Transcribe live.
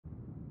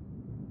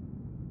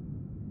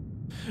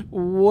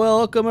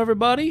Welcome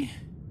everybody.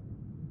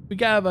 We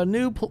have a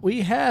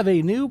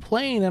new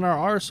plane in our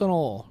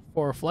arsenal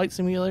for Flight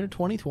Simulator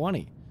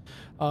 2020.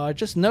 I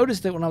just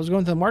noticed it when I was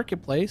going to the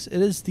marketplace.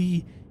 It is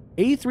the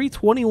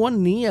A321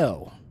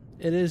 Neo.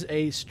 It is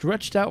a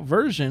stretched out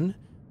version,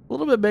 a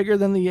little bit bigger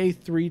than the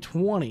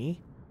A320.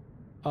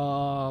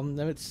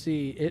 Let's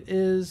see. It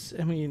is.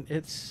 I mean,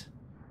 it's.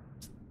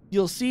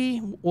 You'll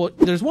see. Well,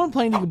 there's one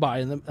plane you can buy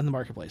in the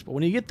marketplace, but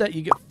when you get that,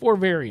 you get 4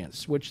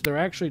 variants, which they're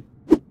actually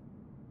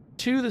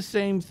 2 the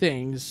same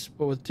things,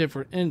 but with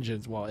different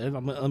engines. Well,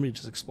 let me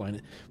just explain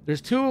it. There's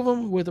 2 of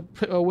them with a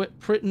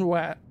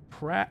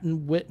Pratt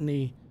and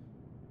Whitney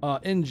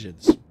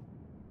engines.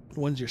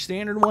 One's your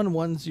standard one,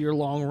 one's your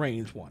long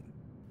range one.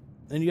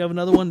 Then you have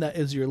another one that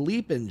is your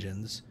LEAP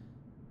engines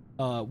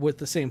with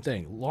the same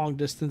thing, long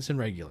distance and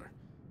regular.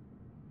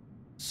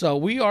 So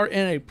we are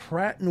in a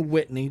Pratt and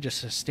Whitney,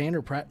 just a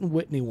standard Pratt and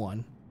Whitney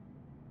one,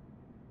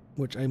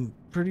 which I'm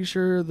pretty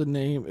sure the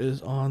name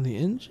is on the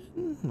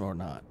engine or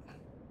not.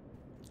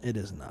 It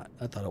is not.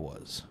 I thought it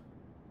was.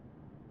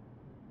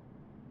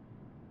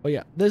 But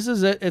yeah, this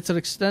is it. It's an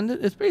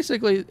extended. It's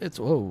basically. It's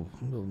whoa,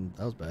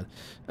 that was bad.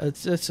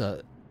 It's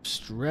a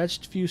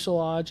stretched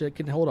fuselage. It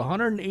can hold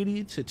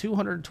 180 to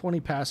 220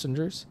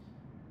 passengers.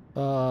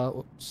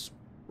 Oops,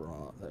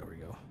 wrong. There we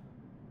go.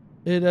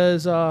 It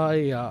is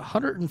a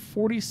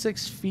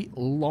 146 feet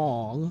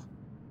long,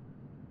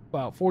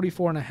 about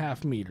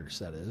 44.5 meters.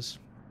 That is.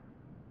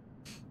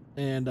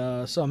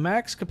 And so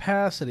max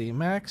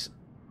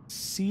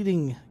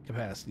seating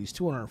capacity is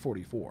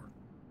 244.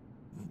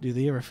 Do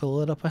they ever fill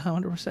it up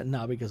 100%?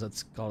 No, because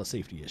that's called a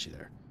safety issue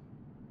there.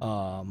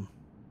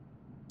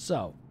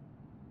 So,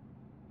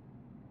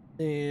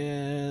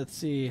 and let's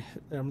see.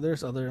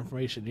 There's other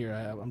information here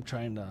I'm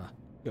trying to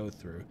go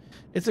through.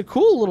 It's a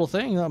cool little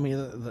thing. I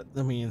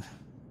mean,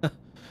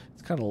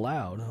 it's kind of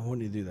loud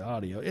when you do the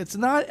audio. It's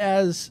not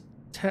as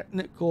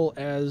technical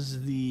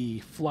as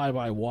the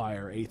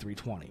fly-by-wire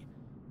A320.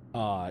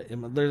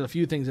 There's a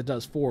few things it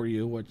does for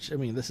you, which, I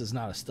mean, this is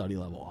not a study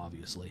level,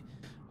 obviously.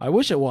 I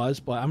wish it was,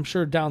 but I'm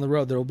sure down the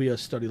road there will be a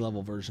study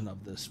level version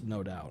of this,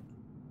 no doubt.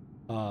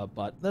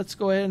 But let's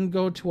go ahead and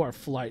go to our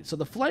flight. So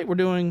the flight we're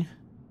doing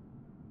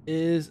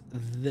is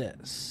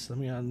this. Let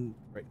me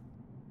right.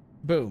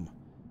 Boom.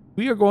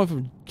 We are going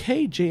from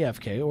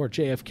JFK, or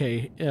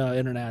JFK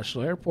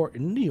International Airport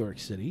in New York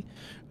City,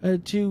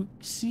 to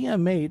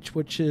CMH,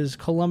 which is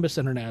Columbus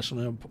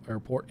International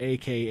Airport,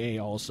 aka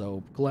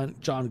also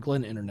John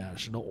Glenn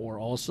International, or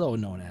also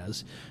known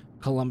as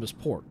Columbus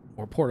Port,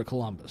 or Port of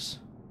Columbus.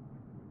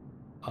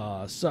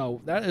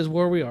 So that is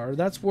where we are.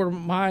 That's where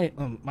my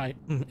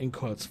in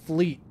quotes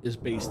fleet is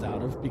based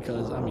out of,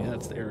 because I mean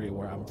that's the area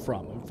where I'm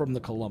from. I'm from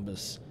the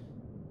Columbus.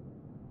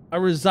 I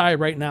reside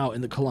right now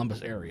in the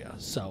Columbus area,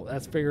 so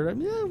that's figured.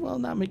 Yeah, well,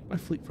 not make my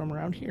fleet from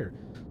around here.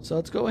 So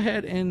let's go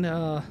ahead and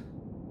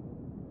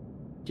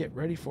get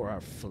ready for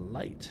our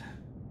flight.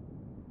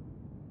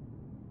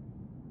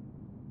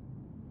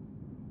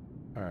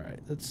 All right,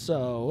 let's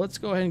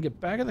go ahead and get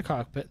back in the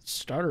cockpit.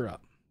 Start her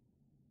up.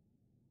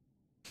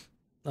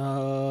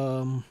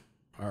 All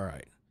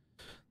right.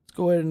 Let's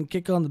go ahead and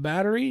kick on the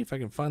battery. If I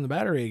can find the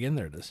battery again,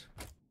 there it is.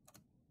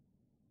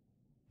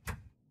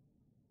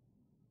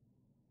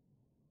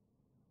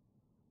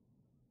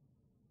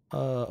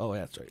 Oh,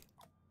 yeah, that's right.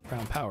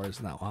 Ground power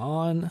is now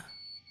on.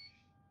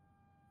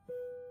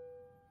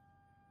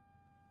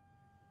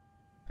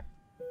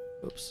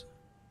 Oops.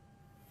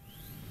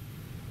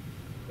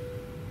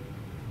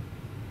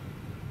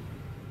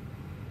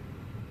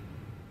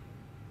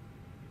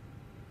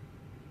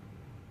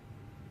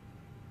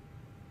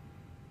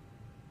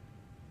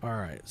 All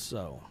right,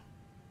 so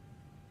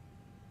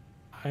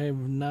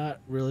I'm not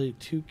really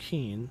too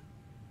keen.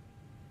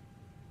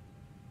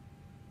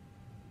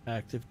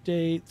 Active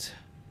date.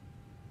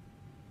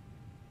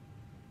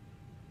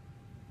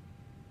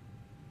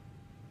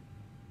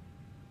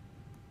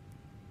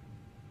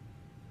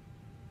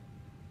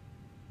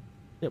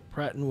 Yep,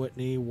 Pratt &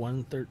 Whitney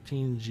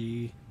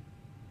 113G.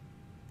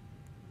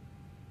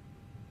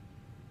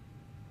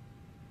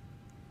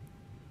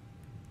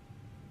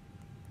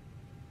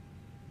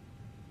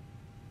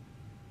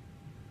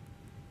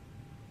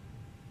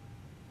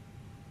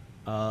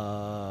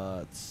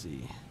 Let's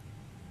see.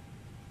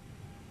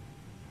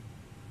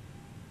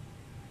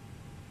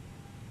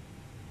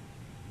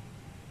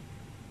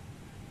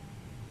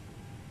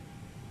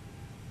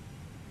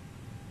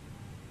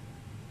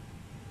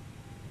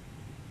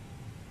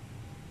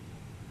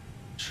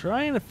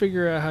 Trying to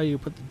figure out how you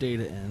put the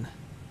data in.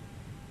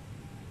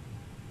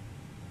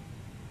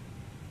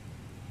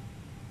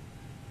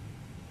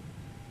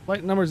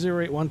 Flight number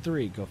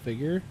 0813, go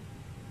figure.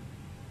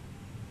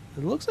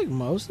 It looks like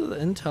most of the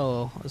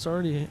intel is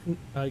already,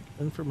 like,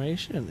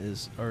 information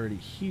is already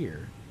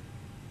here.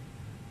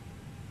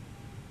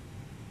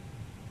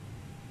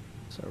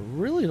 So I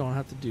really don't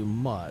have to do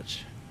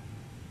much.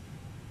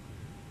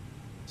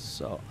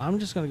 So I'm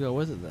just going to go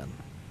with it then.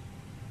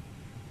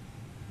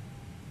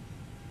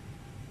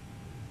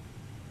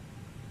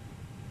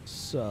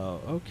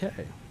 So,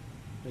 okay.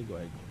 Let me go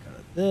ahead and click out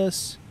of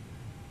this.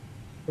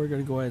 We're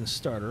going to go ahead and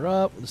start her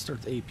up. Let's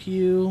start the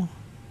APU.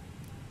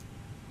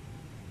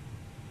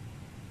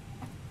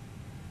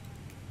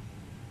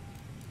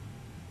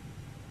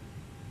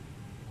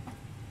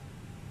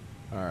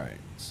 All right,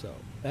 so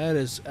that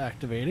is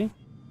activating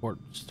or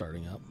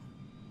starting up.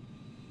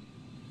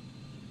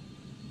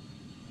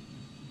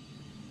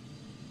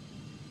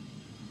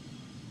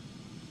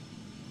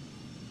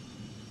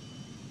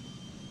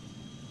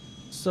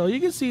 So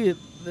you can see it.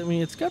 I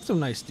mean, it's got some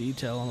nice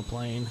detail on the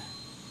plane.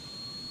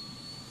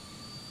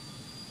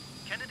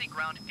 Kennedy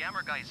ground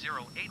Gamma Guy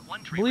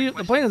 081 tree. I believe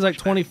the plane is like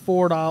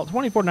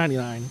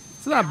 $24.99.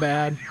 It's not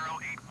bad.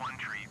 081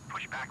 tree.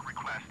 Pushback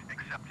request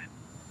accepted.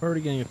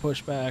 Already getting a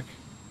pushback.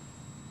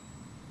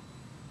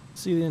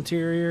 See the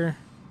interior.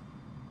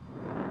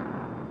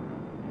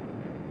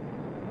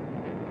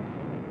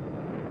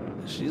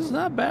 She's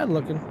not bad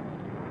looking.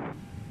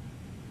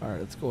 All right,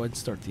 let's go ahead and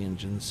start the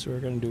engines. So we're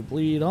gonna do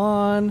bleed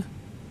on.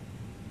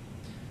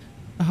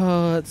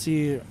 Let's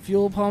see,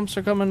 fuel pumps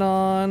are coming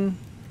on.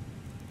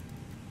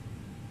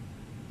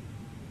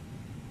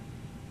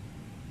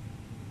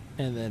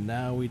 And then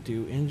now we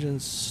do engine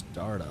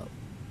startup.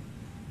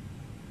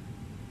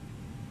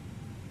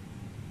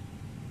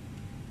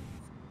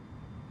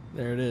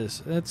 There it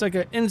is. It's like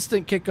an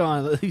instant kick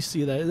on. You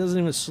see that? It doesn't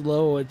even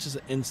slow. It's just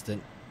an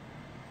instant.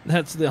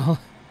 That's the...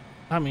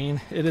 I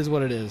mean, it is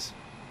what it is.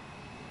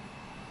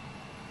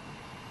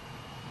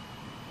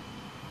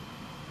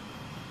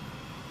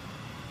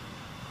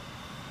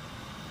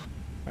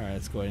 All right,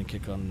 let's go ahead and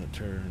kick on the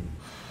turn.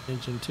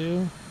 Engine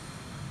 2.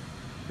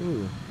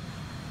 Ooh.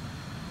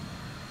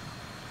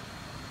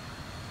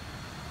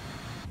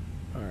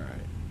 All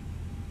right.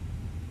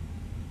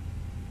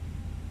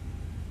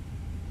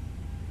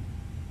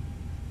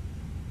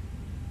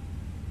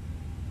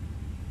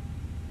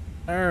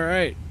 All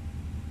right.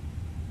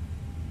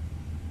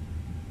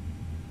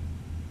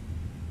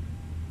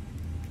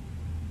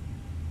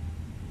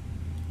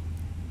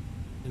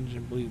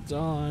 Engine bleeds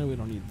on. We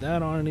don't need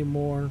that on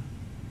anymore.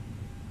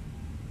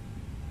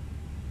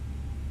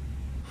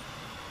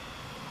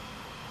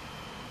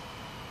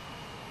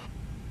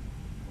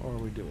 Or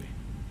do we?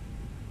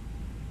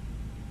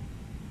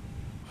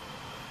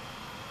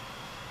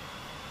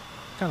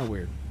 Kind of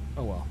weird.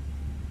 Oh well.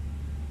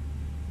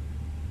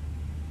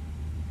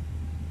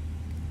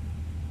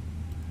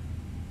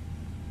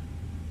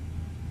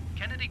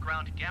 Kennedy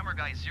ground Gamma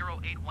Guy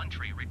 081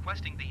 tree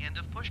requesting the end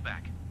of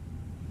pushback.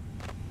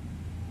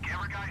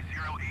 Gamma Guy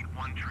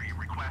 081 tree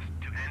request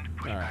to end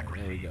pushback. All right,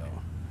 there we go.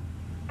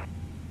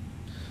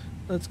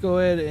 Let's go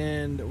ahead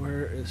and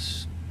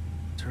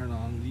turn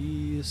on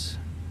these.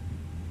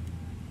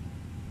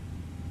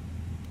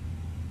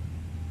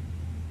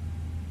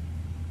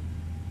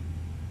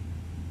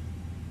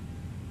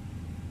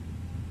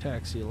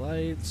 Taxi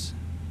lights.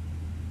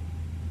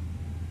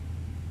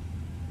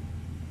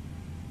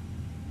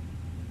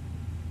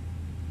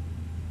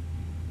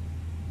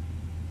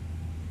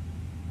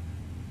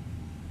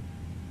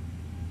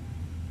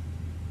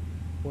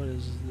 What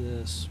is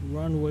this?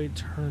 Runway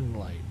turn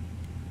light.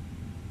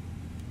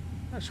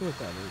 Not sure what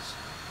that is.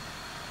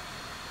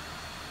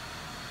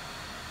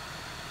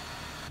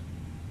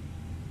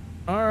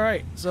 All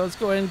right, so let's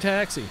go ahead and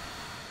taxi.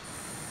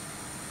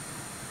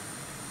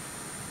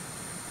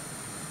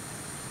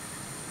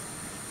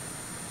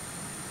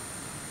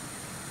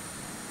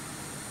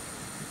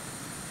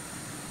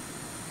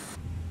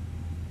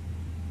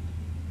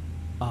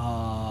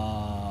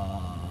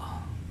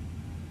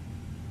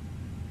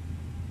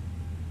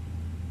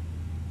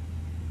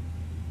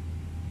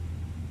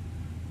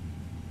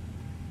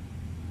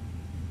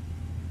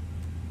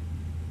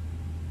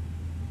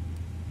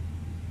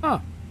 Huh.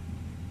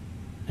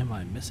 Am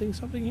I missing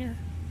something here?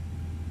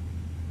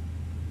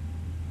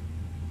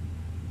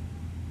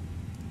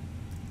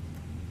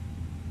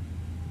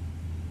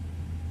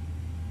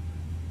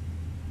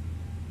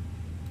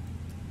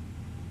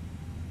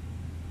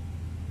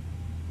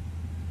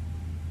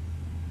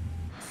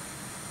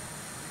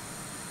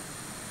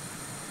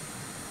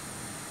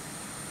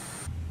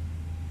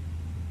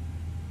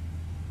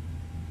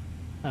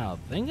 I don't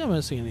think I'm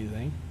missing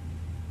anything.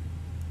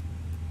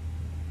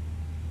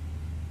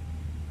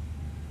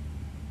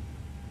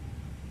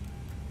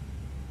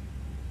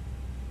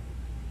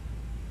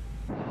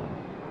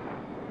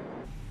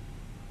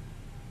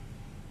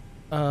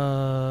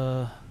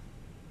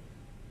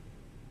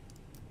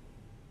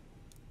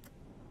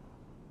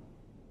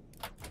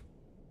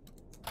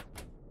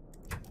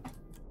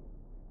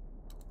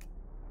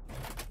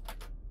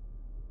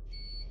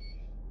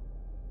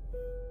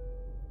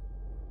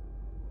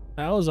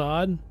 That was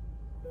odd.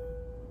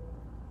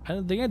 I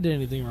didn't think I did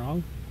anything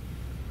wrong.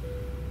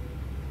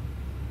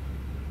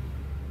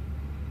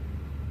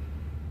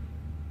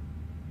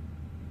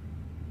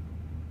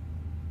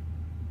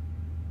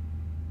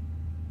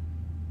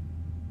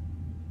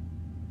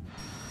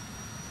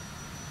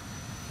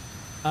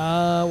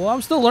 Well,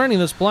 I'm still learning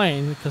this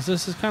plane because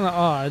this is kind of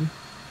odd.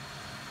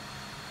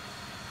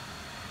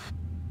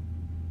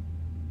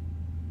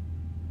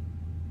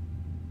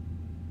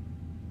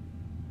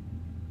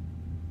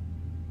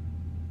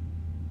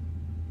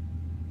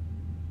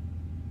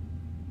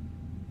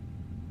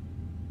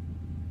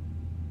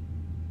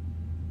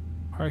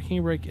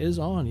 Parking brake is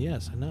on.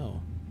 Yes, I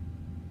know.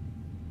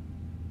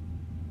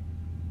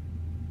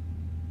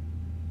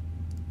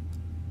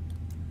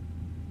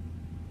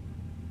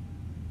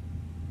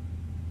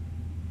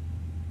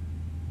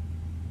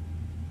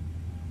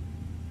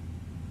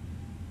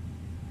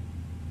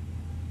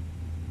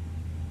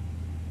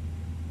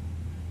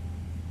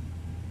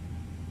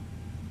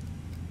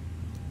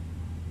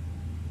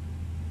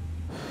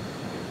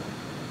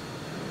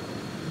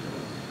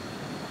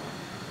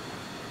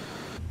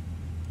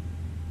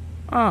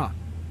 Ah,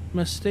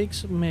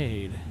 mistakes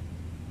made.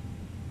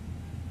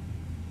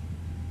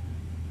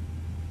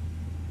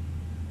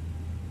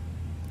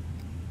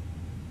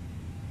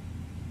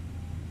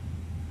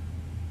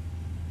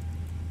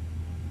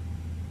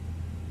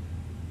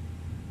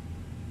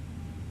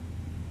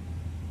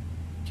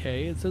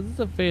 Okay, it says it's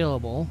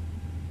available.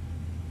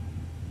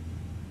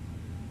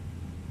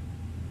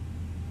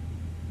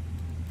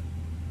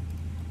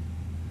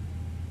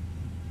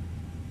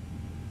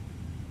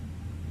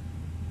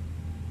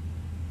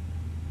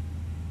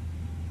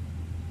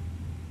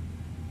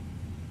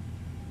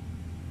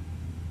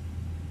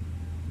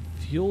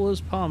 Fuel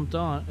is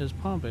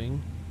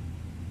pumping.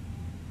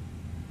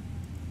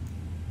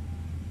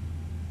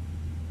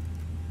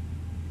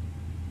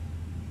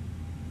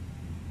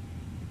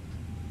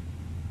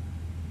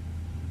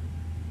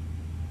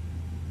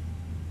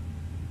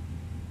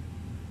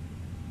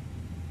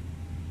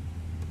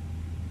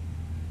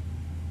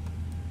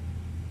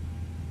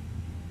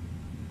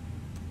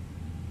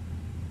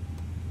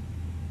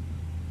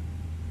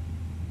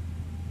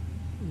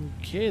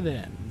 Okay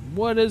then,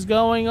 what is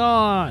going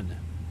on?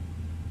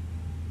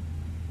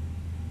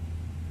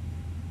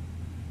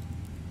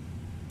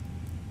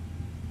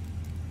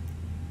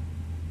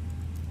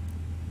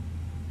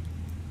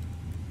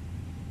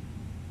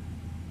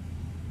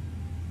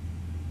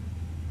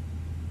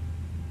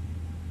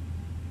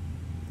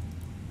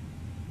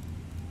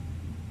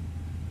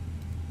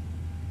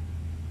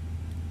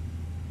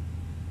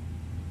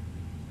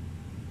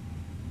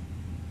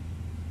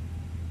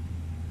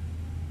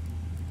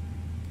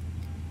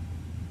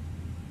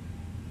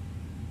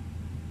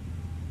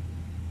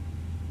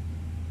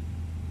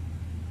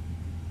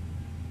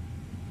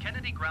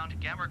 Kennedy ground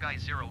Gamma Guy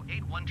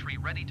 081 tree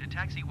ready to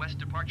taxi west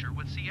departure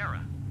with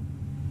Sierra.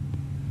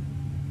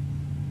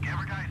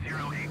 Gamma Guy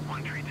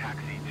 081 tree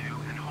taxi 2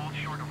 and hold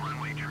short of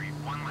runway tree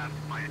 1 left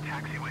via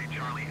taxiway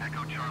Charlie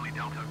Echo Charlie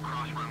Delta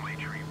cross runway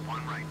tree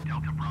 1 right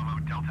Delta Bravo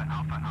Delta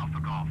Alpha Alpha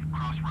Golf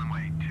cross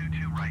runway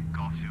 22 right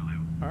Golf Zulu.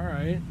 All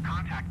right.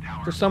 Contact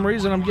tower. For some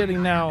reason, I'm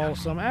getting now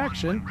some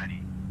action.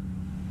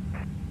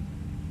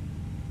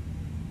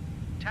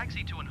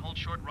 Taxi 2 and hold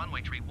short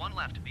runway tree 1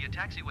 left via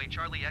taxiway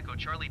Charlie Echo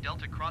Charlie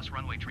Delta cross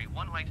runway tree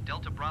 1 right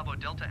Delta Bravo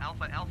Delta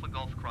Alpha Alpha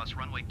Golf cross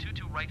runway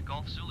 22 right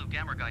Golf Zulu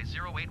Gamma Guy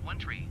 081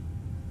 tree.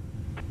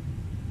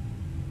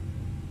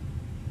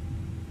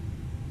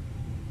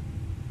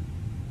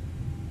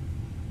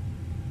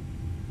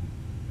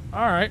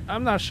 All right,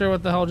 I'm not sure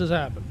what the hell just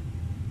happened.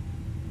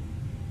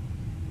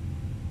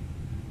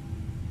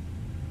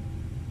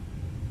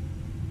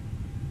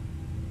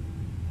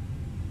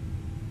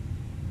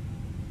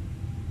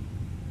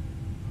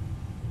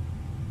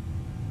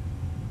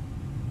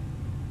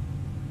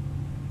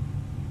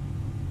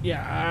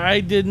 Yeah,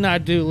 I did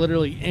not do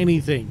literally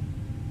anything.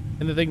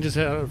 And the thing just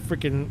had a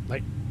freaking,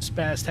 like,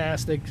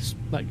 spastastic,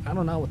 like, I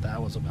don't know what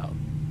that was about.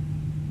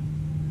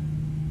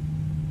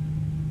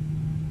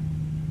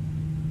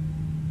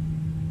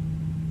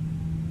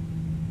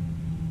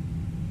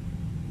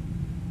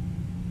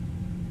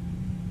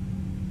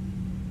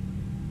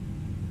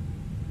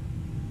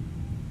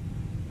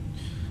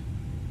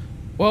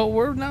 Well,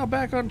 we're now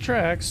back on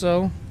track,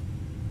 so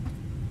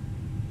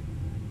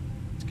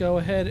let's go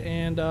ahead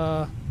and,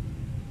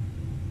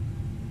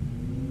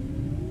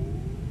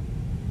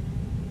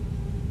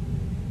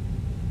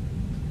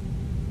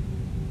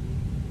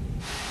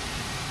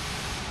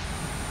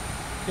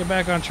 get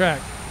back on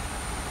track.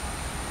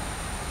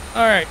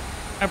 Alright,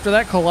 after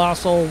that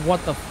colossal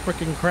what the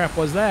frickin' crap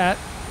was that,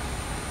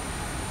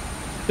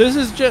 this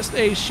is just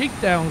a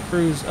shakedown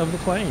cruise of the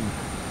plane.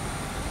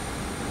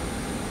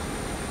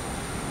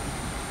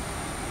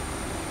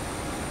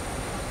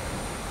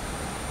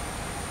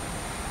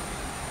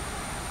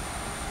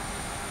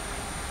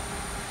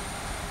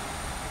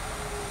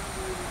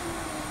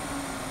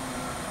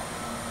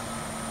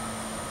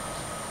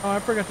 Oh, I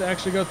forgot to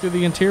actually go through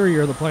the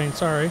interior of the plane,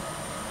 sorry.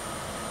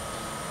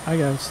 I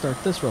gotta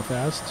start this real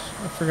fast.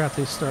 I forgot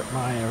to start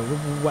my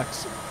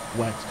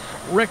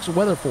Rex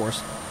Weather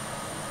Force.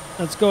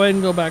 Let's go ahead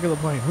and go back to the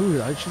plane. Ooh,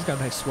 she's got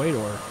a nice sway to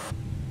her.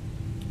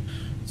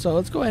 So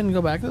let's go ahead and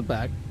go back to the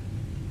back.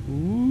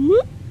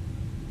 Whoop.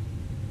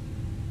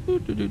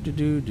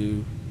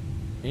 Do.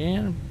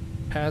 And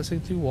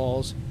passing through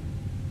walls.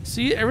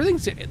 See,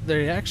 everything's,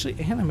 they actually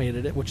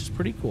animated it, which is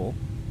pretty cool.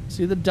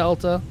 See the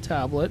Delta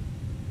tablet.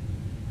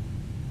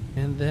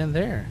 And then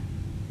there.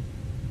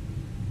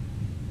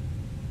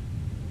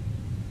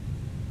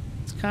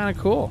 It's kind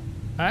of cool.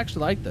 I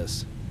actually like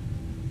this.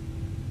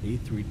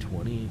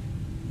 A320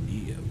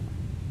 Neo.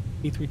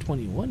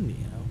 A321 Neo.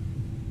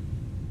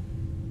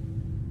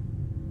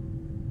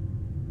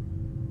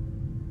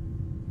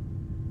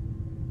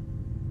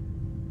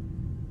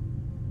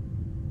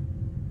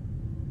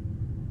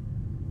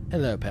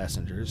 Hello,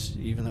 passengers,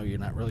 even though you're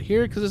not really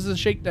here because this is a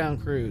shakedown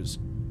cruise.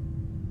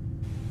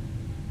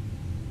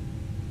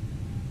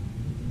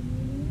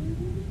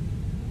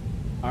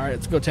 All right,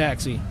 let's go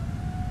taxi.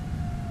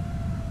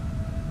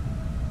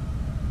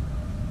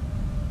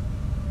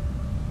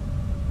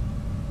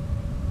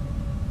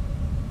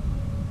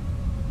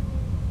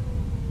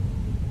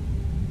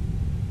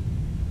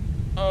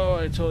 Oh,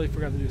 I totally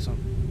forgot to do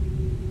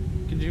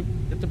something. Could you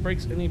hit the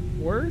brakes any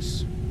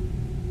worse?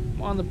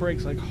 I'm on the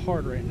brakes like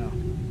hard right now.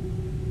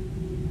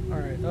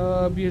 Alright,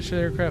 BHA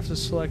aircraft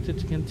is selected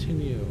to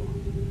continue.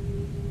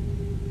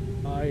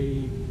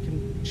 I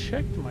can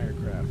check my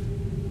aircraft.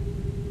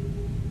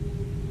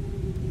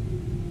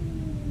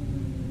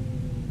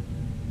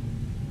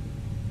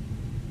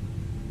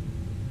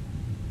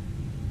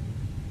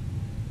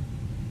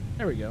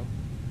 There we go.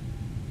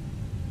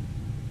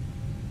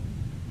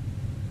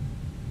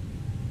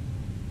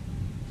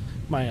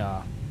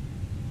 My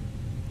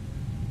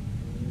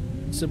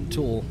sim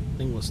tool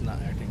thing was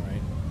not acting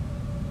right.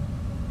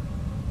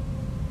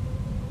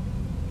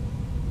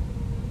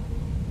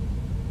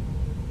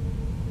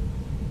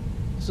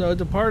 So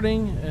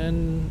departing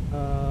and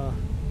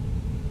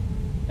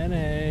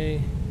NA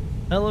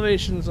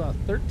elevation's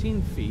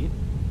 13 feet.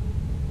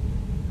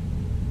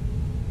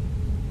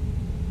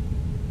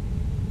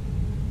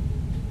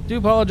 Do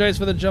apologize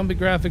for the jumpy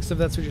graphics if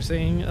that's what you're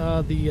saying.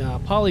 The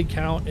poly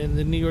count in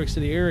the New York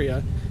City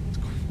area is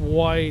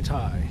quite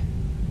high.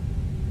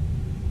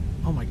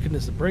 Oh my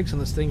goodness, the brakes on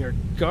this thing are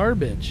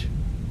garbage.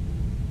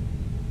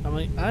 I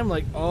mean, I'm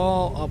like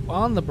all up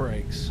on the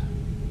brakes.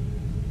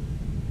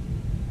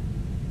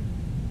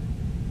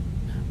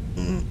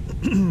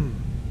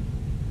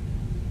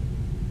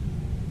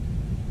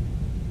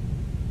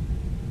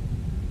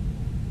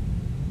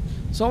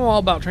 So I'm all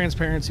about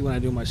transparency when I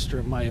do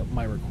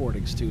my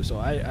recordings too. So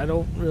I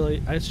don't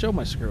really show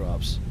my screw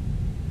ups.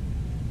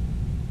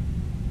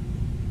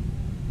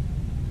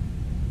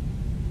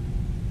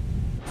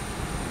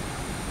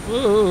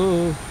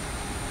 Ooh.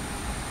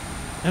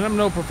 And I'm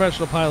no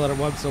professional pilot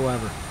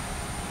whatsoever.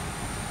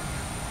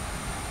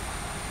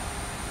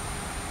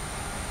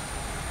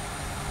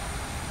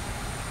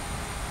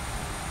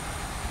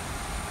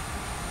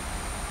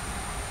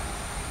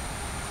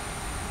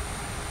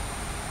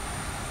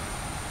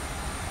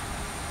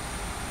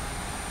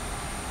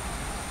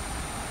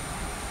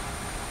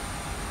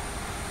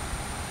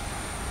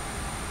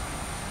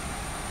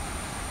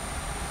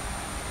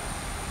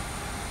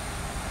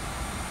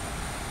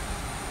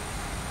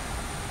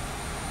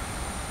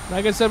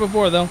 Like I said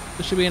before, though,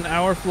 this should be an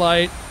hour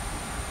flight.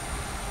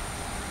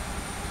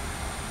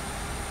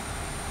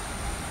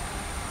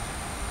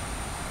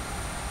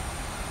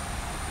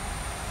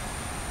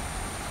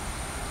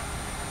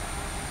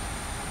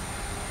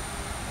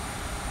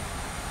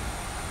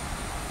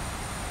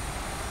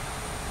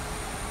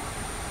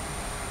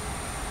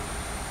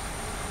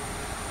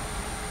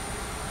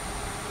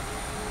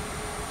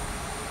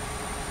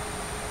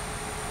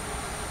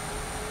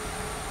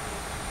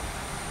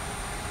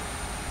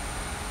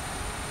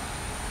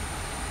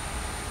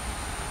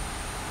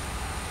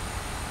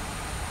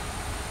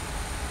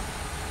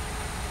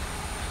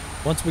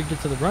 Once we get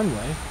to the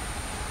runway.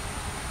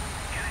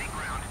 Kennedy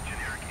ground,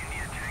 generic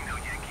India Tango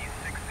Yankee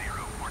 60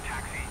 for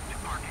taxi to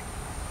parking.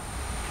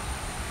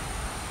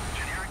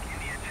 Generic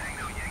India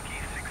Tango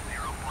Yankee 60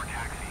 for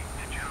taxi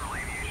to general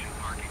aviation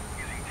parking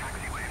using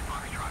taxiway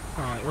Foxtrot.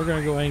 Alright, we're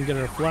gonna go ahead and get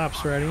our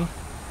flaps ready.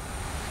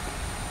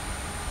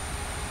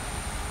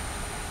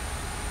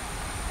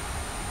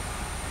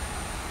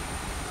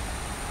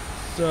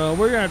 So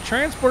we're gonna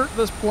transport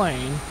this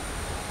plane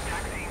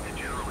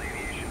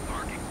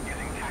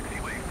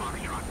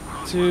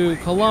to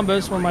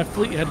Columbus, where my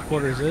fleet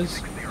headquarters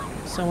is.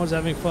 Someone's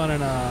having fun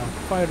in a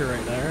fighter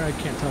right there. I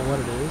can't tell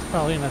what it is.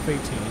 Probably an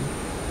F-18.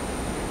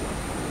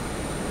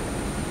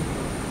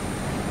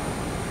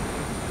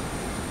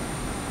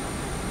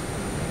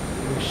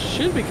 We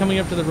should be coming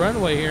up to the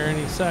runway here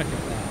any second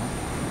now.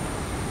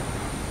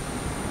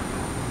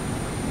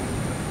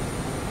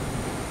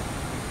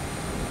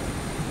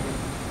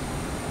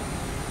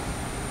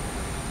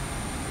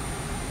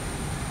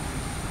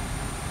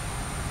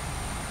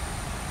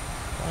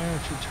 Why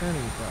aren't you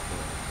turning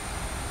properly?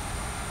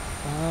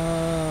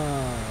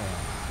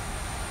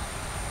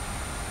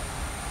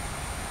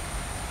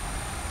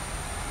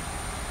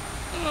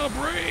 Oh,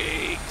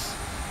 brakes!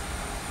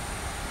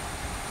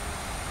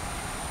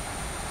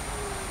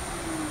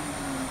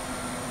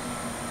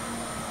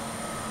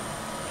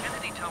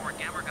 Kennedy Tower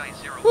Gamma Guy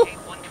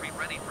 081 tree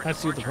ready for I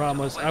see what the problem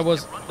was.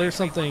 There's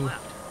something.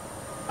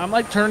 I'm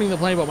like turning the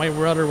plane, but my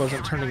rudder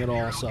wasn't turning at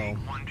all, so.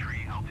 1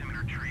 tree,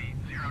 altimeter tree,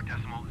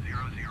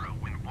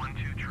 0.00, wind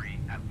 12 tree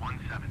at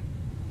 17.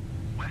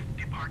 West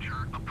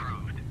departure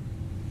approved.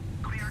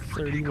 Cleared for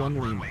 31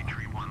 takeoff, Lima. runway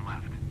tree 1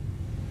 left.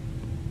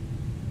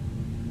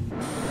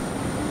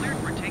 Cleared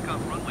for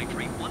takeoff runway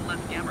tree 1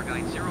 left Gamma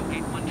Guy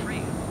 081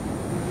 tree.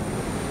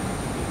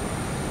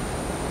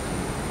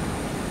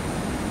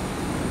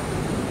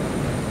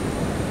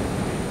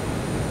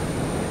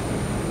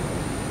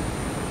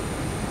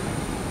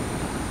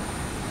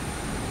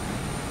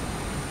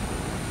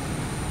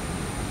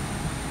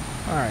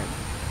 Alright.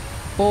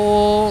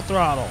 Full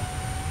throttle.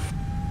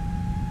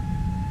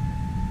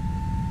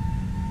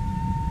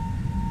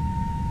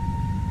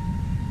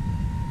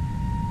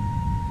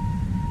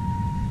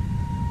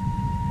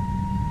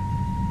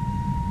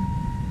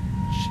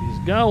 She's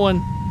going.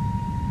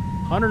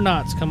 100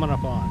 knots coming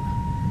up on.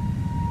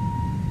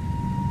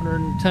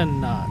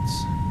 110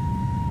 knots.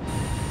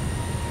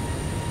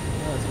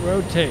 Let's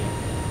rotate.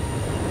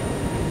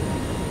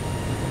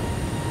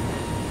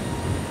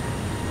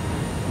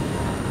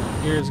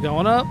 Gears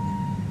going up.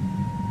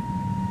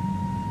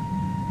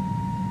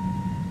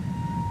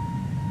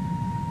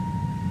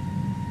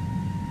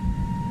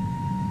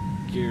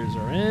 Gears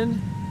are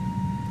in.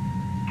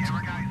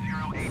 Camera guy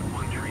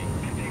 081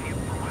 continue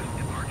for west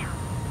departure.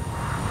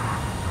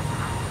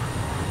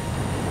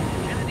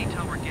 Kennedy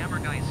Tower, Gamma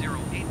Guy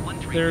 081.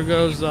 There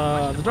goes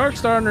the Dark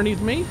Star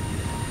underneath me.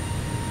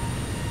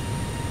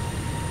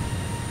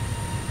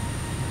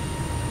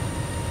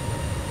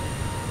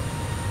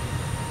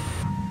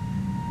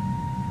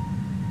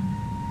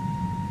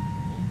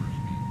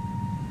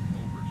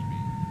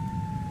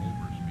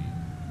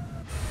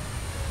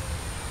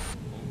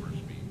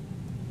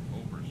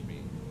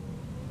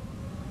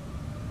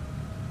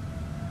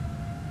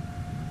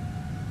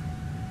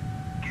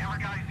 Camera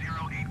guy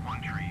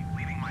 081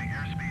 leaving my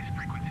airspace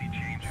frequency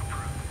change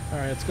approved.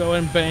 Alright, let's go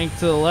and bank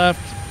to the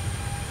left.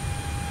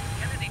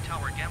 Kennedy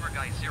Tower, Gamma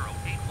Guy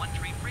 081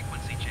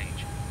 frequency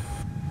change.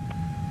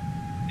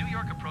 New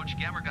York approach,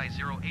 Gamma Guy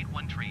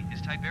 081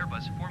 is type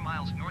Airbus 4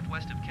 miles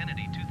northwest of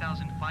Kennedy,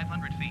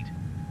 2,500 feet.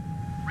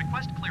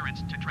 Request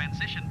clearance to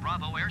transition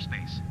Bravo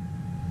airspace.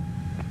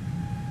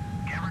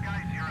 Camera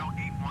guy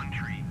 081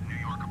 New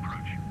York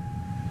approach.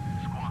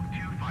 Squawk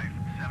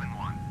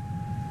 2571.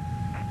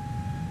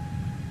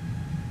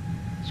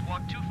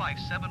 Squawk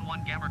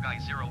 2571, Gamma Guy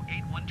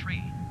 081.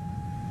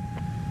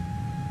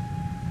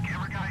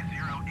 Camera guy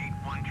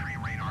 081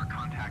 radar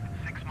contact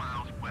 6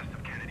 miles west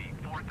of Kennedy,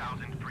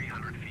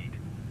 4,300 feet.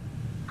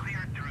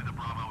 Cleared through the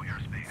Bravo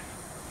airspace.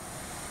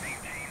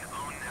 Maintain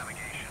own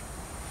navigation.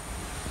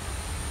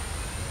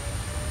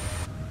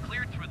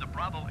 Cleared through the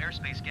Bravo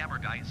airspace, Gamma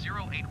Guy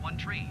 081.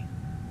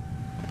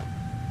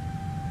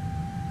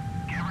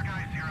 Camera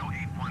guy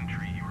 081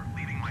 you are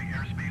leaving my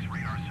airspace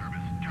radar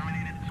service.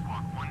 Terminated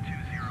squawk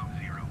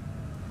 1200.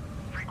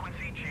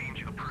 Frequency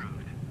change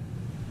approved.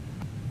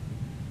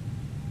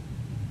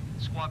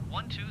 Squawk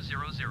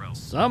 1200.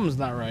 Something's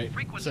not right.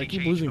 Frequency So I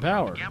keep change losing approved,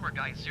 power. Gamma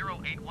Guy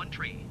 081.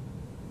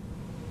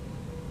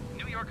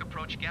 New York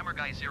approach, Gamma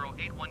Guy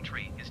 081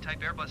 is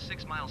type Airbus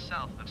 6 miles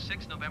south of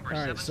 6 November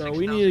Alright, 7 so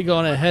we need to go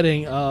on a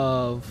heading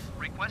of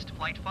Request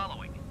flight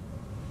following.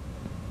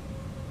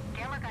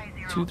 Gamma guy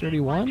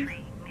 231? New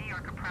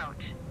York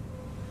approach.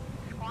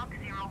 Squawk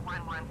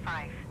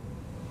 0115.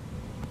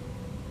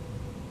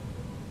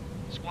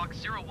 Squawk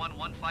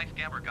 0115,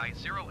 Gamma Guy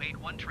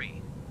 081.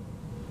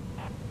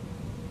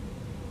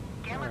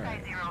 Gamma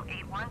guy Alright.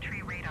 081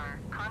 radar.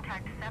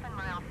 Contact 7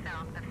 miles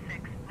south of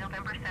 6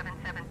 November 7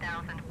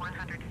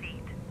 7,100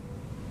 feet.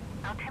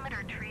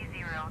 Altimeter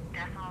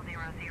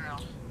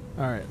 30.00.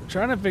 Alright, I'm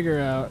trying to figure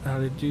out how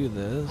to do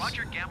this.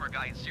 Roger, Gamma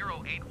Guy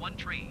 081.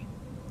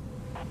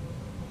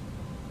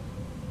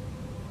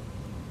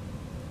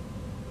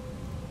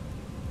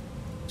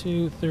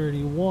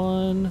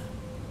 231.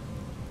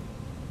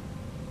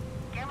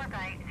 Gamma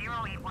guy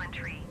 081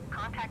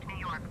 contact New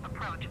York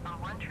approach on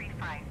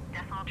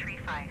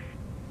 135.35.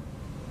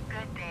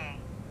 Good day.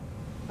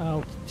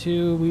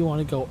 Altitude, we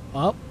want to go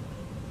up.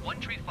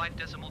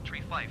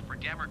 135.35 for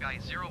Gamma Guy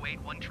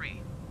 081.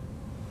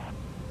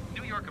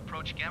 New York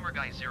approach, Gamma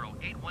Guy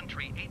 081,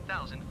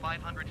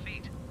 8,500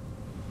 feet.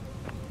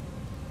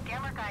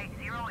 Gamma guy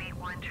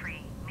 081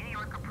 New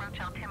York approach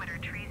altimeter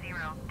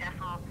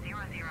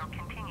 30.00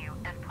 continue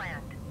as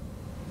planned.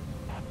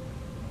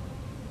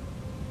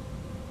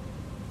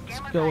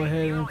 Let's go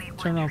ahead and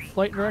turn on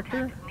flight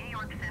director. Contact New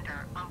York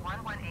Center on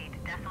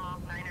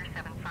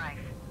 118.975.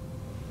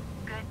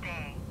 Good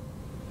day.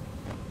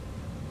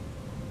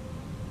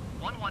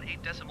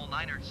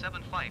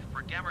 118.975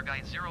 for Gamma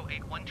Guy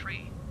 081.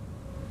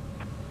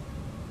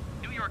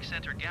 New York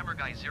Center, Gamma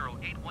Guy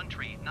 081,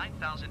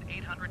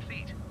 9,800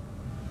 feet.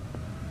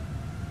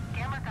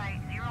 Gamma guy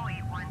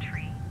 081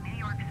 New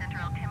York Center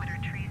altimeter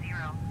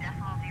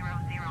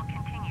 30.00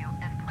 continue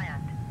as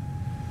planned.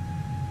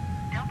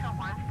 Delta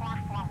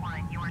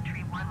 1441 you are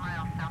tree 1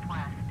 mile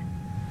southwest.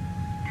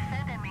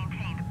 Descend and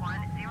maintain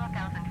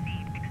 0,000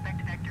 feet.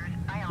 Expect vectors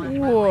ILS.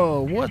 Whoa,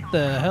 what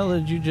the hell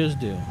did you just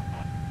do?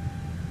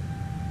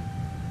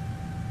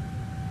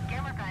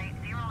 Gamma guy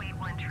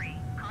 081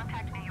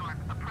 contact New York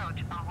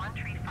approach on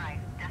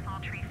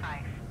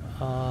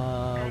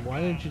 135.35.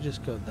 Why didn't you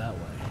just go that way?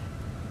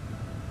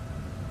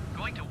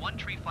 Going to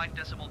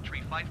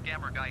 135.35,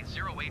 Gamma Guy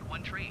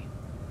 081.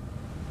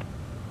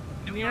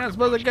 New You're York not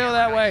supposed to approach, go Gamma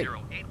that Guy way.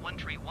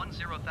 081,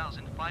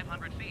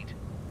 10,500 feet.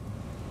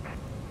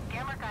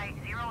 Gamma guy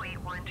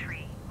 081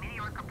 New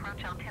York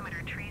approach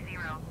altimeter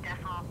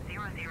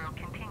 30.00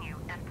 continue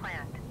as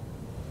planned.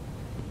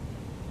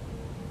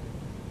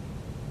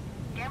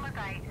 Gamer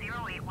Guy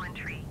 081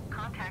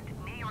 contact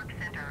New York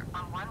Center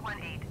on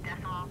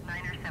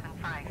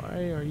 118.975.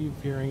 Why are you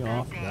veering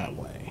off that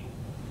way?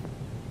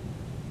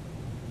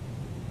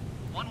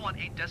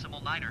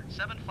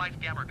 118.975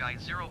 Gamer Guy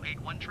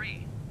 081.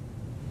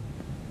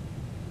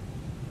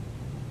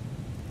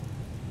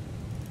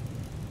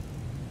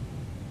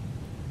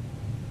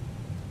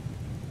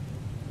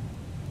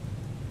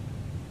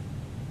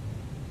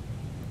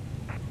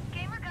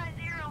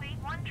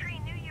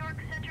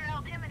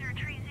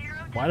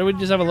 Why do we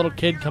just have a little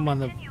kid come on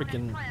the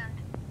freaking...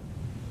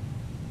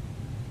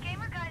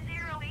 Gamer Guy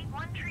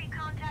 081 tree,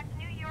 contact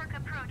New York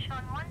approach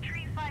on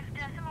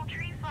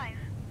 135.35.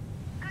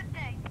 Good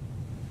day.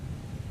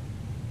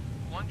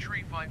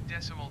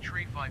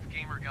 135.35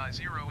 Gamer Guy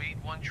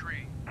 081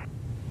 tree.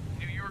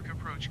 New York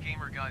approach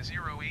Gamer Guy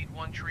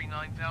 081 tree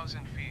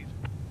 9,000 feet.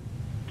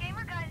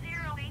 Gamer Guy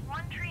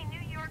 081 tree,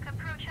 New York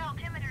approach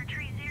altimeter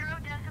tree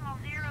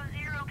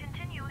 0.00,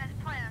 continue as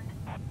planned.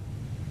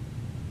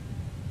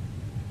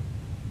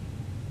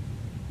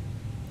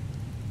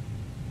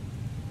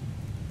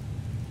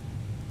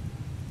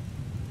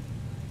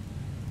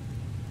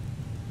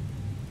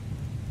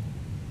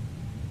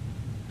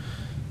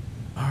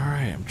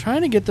 Alright, I'm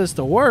trying to get this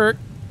to work.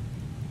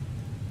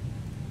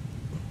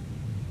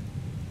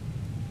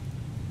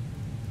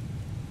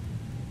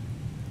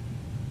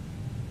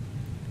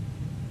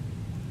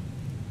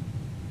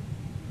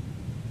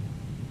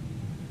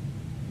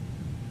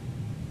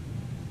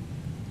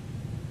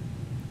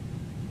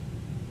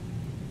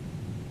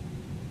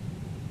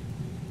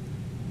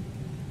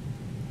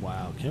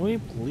 Wow, can we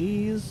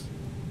please?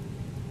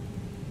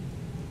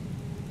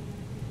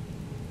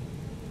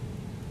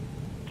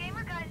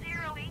 Gamer Guy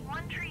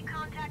 081 tree,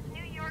 contact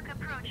New York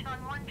approach on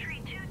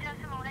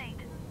 132.8.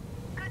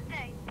 Good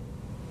day.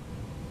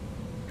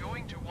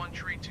 Going to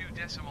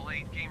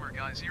 132.8 Gamer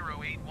Guy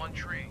 081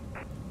 tree.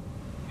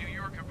 New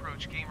York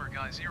approach Gamer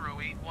Guy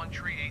 081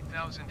 tree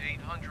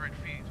 8,800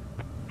 feet.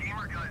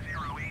 Gamer Guy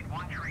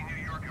 081 tree,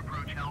 New York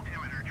approach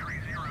altimeter tree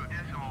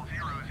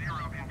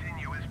 0.00,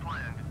 continue as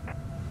planned.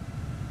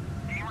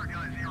 Gamer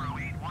Guy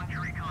 081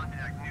 tree,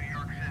 contact New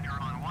York Center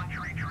on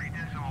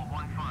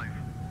 133.15.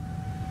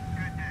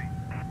 Good day.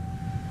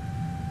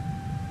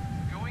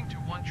 Going to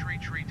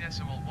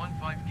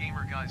 133.15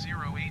 Gamer Guy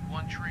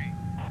 081 tree.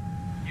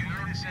 New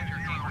York Center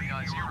Gamer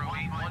Guy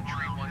 081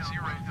 tree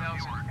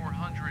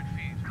 10,400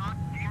 feet.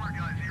 Gamer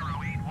Guy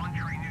 081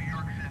 tree, New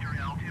York Center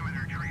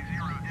altimeter tree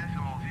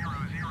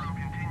 0.00,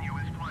 continue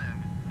as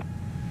planned.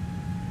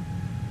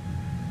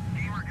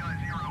 Gamer Guy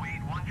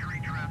 081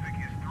 tree, traffic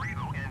is 30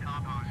 and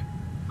oppos.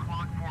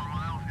 Clock 4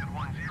 miles at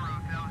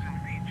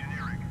 10,000 feet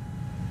generic.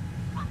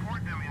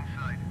 Report them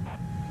inside.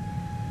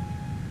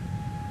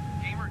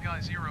 Gamer Guy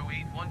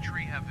 081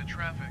 tree have the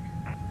traffic.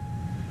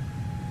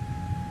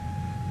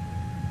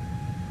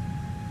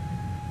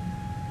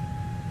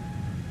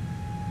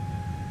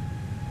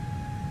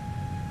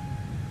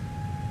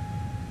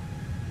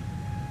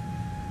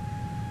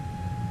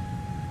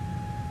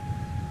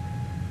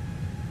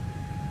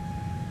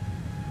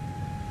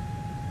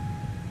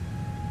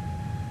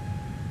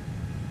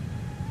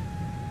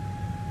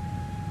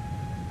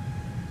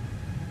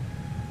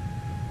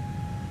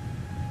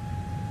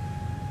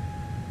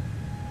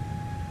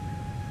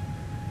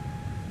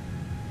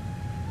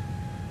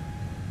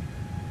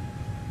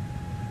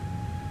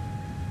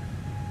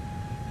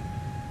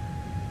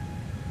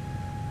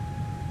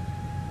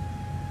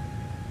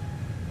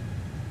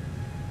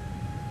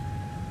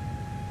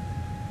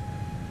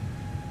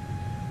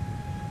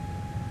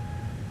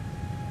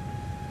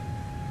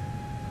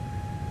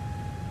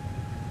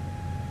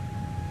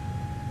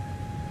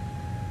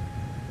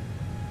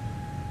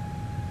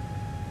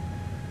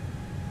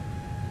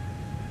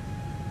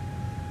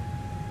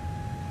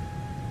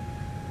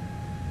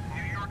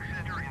 New York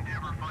Center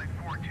Endeavor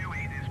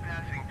 5428 is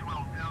passing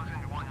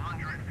 12,100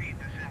 feet,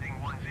 descending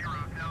 10,000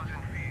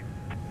 feet.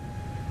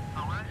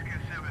 Alaska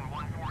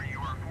 714, you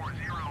are 40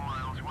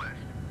 miles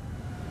west.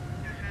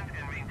 Descend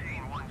and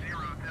maintain 10,000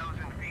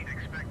 feet.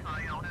 Expect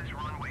ILS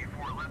runway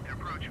 4 left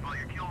approach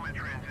via Kilma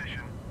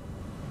transition.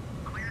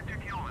 Cleared to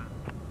Kilma.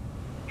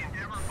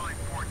 Endeavor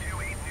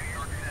 5428, New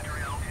York Center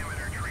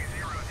altimeter tree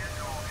 0.00,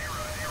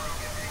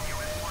 continue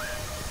as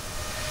planned.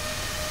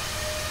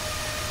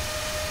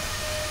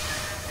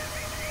 Descend and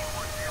maintain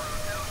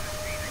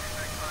 10,000 feet.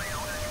 Expect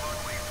ILS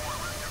runway 4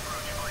 left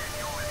approach via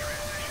Kilma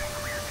transition.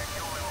 Cleared to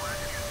Kilma,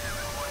 Alaska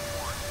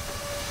 714.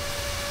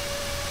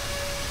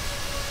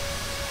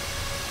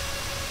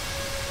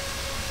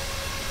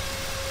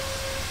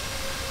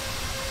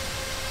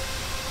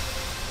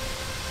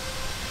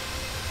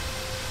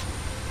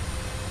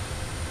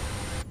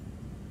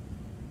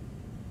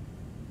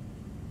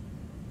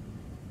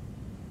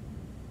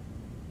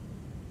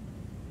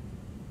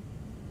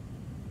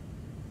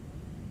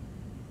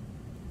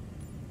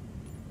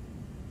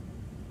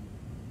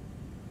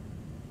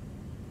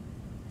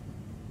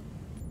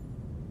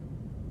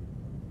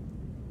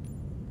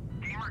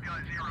 Gamer Guy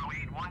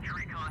 081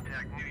 tree,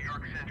 contact New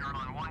York Center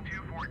on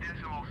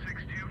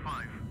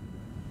 124.625.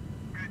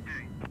 Good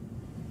day.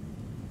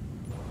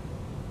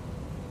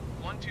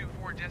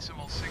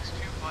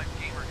 124.625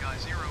 Gamer Guy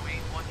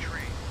 081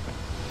 tree.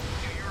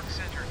 New York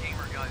Center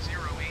Gamer Guy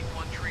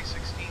 081 tree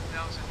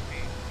 16,000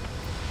 feet.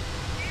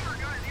 Gamer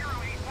Guy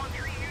 081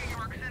 tree New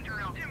York Center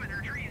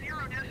altimeter tree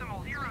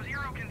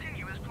 0.00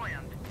 continue as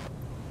planned.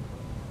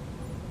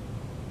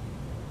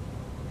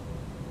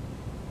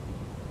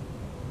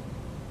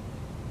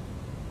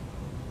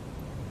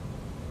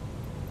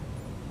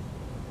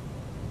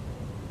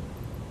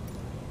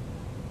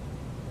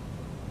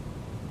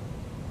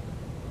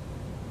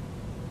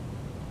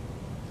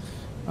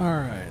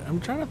 Alright,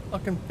 I'm trying to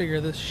fucking figure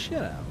this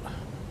shit out.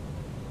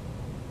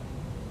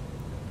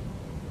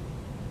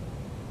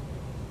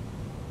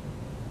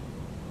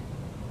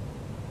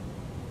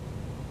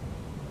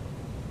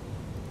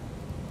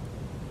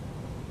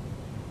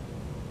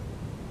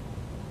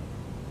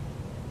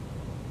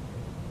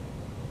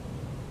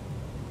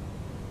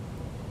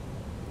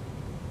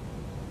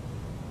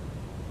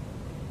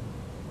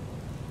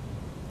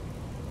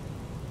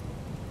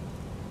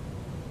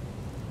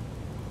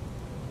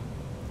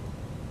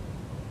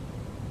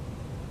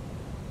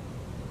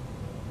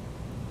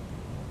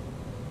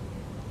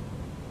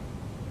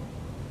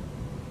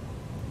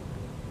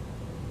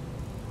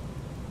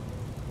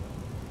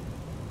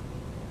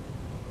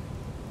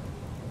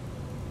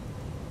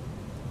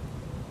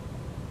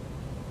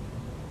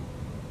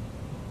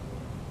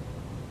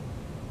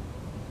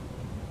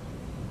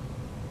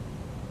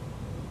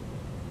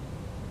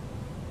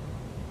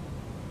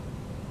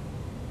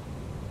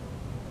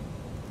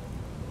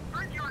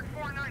 Brickyard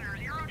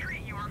 490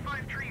 tree, you are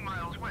 5 tree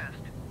miles west.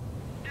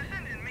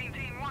 Descend and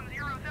maintain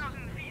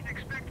 10,000 feet.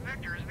 Expect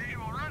vectors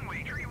visual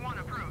runway tree 1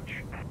 approach.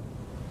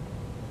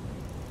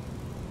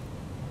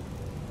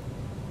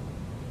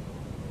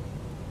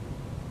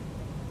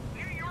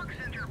 New York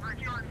Center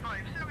Brickyard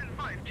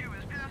 5752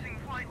 is passing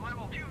flight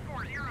level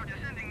 240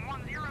 descending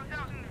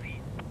 10,000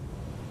 feet.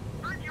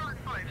 Brickyard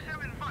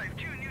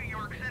 5752 New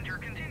York Center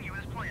continue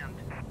as planned.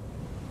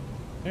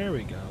 There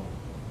we go.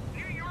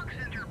 New York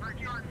Center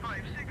Brickyard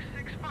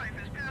 5665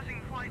 is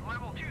passing flight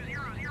level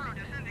 200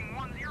 descending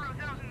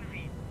 10,000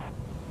 feet.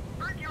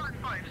 Brickyard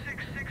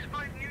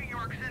 5665 New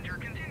York Center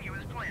continue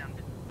as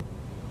planned.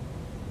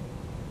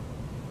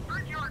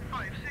 Brickyard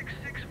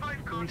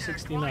 5665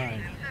 contact 369.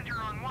 flight and center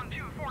on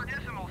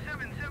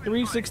 124.775.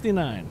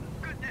 369.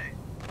 Good day.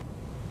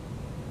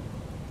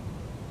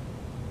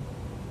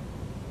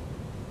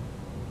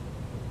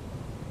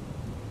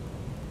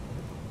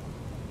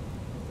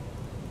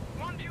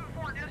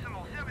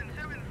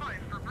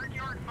 For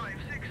Brickyard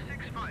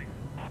 5665.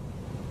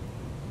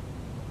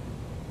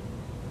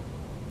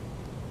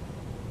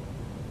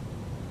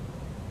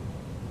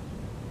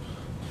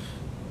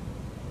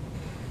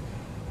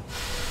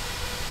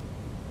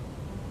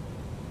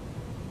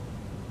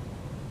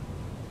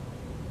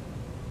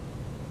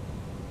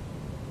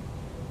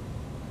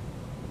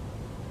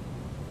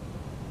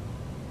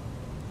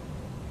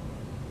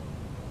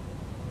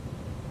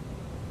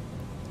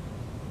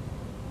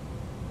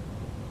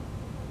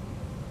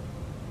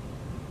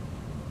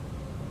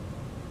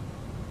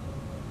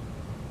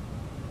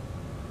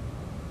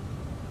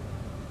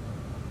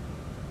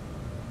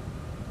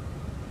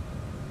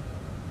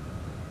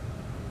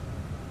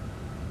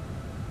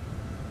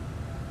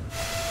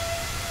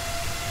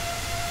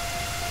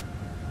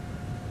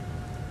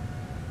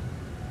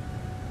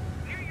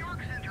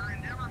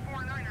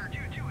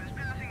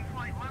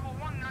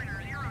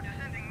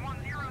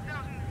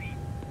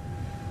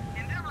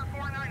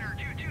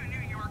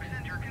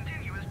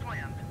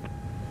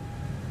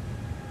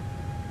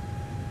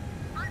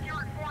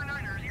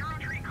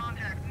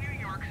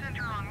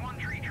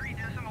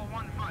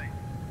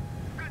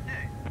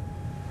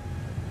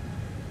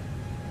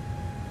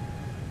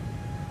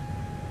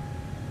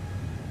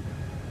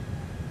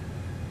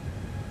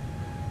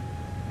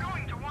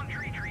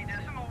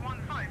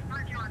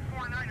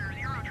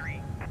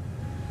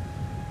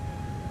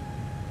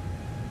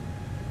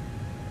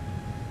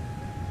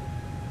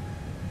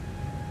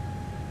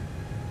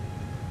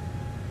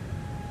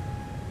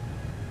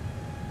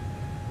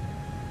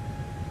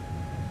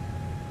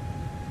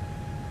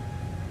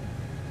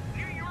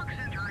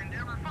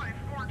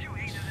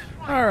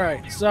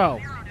 Alright, so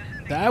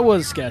that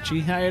was sketchy.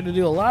 I had to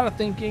do a lot of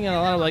thinking and a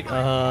lot of like,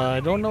 I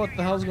don't know what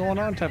the hell's going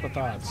on type of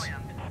thoughts.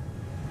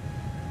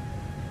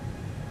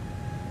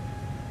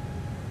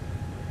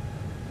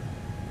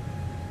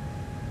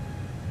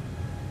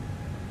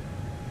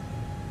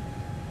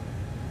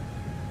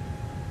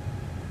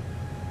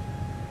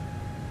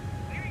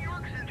 New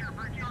York Center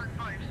Brickyard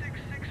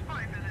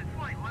 5665 is at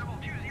flight level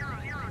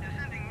 200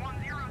 descending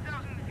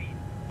 10,000 feet.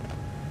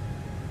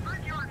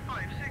 Brickyard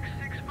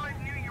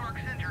 5665 New York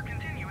Center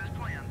continue as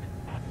planned.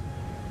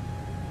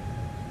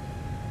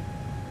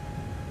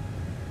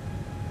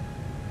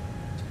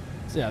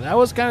 So yeah, that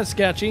was kind of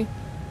sketchy,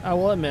 I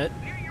will admit.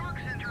 New York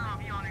Center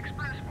Avion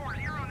Express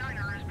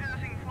 409er is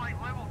passing flight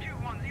level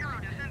 210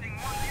 descending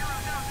 10,000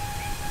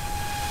 feet.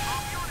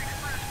 Avion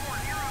Express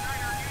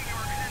 409er New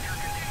York Center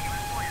continue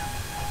as planned.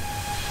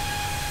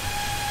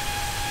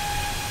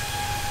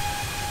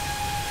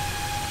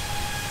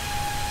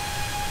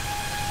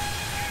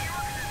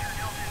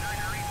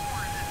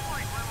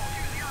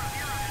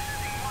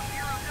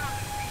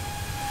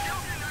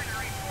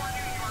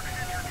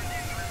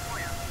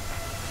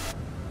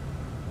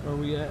 Are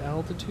we at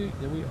altitude?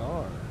 Yeah, we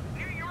are.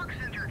 New York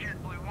Center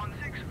JetBlue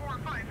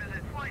 1645 is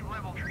at flight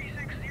level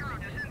 360,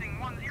 descending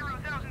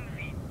 10,000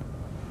 feet.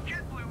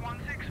 JetBlue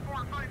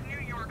 1645 New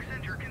York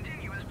Center,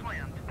 continue as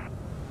planned.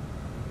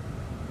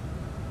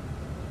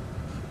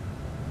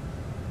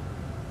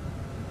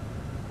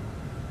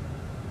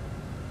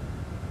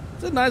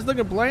 It's a nice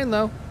looking plane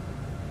though.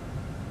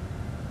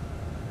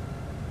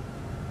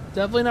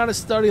 Definitely not a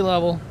study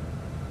level.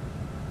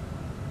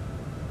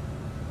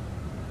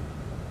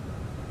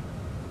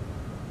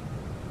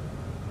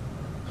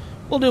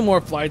 We'll do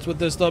more flights with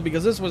this though,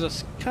 because this was a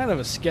kind of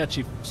a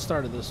sketchy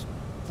start of this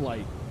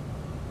flight.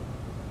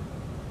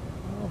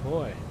 Oh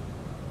boy.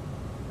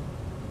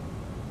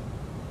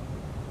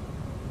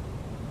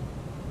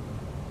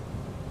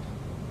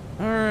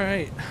 All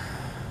right.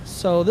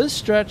 So this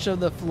stretch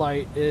of the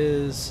flight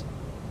is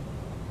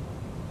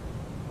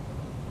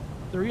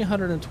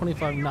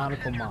 325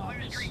 nautical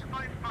miles.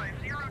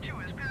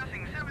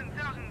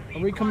 Are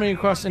we coming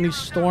across any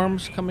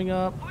storms coming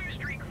up?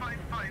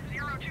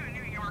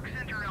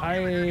 I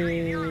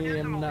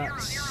am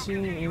not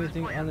seeing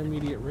anything on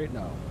immediate rate.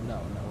 No, we're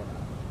not.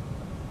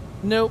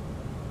 Nope.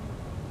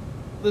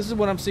 This is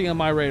what I'm seeing on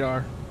my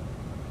radar.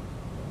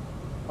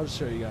 I'll just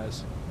show you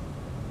guys.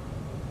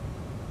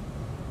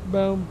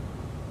 Boom.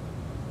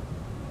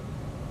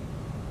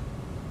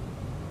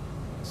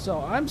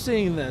 So I'm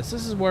seeing this.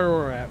 This is where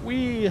we're at.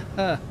 We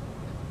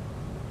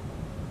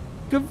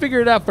couldn't figure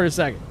it out for a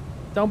second.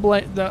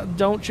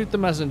 Don't shoot the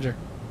messenger.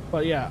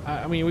 But yeah,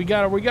 I mean we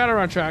got her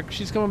on track.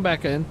 She's coming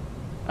back in.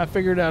 I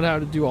figured out how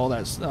to do all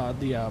that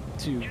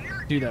to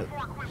do that.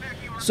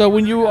 So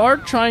when you are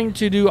trying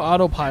to do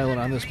autopilot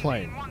on this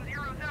plane,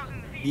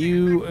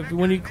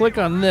 when you click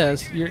on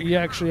this, you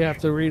actually have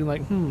to read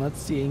like, let's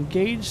see,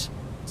 engage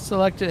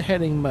selected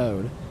heading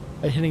mode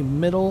by hitting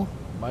mid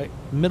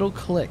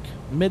click,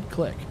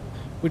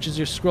 which is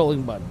your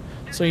scrolling button.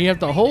 So you have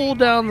to hold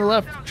down the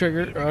left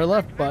trigger or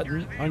left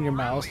button on your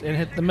mouse and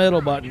hit the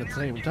middle button at the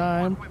same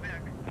time.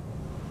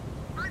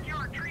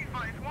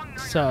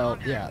 So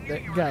yeah,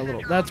 that got a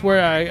little. That's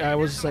where I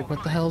was just like,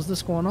 what the hell is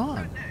this going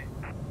on?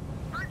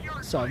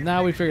 So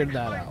now we figured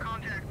that out.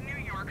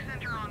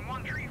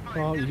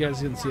 Well, you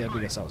guys didn't see that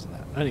because I was in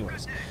that.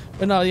 Anyways,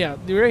 but no, yeah,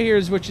 right here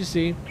is what you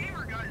see.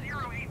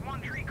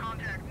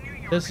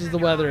 This is the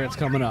weather that's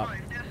coming up.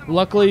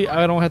 Luckily,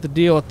 I don't have to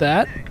deal with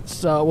that,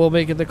 so we'll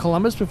make it to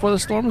Columbus before the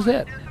storms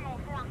hit.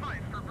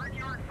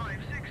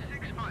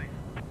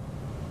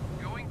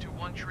 Going to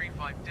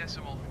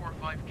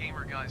 135.45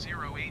 Gamer Guy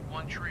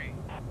 081 tree.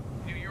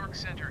 New York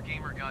Center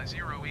Gamer Guy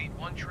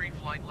 081 tree,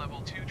 flight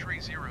level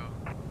 230.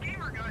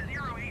 Gamer Guy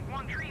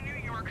 081 tree, New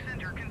York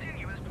Center,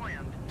 continue as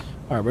planned.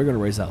 All right, we're gonna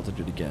raise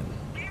altitude again.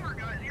 Gamer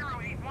Guy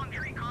 081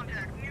 tree,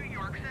 contact New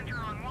York Center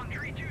on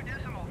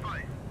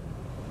 132.5.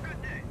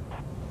 Good day.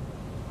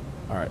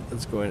 All right,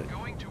 let's go ahead.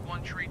 Going to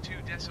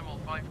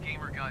 132.5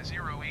 Gamer Guy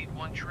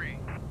 081 tree.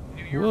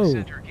 New York Whoa.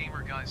 Center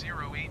Gamer Guy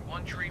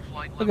 081 tree,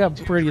 flight Look level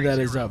how pretty that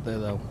 230. is out there,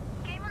 though.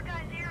 Gamer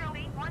Guy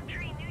 081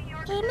 tree, New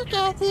York Gamer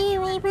Guy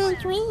 081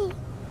 tree.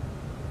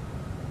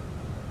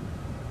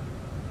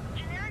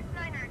 Generic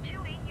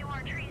 928, you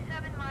are tree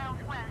 7 miles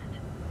west.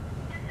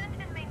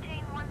 Descend and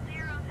maintain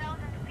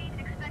 10,000 feet.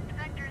 Expect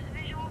vectors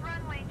visual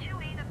runway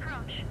 28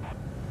 approach.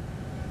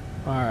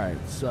 All right,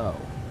 so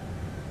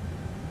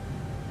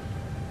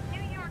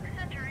New York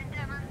Center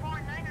Endeavor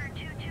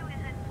 4922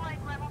 is at flight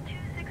level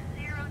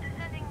 260,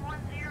 descending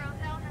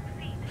 10,000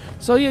 feet.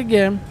 So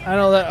again, I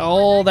know that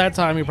all that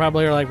time you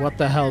probably are like, what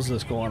the hell is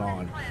this going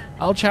on?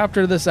 I'll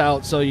chapter this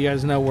out so you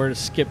guys know where to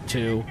skip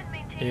to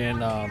and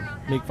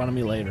make fun of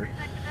me later.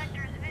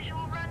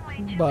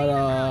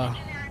 But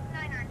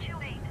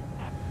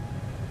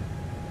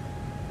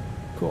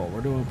cool,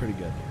 we're doing pretty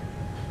good.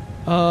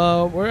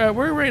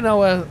 We're right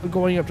now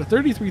going up to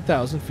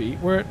 33,000 feet.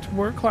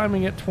 We're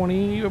climbing at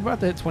 20. We're about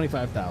to hit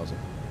 25,000.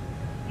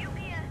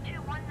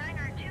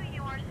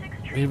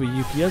 We have a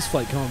UPS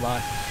flight coming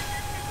by.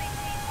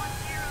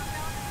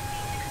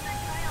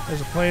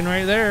 There's a plane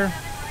right there.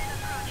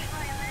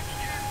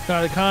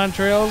 Got the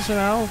contrails, you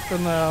know,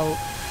 from the.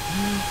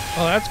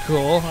 Oh, that's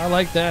cool. I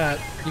like that.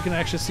 You can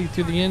actually see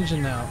through the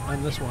engine now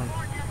on this one.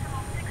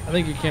 I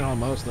think you can on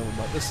most of them,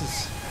 but this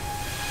is.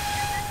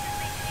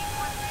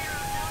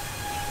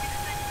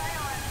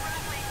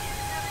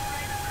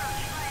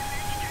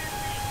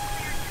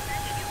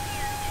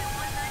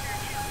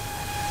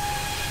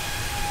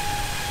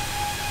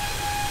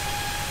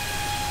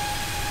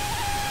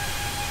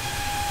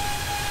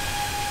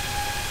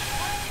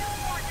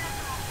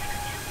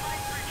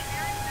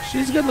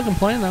 She's a good looking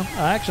plane though.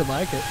 I actually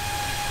like it.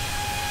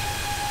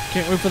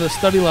 Can't wait for the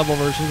study level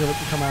versions of it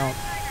to come out.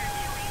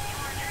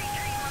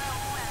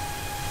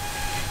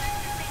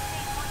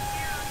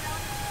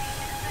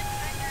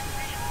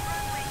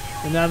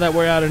 And now that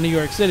we're out of New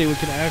York City, we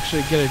can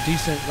actually get a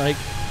decent like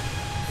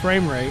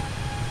frame rate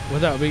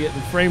without me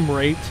getting frame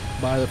rate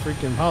by the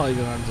freaking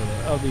polygons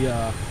of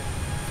the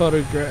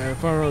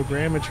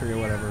photogrammetry or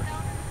whatever.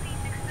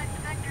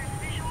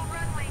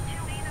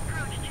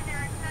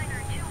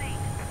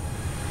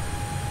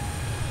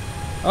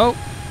 Oh,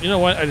 You know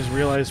what? I just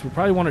realized we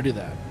probably want to do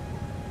that.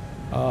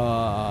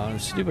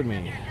 Stupid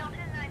me. Delta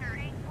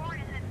 984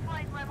 is at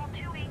flight level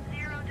 280,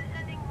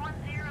 descending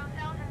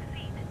 10,000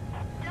 feet.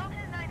 Delta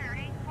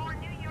 984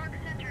 New York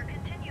Center,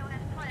 continue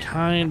as planned.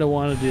 Kind of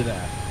want to do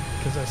that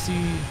because I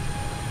see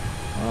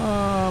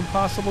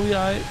possibly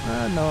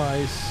no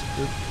ice.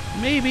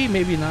 Maybe,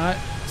 maybe not.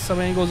 Some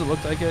angles it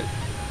looked like it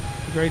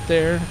right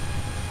there.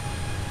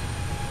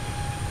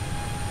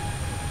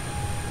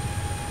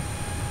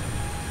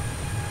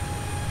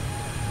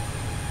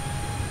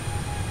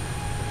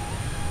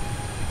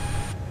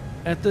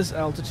 At this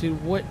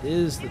altitude, what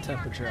is the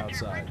temperature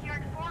outside?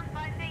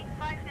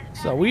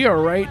 So we are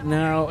right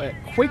now at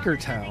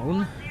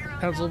Quakertown,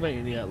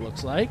 Pennsylvania, it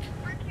looks like.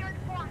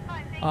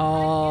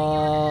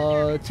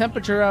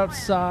 Temperature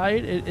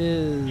outside, it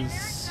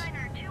is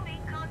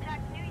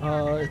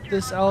at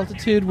this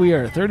altitude we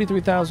are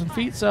 33,000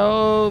 feet,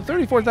 so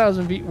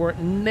 34,000 feet we're at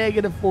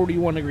negative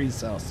 41 degrees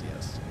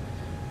Celsius.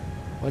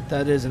 What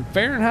that is in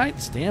Fahrenheit,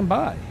 stand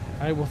by.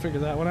 I will figure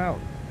that one out.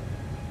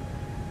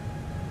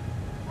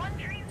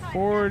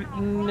 For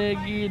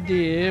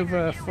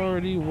negative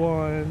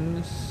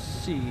 41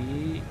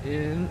 C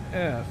in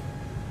F.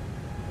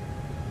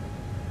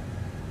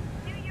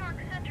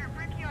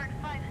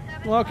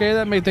 Well, okay,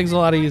 that made things a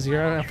lot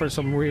easier for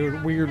some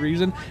weird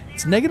reason.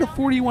 It's negative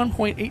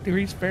 41.8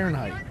 degrees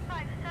Fahrenheit.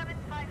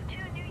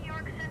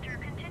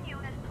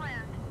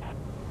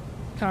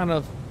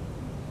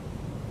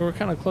 We're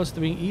kind of close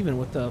to being even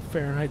with the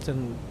Fahrenheit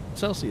and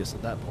Celsius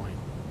at that point.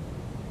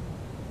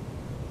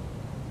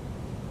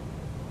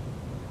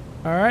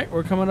 All right,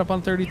 we're coming up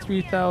on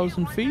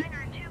 33,000 feet.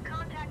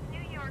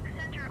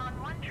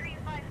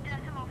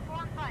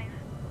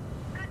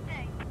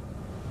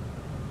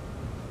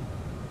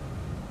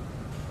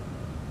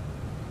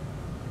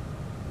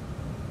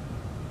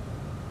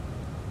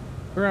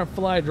 We're gonna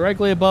fly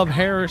directly above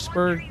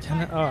Harrisburg,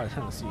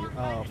 Tennessee,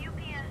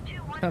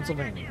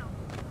 Pennsylvania.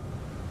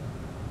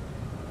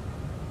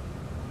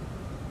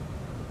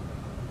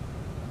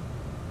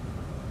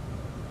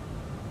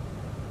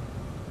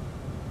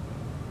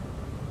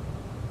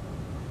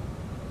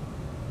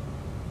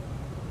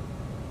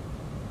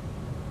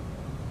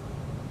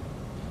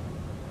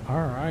 All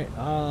right.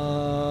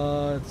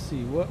 Let's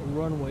see. What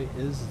runway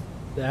is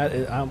that?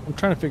 I'm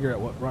trying to figure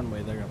out what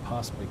runway they're gonna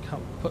possibly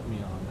put me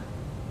on.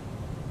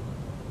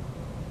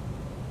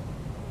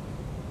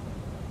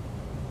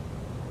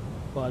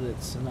 But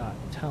it's not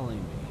telling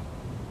me.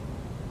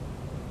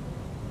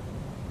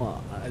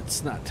 Well,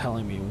 it's not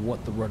telling me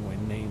what the runway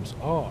names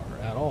are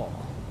at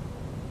all.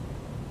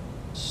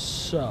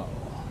 So.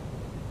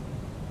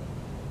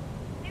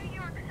 New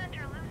York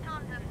Center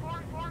Lufthansa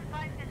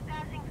 445 is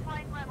passing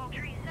flight level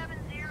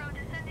 370,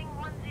 descending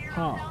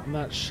 10,000. I'm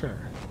not sure.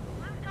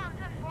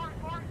 Lufthansa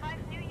 445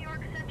 New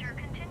York Center,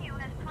 continue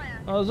as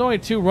planned. There's only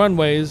two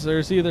runways.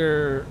 There's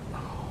either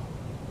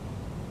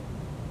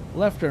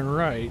left and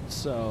right,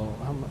 so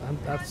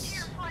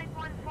that's.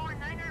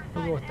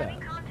 We'll go with that.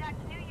 Contact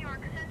New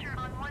York Center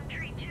on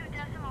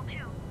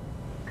 132.2.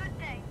 Good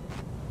day.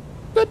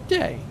 Good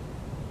day.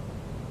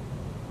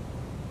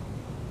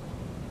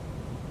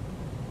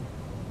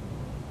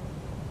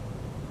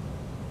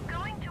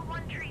 Going to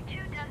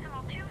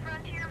 132.2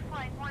 Frontier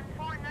Flight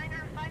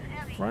 149er 5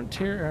 Heavy.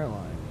 Frontier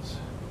Airlines.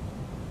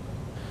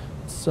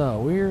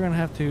 So we're gonna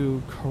have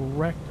to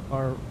correct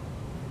our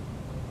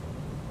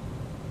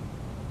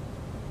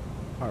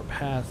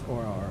path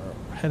or our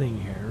heading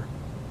here,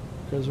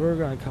 because we're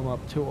going to come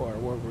up to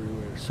where we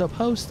were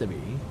supposed to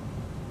be.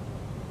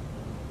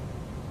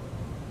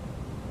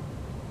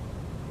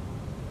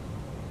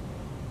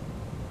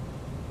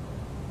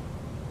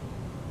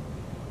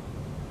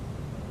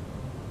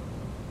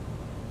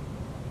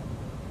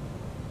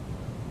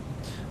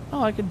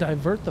 Oh, I could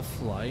divert the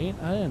flight.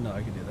 I didn't know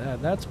I could do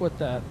that. That's what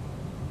that.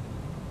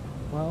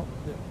 Well,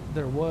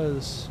 there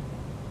was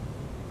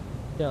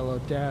yellow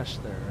dash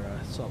there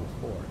I saw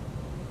before.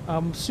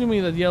 I'm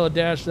assuming that the yellow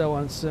dash though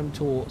on Sim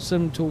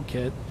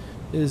Toolkit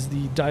is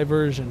the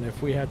diversion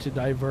if we had to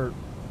divert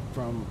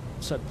from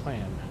set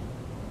plan.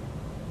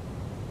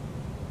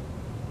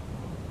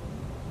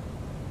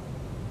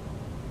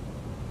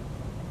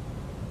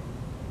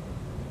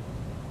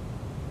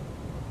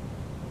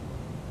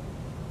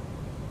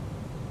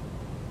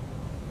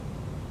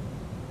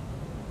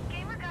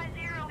 Gamer Guy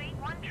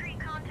 081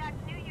 contact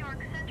New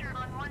York Center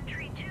on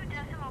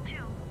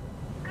 132.2.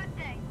 Good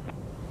day.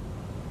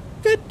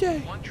 Good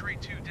day.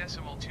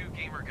 132.2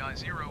 Gamer Guy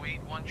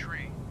 081.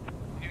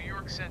 New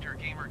York Center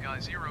Gamer Guy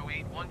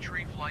 081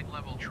 flight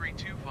level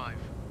 325.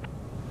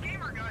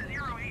 Gamer Guy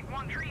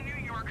 081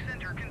 New York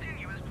Center,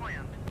 continue as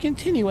planned.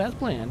 Continue as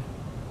planned.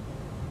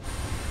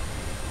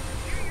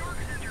 New York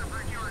Center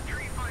Brickyard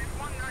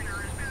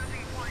 3519er is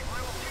passing flight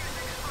level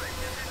 265,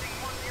 descending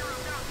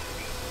 10,000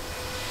 feet.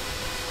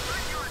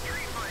 Brickyard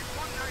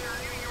 3519er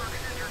New York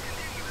Center,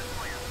 continue as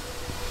planned.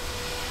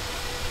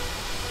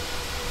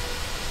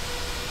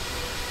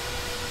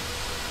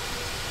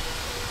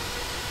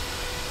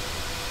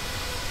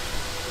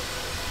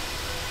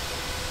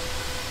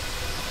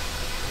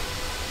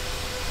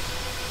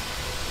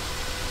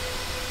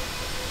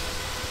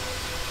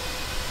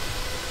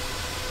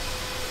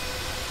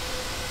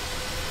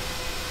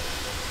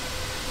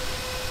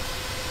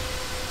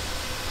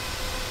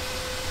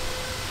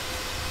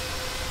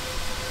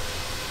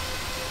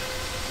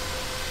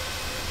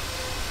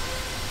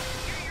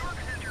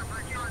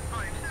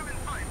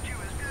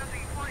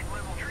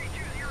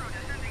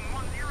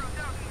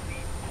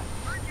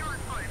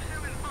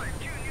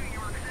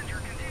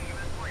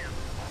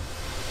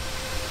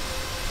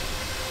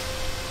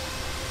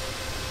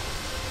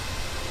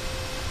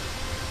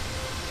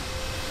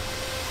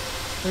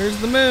 There's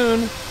the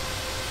moon.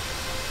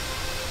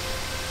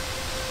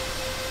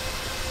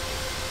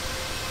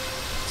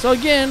 So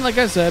again, like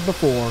I said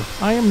before,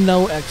 I am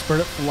no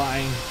expert at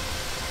flying.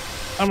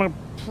 I'm a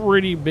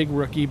pretty big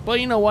rookie, but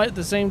you know what? At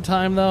the same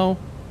time, though,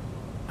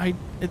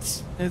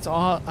 it's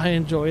all I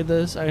enjoy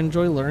this. I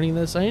enjoy learning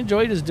this. I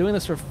enjoy just doing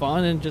this for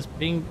fun and just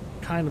being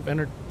kind of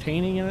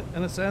entertaining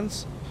in a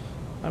sense.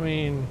 I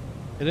mean,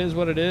 it is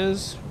what it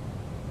is.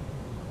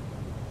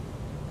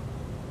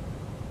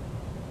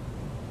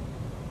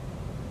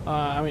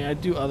 I mean, I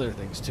do other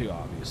things too,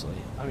 obviously.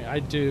 I mean, I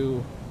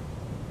do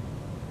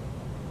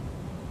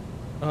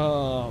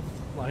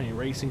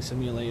racing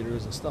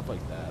simulators and stuff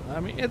like that. I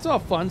mean, it's all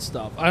fun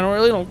stuff. I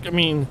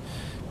mean,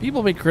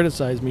 people may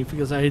criticize me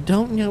because I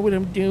don't know what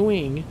I'm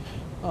doing.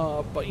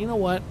 But you know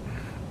what?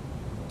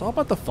 It's all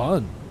about the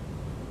fun.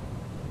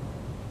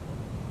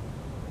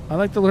 I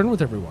like to learn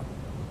with everyone.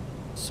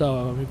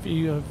 So if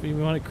you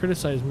want to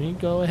criticize me,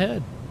 go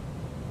ahead.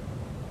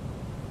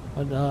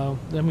 But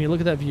I mean,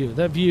 look at that view.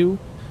 That view,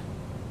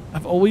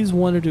 I've always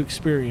wanted to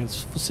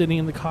experience sitting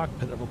in the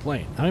cockpit of a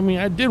plane. I mean,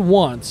 I did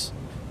once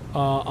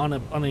on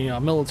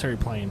a military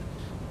plane.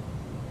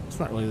 It's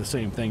not really the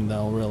same thing,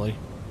 though. Really,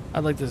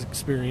 I'd like to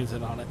experience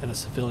it in a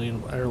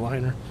civilian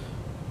airliner.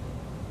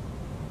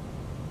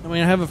 I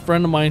mean, I have a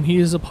friend of mine. He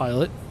is a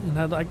pilot, and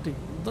I'd like to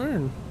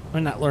learn. I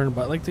mean, not learn,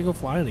 but I'd like to go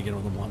flying again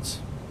with him once,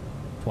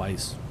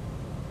 twice.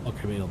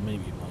 Okay, maybe a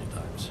million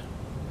times.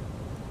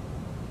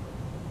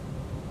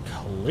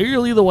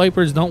 Clearly, the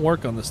wipers don't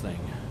work on this thing.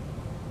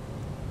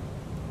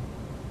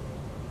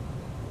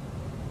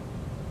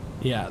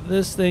 Yeah,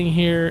 this thing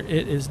here,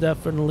 it is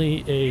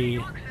definitely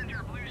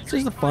it's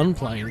just a fun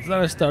plane. It's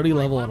not a study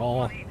level at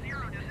all.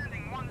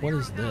 What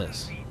is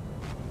this?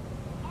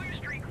 Blue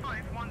Streak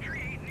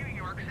 5138 New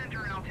York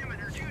Center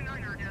altimeter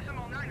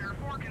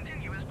 29.94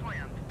 continuous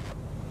planned.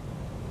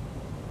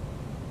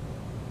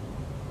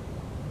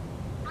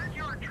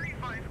 Brickyard Tree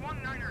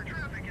 519er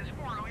traffic is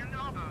 4 in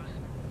Davos.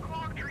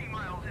 Clog tree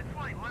miles at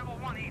flight level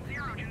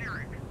 180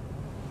 generic.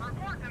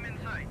 Report them in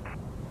sight.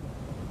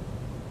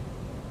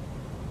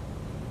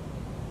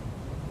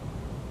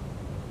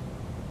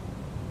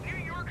 New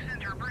York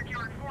Center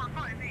Brickyard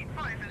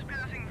 4585 is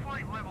passing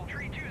flight level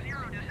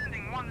 320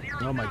 descending 10.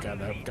 Oh my god,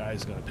 that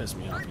guy's gonna piss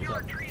me off with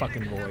that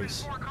fucking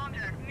voice.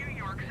 Contact New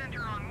York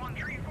Center on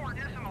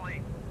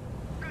 134.8.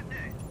 Good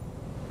day.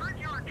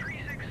 Brickyard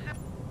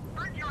 367.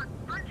 Brickyard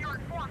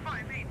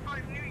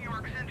 4585 New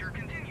York Center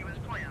continue as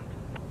planned.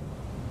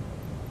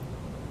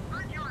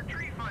 Brickyard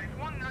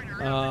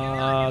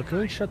 3519er. Can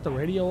we shut the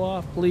radio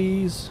off,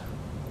 please?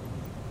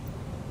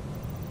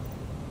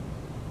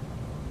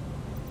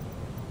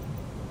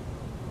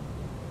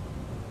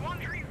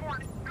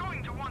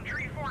 Going to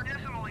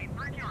 134.8.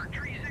 Brickyard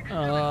 36.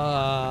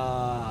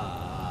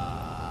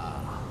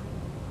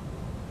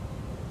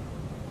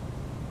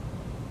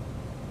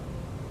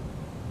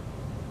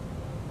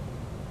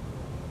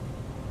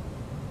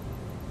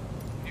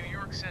 New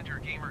York Center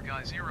Gamer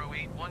Guy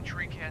 081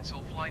 Tree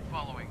cancel flight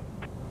following.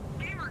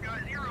 Gamer Guy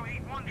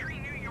 081 Tree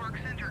New York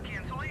Center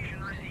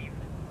cancellation received.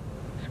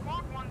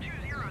 Squawk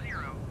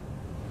 1200.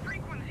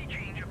 Frequency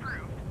change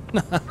approved.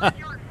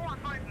 Brickyard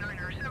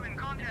 459er 7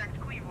 contact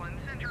Cleveland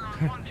Center on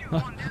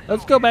 121.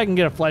 Let's go back and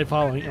get a flight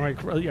following. Our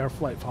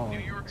flight New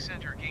following. York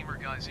Center Gamer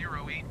Guy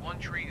 081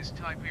 Tree is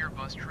type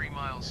Airbus 3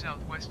 miles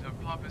southwest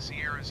of Papa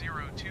Sierra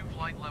 02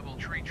 flight level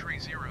tree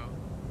 0.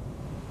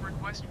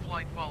 Request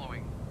flight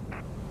following.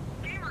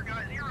 Gamer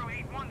Guy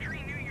 081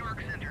 Tree New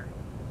York Center.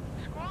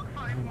 Squawk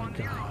Oh my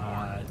 510.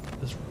 god,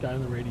 this guy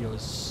on the radio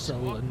is so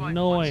Squawk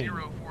annoying.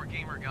 5104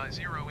 Gamer Guy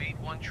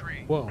 081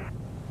 Tree. Whoa.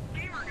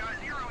 Gamer Guy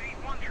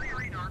 081 Tree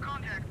radar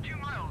contact 2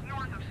 miles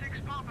north of 6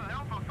 Papa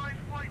Alpha 5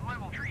 flight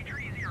level tree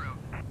 30.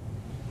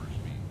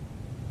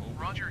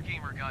 Roger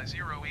Gamer Guy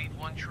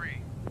 081 Tree.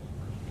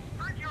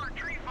 Brickyard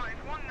Tree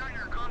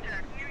 519er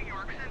contact New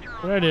York Center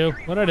on What'd I do?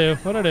 What'd I do?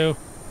 What'd I do?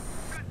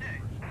 Good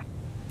day.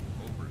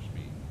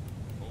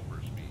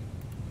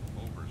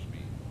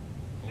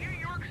 New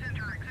York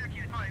Center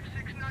Executive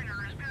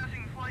 569er is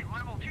passing flight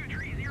level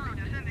 230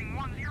 descending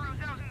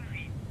 10,000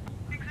 feet.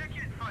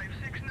 Executive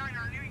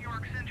 569er New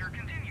York Center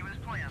continue as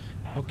planned.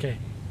 Okay.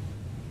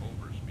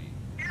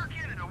 Air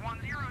Canada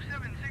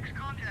 1076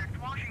 contact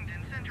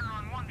Washington Center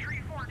on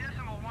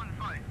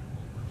 134.15.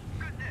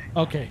 Good day.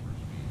 Okay.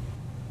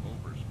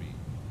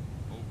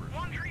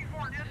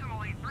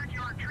 134.8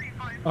 Brickyard Tree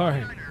 519er.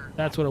 Alright.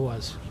 That's what it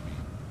was.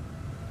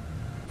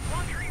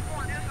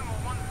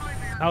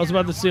 134.15 I was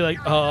about to see, like,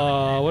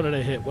 what did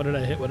I hit? What did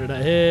I hit? What did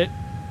I hit?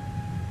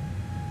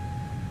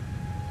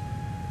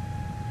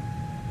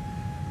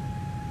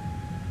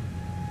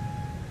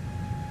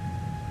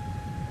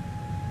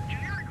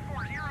 Generic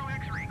 40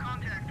 X-ray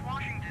contact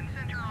Washington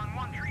Center on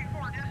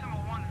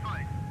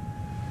 134.15.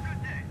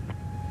 Good day.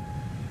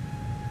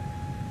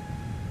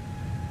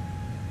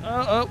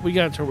 Oh, we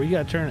gotta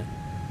turn it.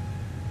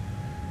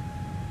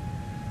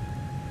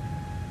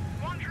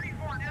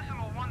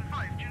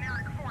 134.15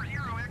 generic 40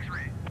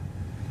 X-ray.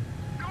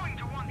 Going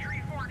to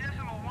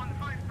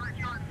 134.15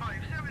 Brickyard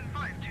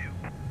 5752.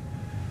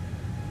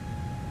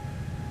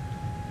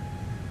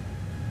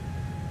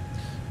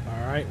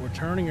 right, we're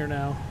turning her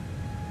now.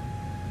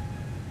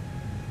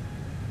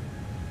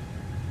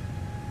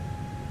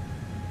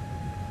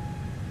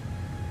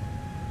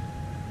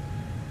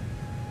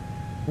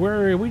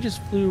 We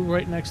just flew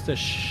right next to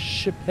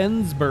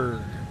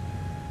Shippensburg,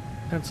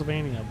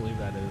 Pennsylvania, I believe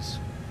that is.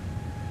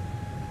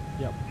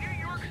 Yep.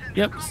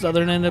 Yep,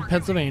 southern end of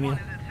Pennsylvania.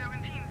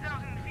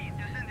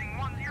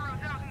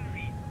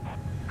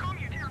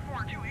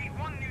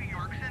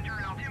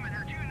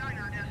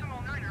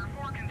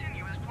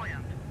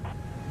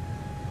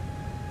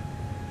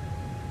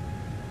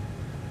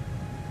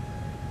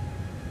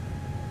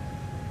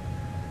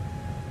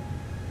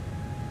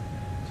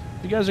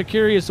 If you guys are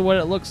curious of what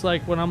it looks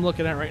like when I'm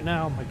looking at it right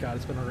now, oh my god,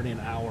 it's been already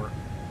an hour.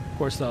 Of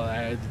course, though, I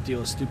had to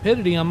deal with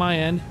stupidity on my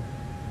end.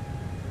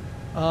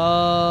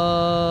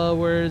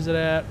 Where is it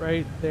at?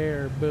 Right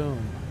there.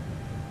 Boom.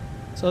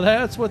 So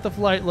that's what the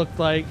flight looked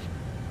like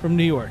from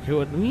New York. It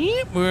would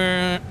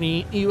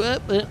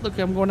look,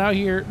 I'm going out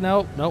here.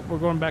 Nope, we're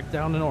going back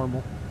down to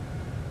normal.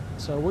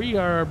 So we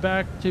are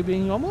back to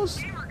being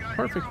almost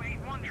perfect.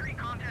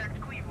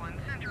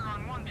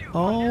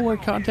 Oh, we're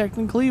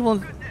contacting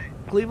Cleveland.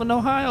 Cleveland,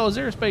 Ohio is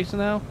airspace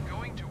now.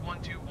 Going to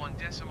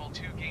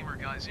 121.2 gamer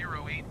guy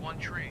 081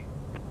 tree.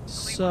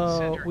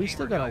 So we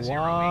still got a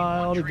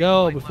while to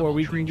go before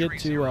we can get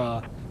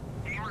to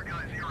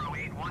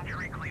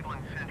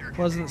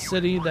Pleasant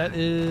City, that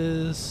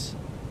is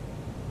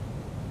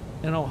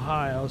in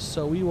Ohio.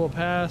 So we will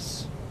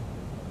pass.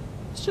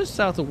 It's just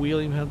south of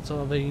Wheeling,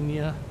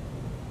 Pennsylvania.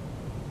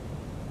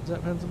 Is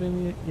that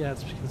Pennsylvania? Yeah,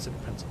 it's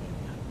considered Pennsylvania.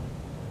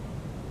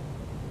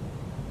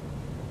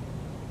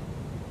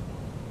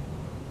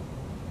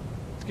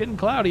 It's getting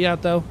cloudy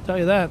out, though. Tell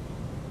you that.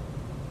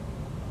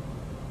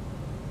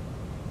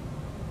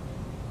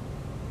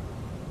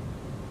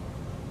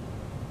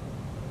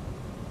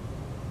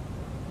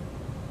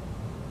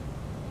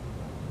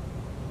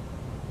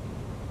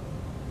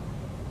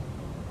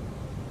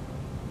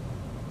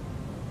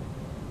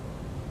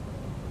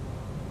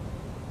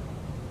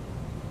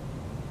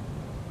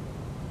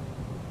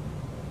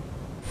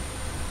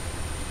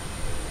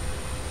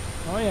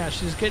 Oh yeah,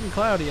 she's getting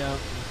cloudy out.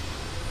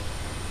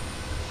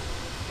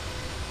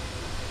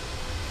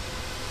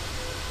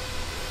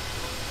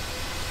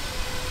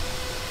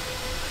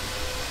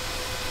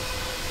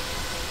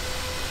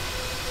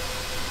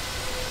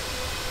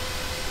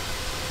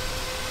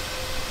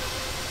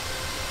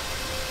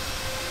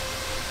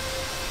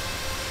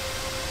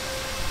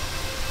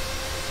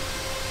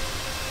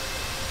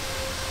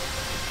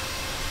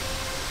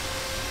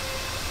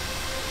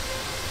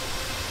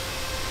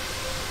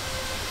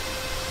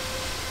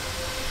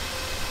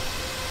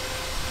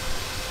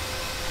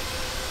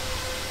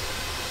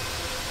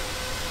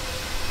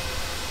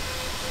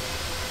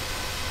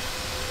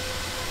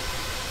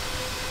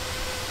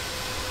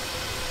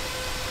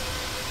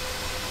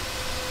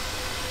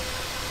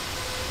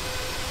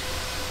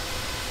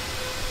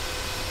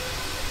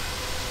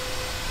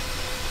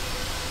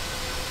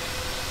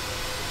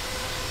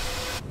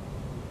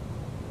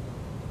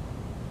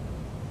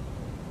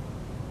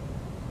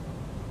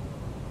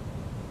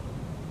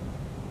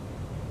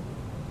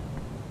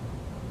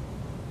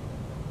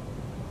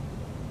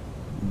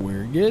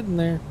 We're getting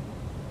there.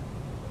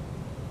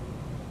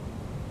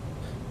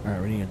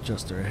 Alright, we need to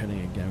adjust our heading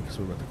again because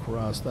we're about to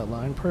cross that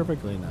line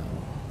perfectly now.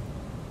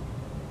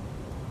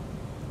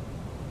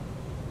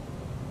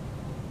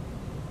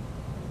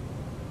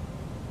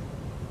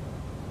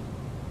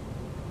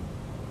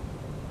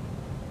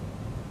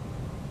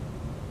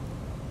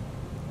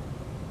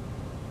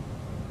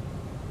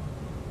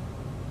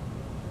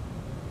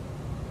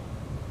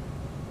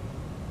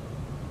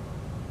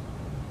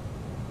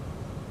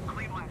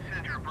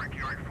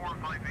 Brickyard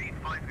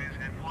 4585 is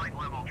at flight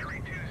level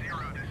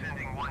 320,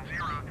 descending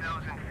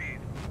 10,000 feet.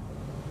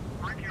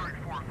 Brickyard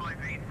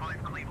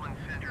 4585 Cleveland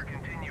Center,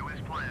 continue as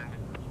planned.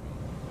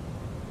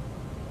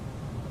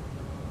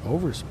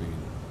 Overspeed.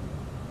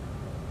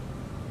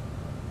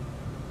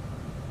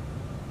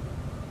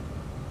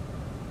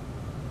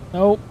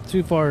 Nope,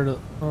 too far to,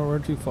 oh, we're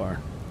too far.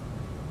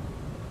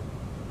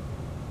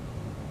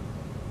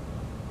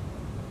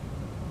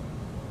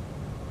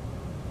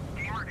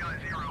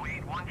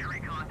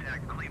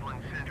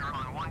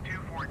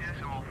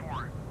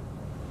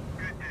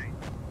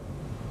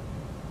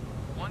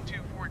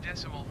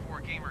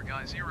 Gamer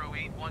Guy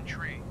 081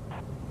 tree.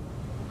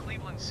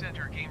 Cleveland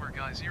Center Gamer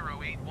Guy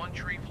 081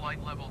 tree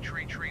flight level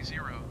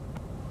 330.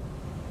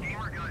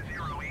 Gamer Guy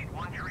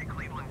 081 tree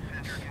Cleveland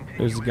Center.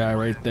 There's the guy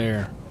right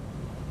there.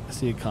 I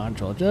see a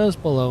control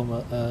just below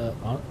my,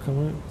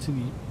 coming to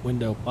the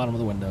window, bottom of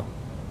the window.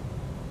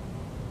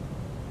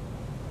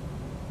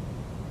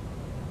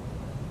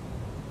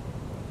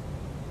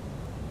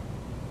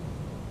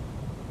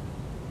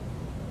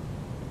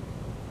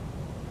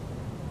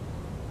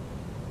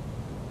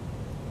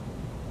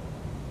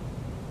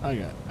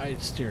 I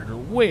steered her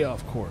way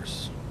off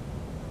course.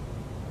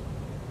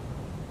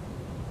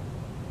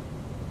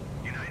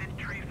 United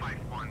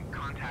 351,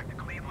 contact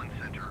Cleveland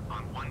Center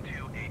on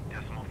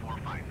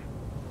 128.45.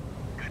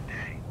 Good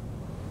day.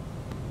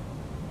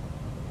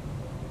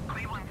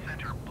 Cleveland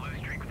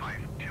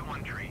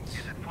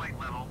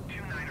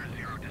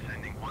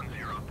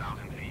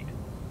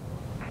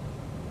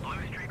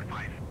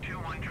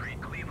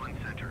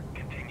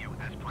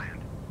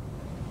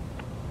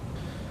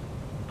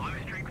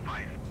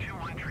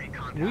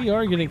We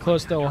are getting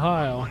close to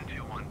Ohio.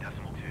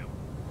 121.2.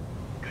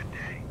 Good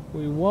day.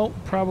 We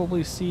won't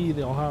probably see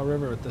the Ohio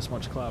River with this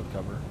much cloud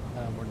cover.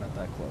 We're not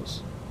that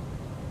close.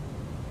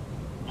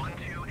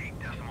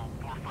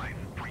 128.45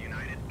 for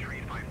United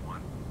Tree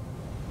 51.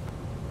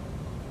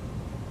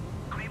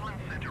 Cleveland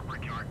Center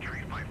Brickyard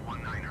Tree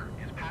 519er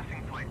is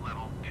passing flight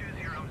level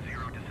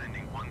 200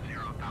 descending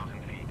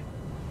 10,000 feet.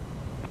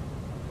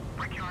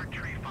 Brickyard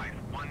Tree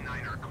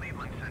 519er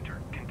Cleveland Center,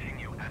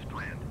 continue as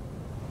planned.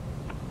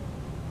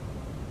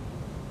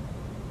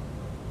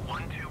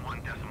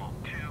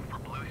 121.2 for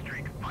Blue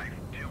Streak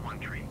 521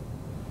 Tree.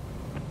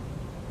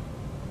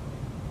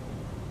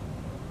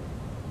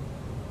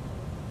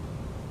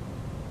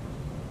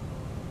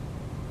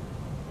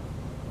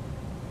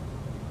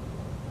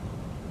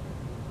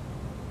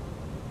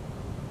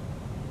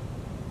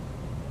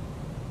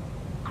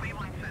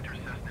 Cleveland Center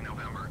Cessna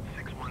November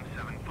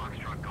 617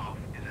 Foxtrot Golf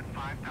is at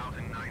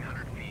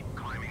 5,900 feet,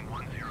 climbing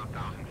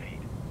 10,000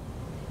 feet.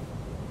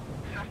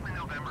 Cessna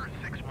November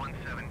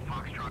 617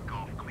 Foxtrot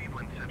Golf,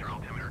 Cleveland Center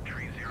altimeter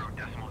tree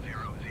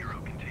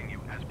 0.00, continue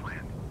as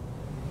planned.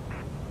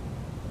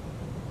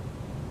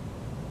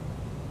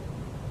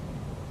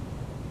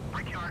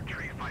 Brickyard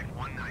Tree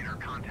 519er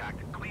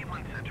contact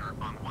Cleveland Center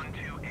on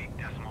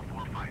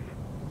 128.45.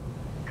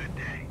 Good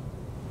day.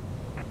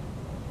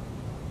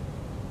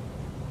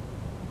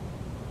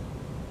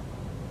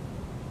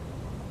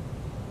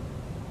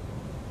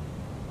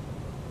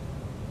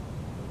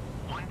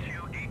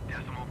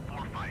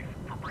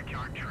 for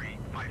Brickyard Tree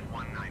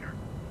 519er.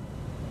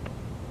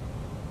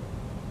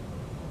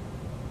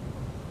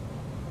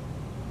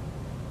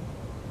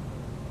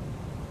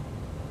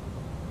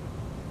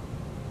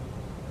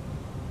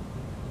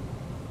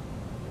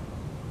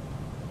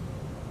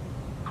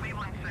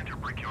 Cleveland Center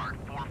Brickyard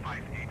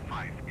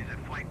 4585 is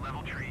at flight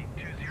level tree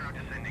 20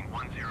 descending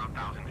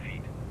 10,000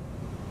 feet.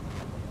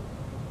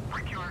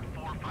 Brickyard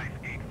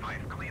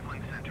 4585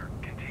 Cleveland Center,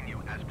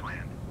 continue as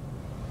planned.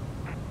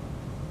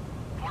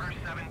 Porter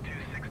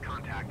 726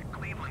 contact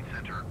Cleveland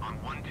Center on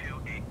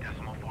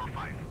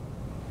 128.45.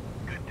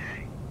 Good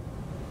day.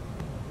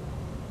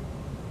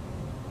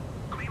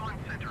 Cleveland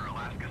Center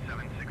Alaska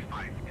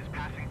 765 is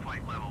passing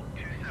flight level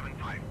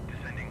 275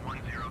 descending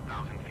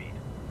 10,000 feet.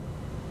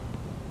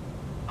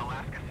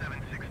 Alaska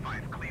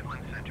 765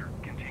 Cleveland Center,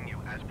 continue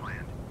as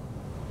planned.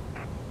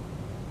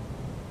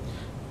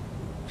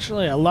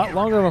 Actually, a lot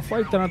longer of a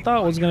flight than I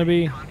thought it was going to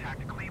be.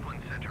 Contact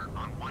Cleveland Center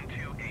on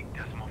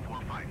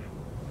 128.45.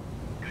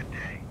 Good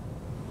day.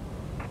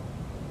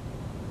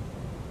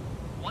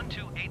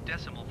 128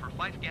 decimal for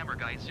 5 Gamma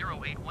Guy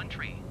 081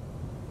 tree.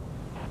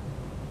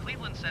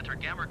 Cleveland Center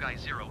Gamma Guy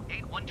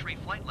 081 tree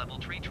flight level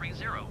tree 30.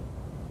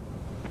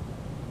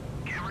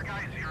 Gamma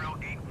Guy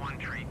 081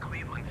 tree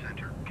Cleveland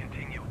Center,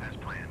 continue as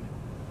planned.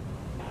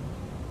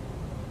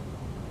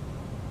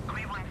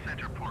 Cleveland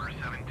Center Porter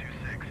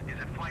 726 is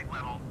at flight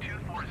level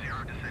 240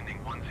 descending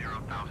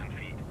 10,000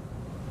 feet.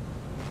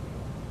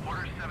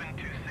 Porter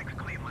 726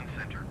 Cleveland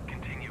Center,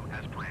 continue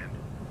as planned.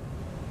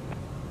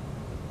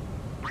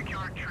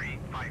 Brickyard Tree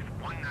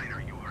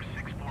 519er, you are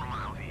 64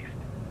 miles east.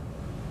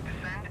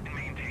 Descend and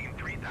maintain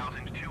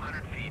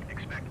 3,200 feet.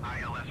 Expect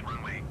ILS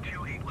runway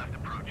 28 left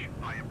approach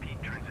via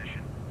Pete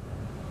transition.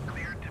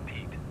 Cleared to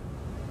Pete.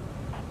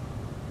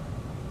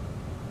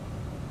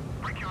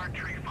 Brickyard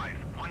Tree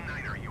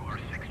 519er, you are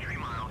 63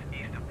 miles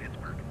east of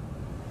Pittsburgh.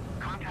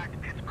 Contact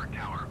Pittsburgh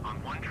Tower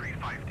on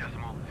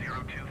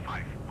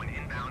 135.025 when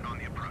inbound on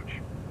the approach.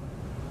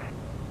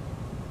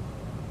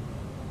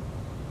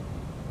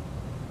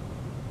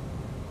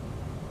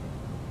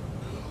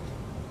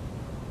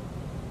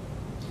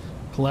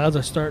 Clouds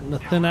are starting to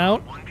thin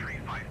out.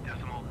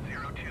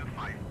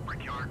 135.025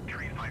 Brickyard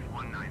Tree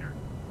 519er.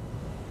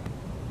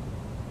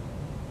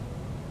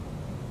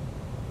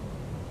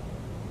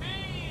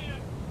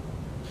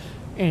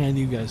 And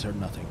you guys are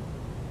nothing.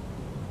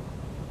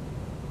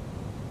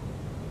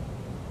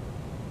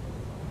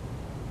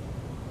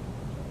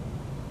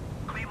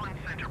 Cleveland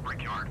Center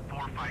Brickyard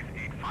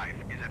 4585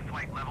 is at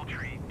flight level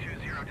tree 20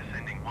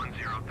 descending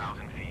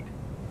 10,000 feet.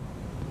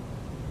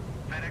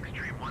 FedEx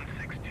Tree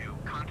 162,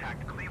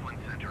 contact Cleveland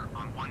Center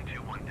on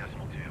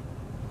 121.2.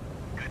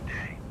 Good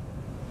day.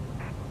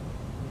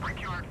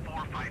 Brickyard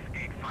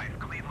 4585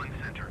 Cleveland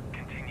Center,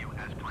 continue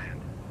as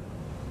planned.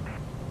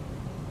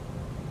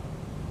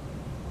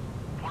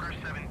 Porter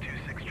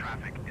 726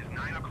 traffic is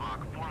 9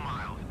 o'clock, 4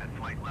 miles at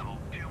flight level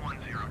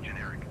 210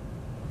 generic.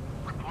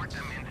 Report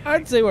them in.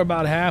 I'd say we're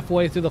about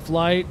halfway through the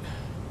flight.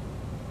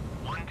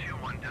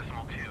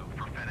 121.2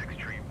 for FedEx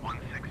Tree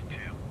 162.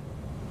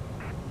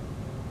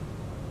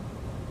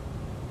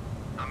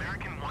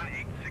 American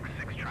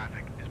 1866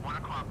 traffic is 1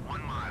 o'clock,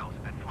 1 miles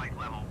at flight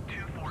level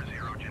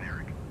 240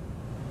 generic.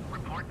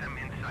 Report them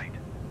in sight.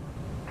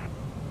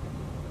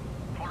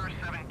 Porter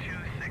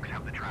 726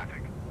 have the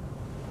traffic.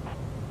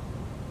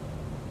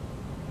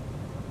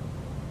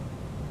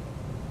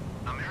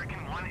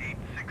 American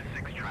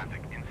 1866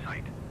 traffic in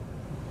sight.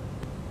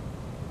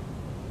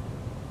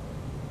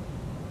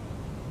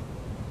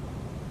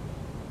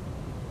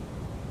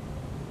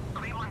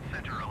 Cleveland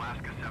Center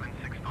Alaska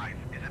 765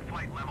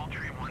 flight level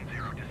tree 10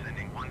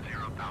 descending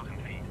 10,000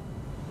 feet.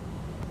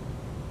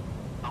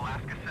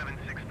 Alaska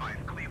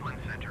 765 Cleveland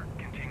Center,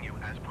 continue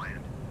as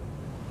planned.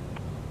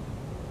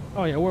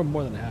 Oh yeah, we're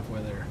more than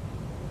halfway there.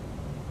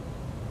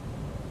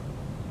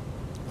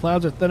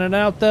 Clouds are thinning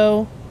out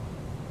though.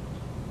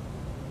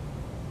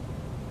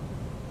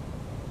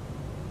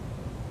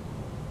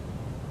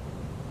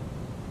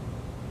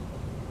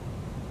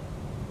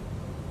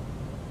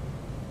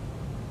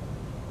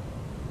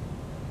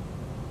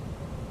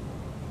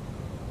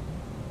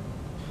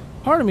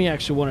 Part of me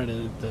actually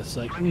wanted this,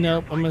 like,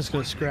 nope, I'm just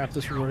going to scrap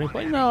this recording.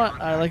 But you know what,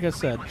 like I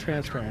said,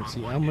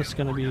 transparency. I'm just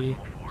going to be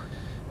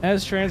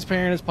as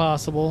transparent as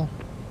possible.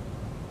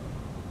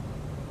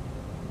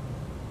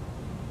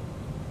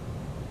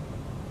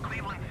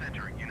 Cleveland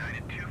Center,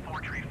 United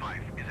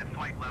 2435 is at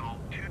flight level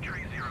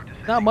 230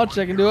 descending. Not much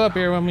I can do up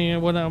here, I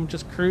mean, when I'm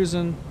just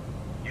cruising.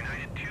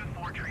 United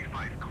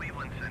 2435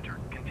 Cleveland Center,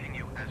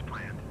 continue as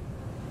planned.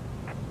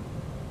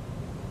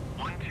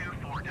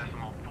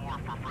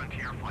 124.4 for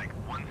Frontier Flight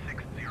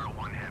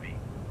 1601 Heavy.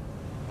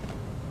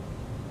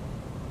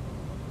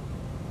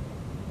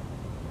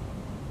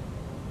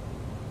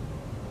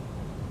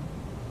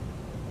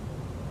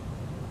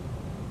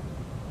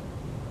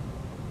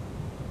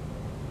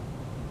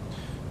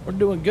 We're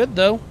doing good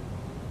though.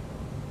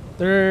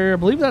 I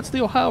believe that's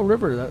the Ohio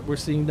River that we're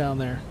seeing down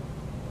there.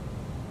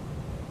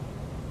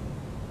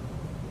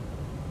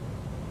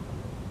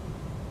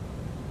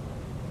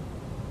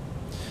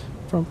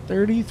 From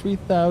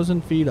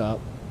 33,000 feet up,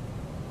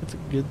 it's a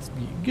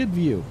good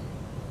view.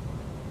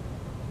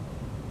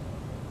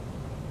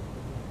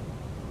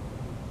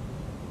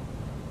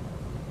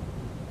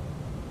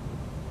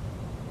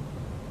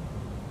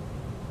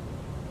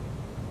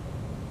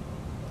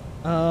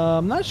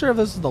 I'm not sure if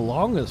this is the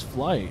longest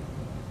flight,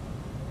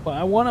 but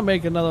I want to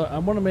make another. I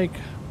want to make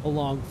a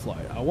long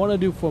flight. I want to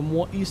do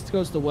from East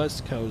Coast to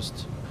West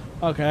Coast.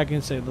 Okay, I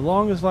can say the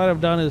longest flight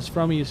I've done is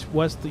from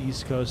west to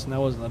East Coast, and that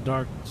was in the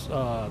Dark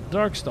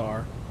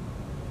Star.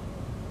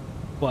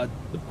 But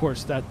of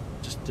course, that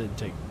just didn't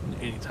take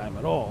any time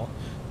at all.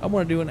 I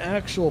want to do an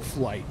actual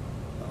flight,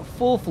 a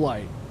full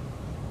flight,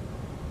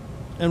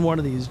 in one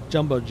of these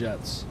jumbo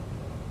jets.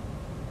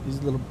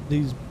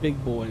 These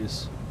big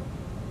boys.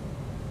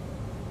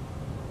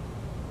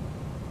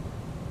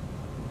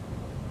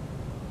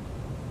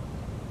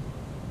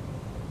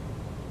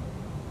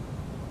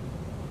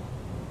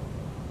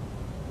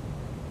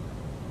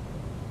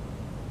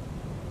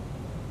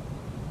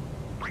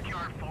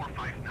 Brickyard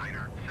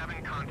 459er,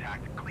 7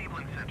 contact,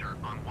 Cleveland Center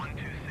on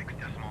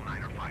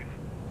 126.905.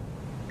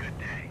 Good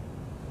day.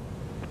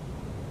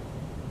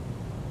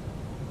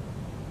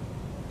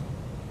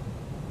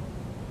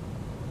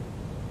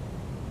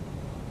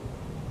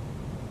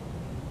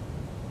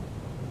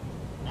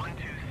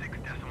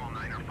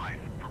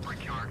 For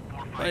Brickyard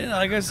 459. But, you know,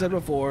 like I said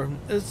before,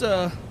 it's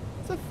a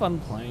fun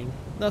plane.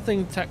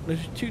 Nothing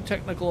too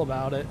technical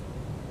about it.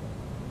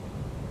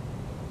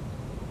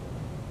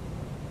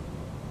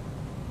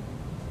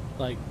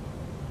 Like,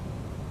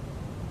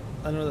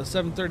 I know the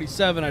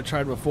 737 I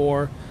tried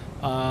before.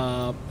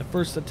 The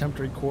first attempt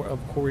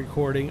of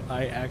recording,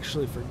 I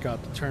actually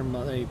forgot to turn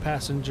my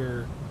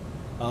passenger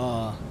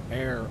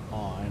air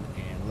on,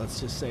 and let's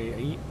just say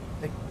I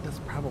think that's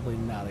probably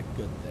not a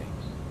good thing.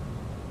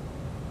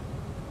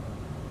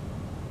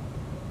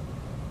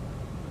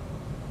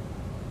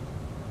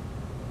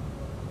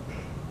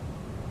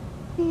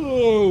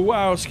 Oh,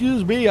 wow,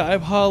 excuse me, I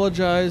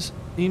apologize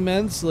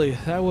immensely.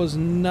 That was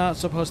not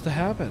supposed to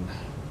happen.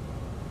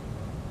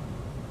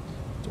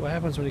 So what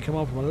happens when you come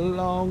home from a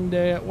long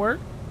day at work?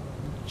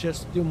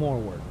 Just do more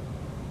work.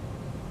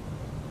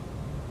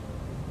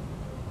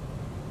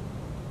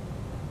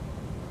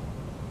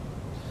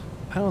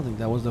 I don't think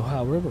that was the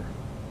Ohio River.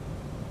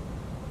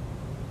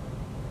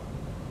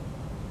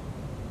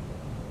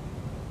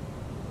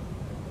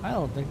 I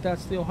don't think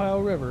that's the Ohio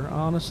River,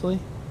 honestly.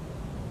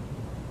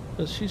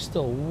 Because she's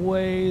still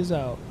ways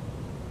out.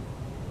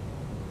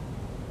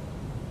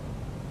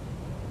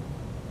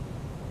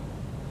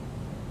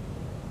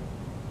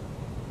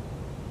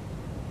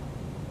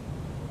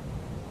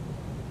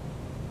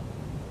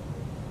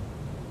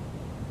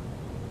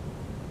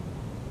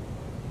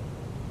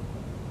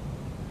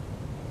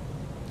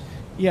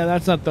 Yeah,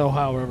 that's not the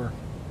Ohio River.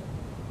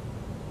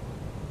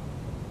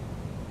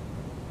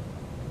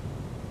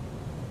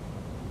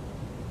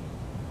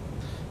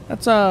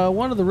 That's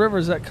one of the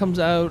rivers that comes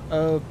out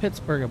of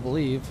Pittsburgh, I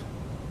believe.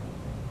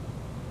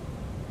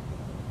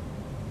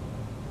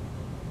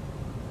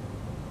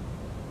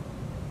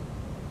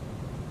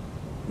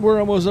 We're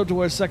almost up to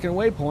our second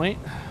waypoint.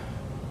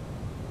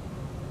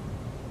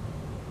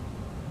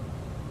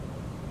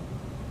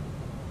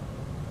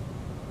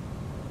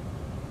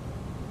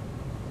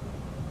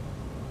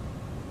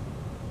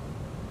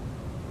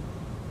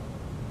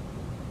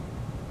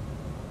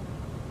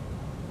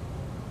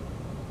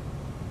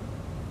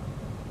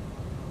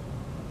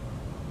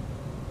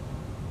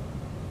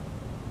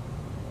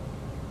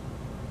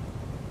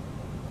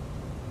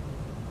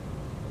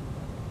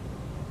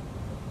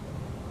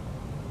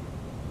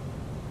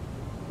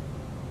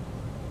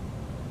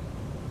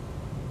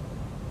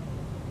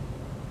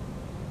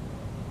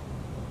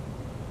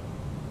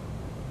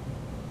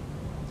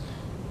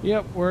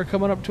 Yep, we're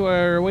coming up to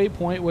our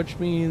waypoint, which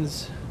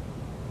means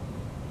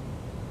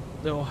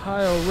the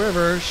Ohio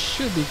River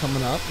should be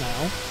coming up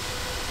now.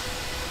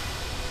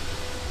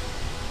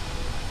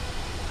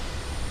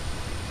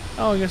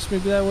 Oh, I guess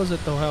maybe that was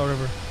it, the Ohio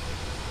River.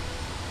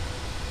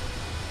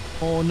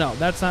 Oh no,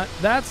 that's not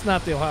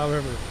the Ohio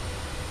River.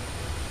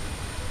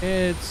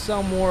 It's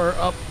somewhere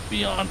up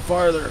beyond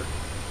farther.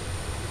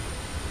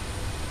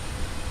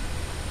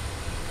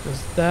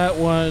 Because that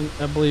one,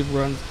 I believe,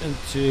 runs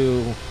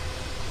into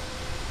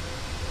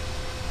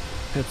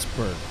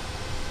Pittsburgh.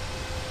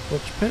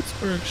 Which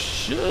Pittsburgh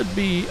should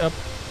be up,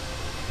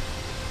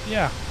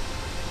 yeah,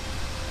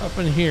 up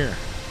in here.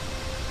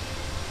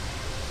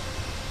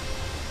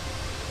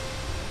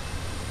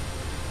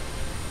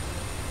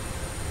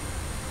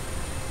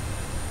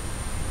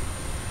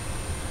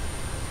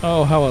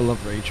 Oh, how I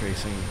love ray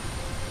tracing.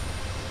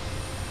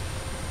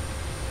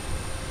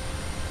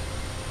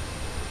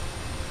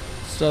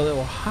 So the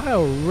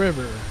Ohio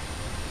River,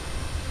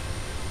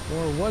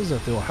 or was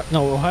it the Ohio?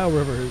 No, Ohio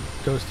River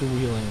goes through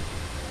Wheeling.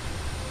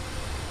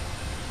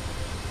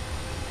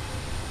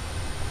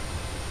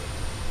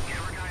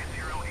 Camera guy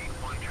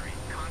 081 tree.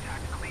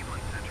 Contact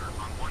Cleveland Center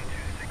on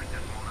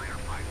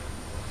 126.905.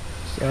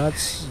 So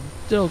that's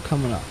still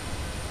coming up.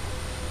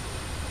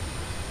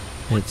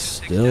 It's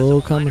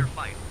still coming.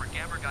 For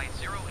Gamma Guy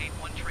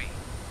 081 tree.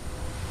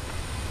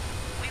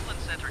 Cleveland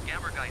Center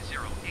Gamma Guy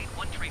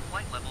 081 tree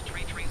flight level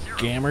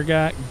 330. Gamma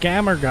guy, huh?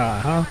 Camera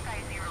guy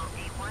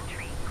 081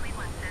 tree.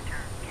 Cleveland Center.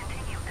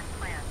 Continue as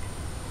planned.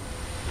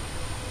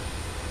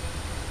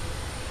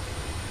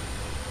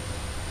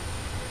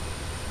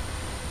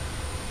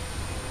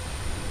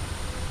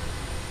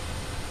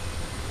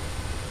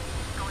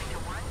 Going to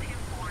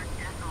 124.4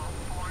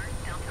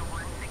 Delta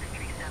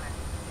 1637.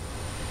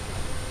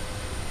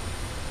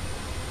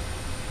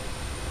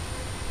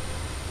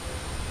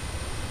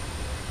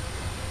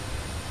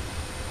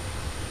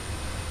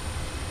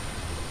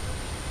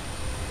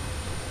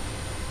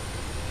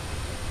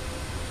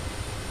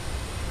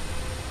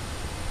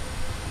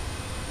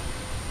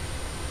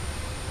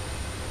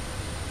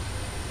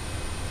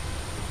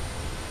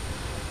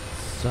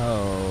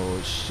 So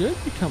it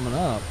should be coming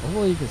up.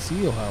 Hopefully you can see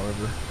the Ohio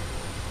River.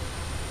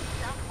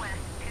 Southwest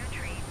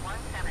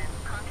 2317.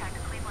 Contact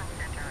Cleveland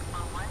Center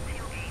on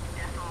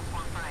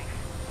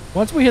 128.45.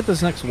 Once we hit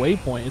this next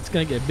waypoint, it's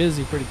gonna get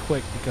busy pretty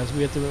quick because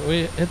we hit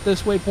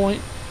this waypoint,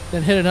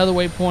 then hit another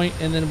waypoint,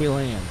 and then we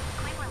land.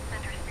 Cleveland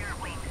Center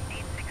Spirit Wings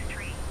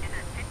 863 is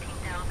at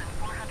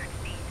 15,400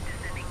 feet,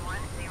 descending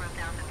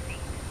 10,000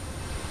 feet.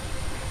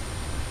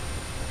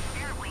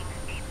 Spirit Wings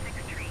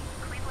 863,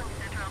 Cleveland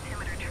Center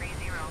altimeter tree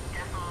 0.00,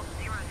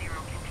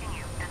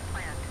 continue as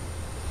planned.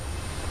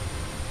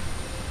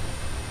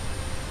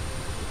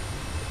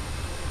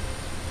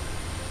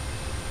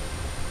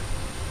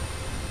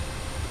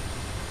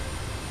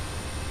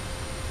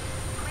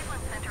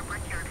 Cleveland Center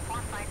Brickyard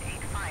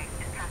 4585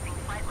 is passing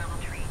flight level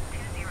tree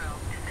 20,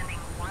 descending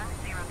 10,000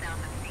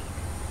 feet.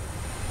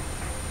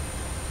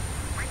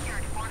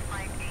 Brickyard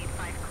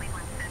 4585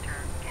 Cleveland Center,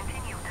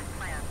 continue as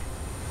planned.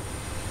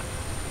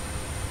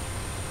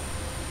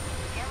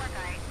 Gamma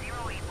Guy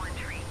 081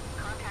 tree,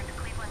 contact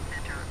Cleveland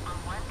Center on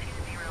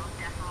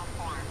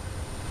 120.4.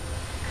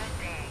 Good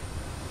day.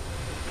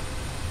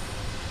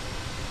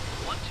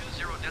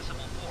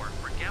 120.4 for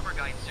Gamma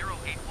Guy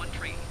 081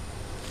 tree.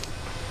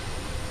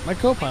 My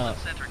co-pilot Cleveland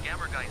Center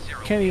Gamma Guy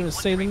 081 can't even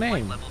say the tree, flight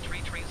name. level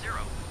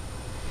 330.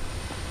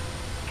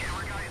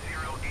 Camera Guy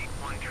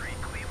 081 tree,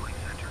 Cleveland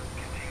Center,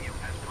 continue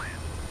as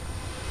planned.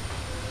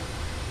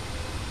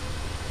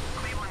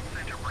 Cleveland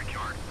Center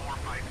Brickyard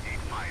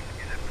 4585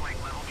 is at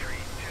flight level tree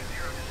 20,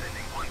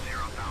 descending 10,000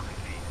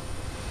 feet.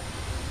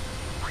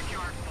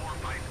 Brickyard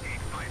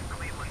 4585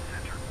 Cleveland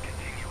Center,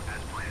 continue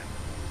as planned.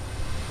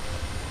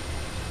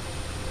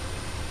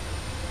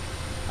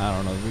 I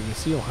don't know if we can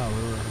see Ohio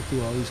River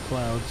through all these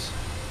clouds.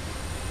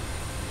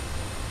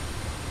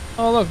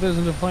 Oh look, there's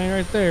a plane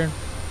right there.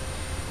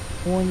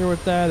 I wonder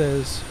what that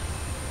is.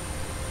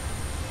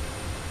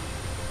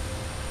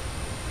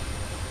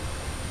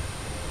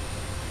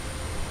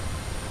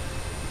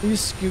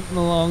 He's scooting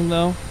along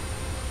though.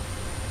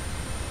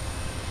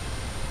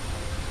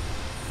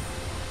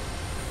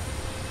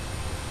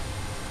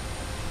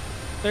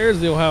 There's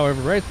the Ohio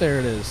River, right there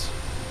it is.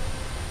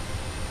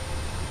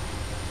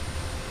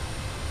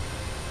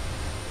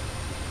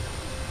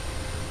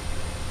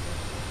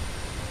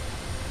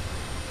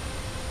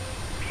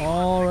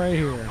 All right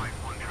here.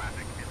 51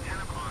 traffic is 10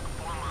 o'clock,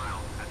 4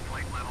 miles at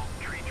flight level,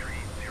 tree 0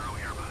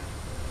 Airbus.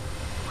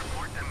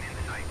 Report them in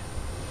sight.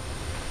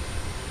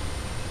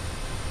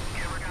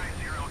 Camera Guy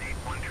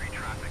 081 tree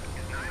traffic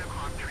is 9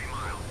 o'clock, 3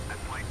 miles at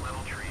flight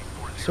level, tree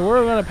 40. So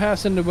we're going to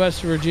pass into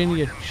West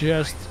Virginia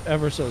just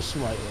ever so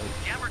slightly.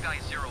 Gamma Guy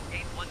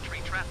 081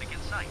 tree traffic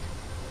in sight.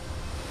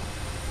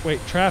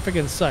 Wait, traffic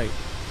in sight.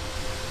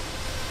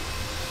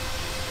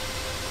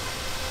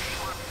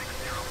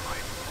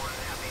 A16051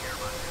 Happy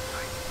Airbus in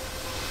sight.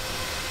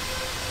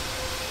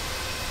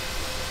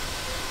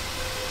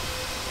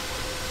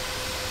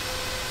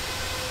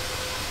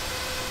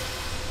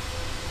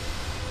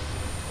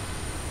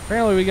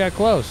 Apparently we got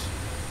close.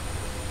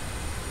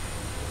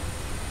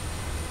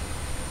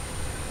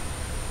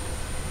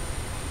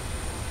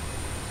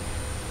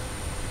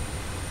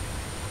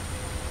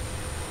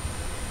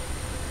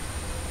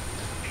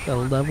 The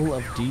level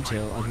of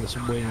detail on this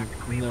wing,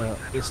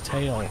 this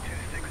tail.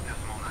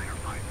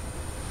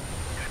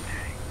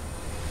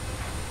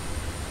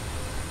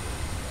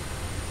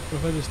 What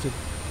if I just did?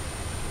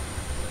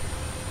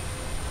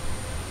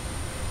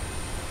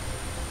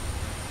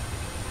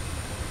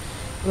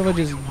 What if I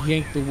just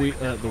yank the wheel?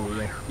 The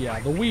wheel. Yeah,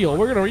 the wheel.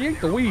 We're gonna yank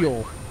the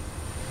wheel.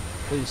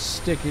 Please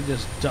stick in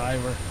this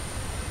diver.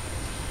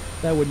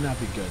 That would not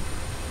be good.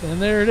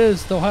 And there it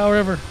is, the Ohio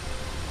River.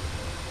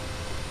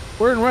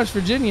 We're in West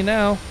Virginia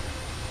now.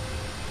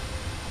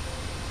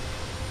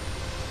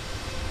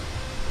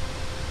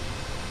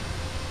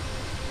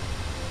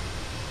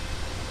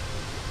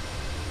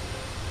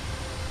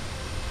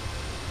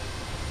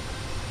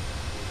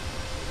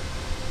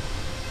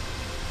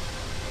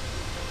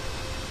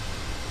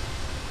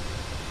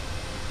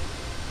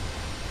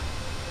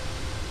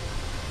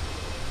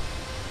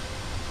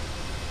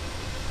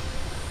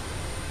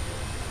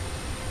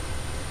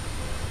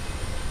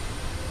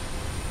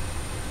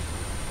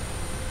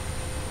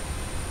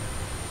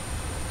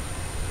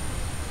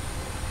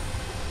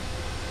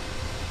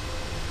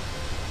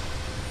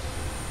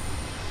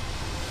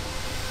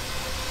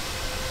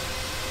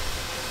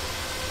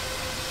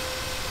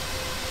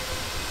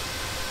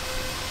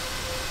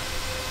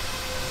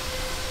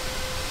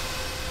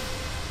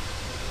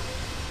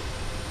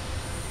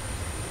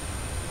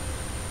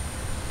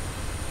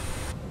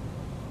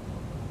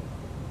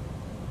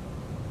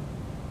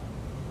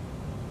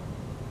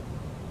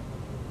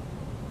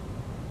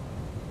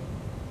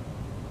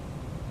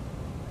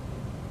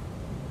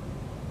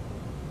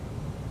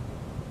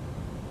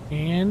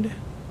 And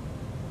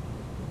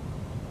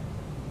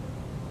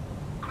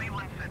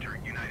Cleveland Center,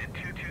 United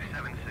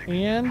 2276.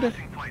 And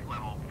passing flight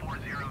level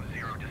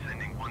 400,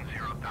 descending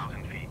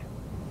 10,000 feet.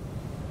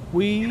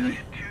 we United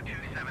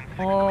 2276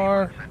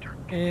 are Cleveland Center,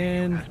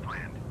 in. as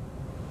planned.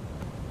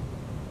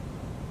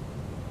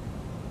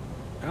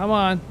 Come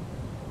on.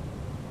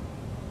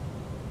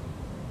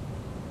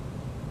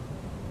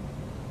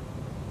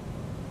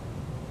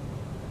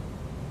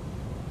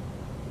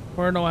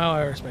 We're in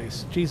Ohio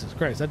airspace. Jesus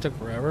Christ, that took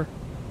forever.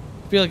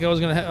 I feel like I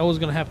was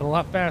gonna happen a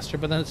lot faster,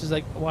 but then it's just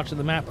like watching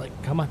the map. Like,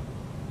 come on,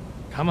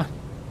 come on,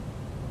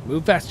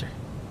 move faster.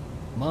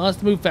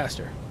 Must move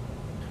faster.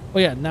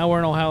 Well, yeah, now we're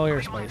in Ohio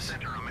Cleveland airspace.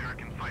 Center,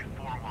 American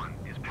 541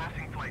 is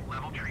passing flight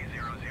level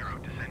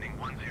 300, descending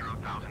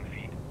 10,000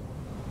 feet.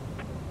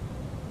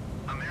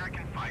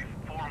 American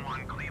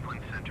 541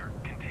 Cleveland Center,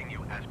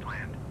 continue as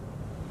planned.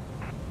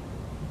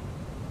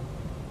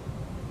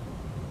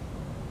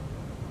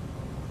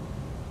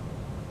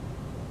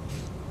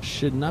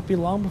 Should not be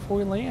long before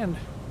we land.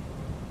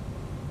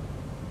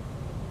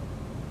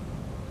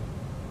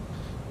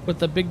 With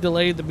the big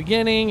delay at the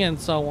beginning and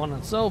so on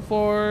and so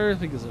forth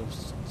because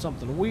of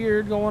something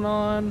weird going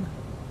on.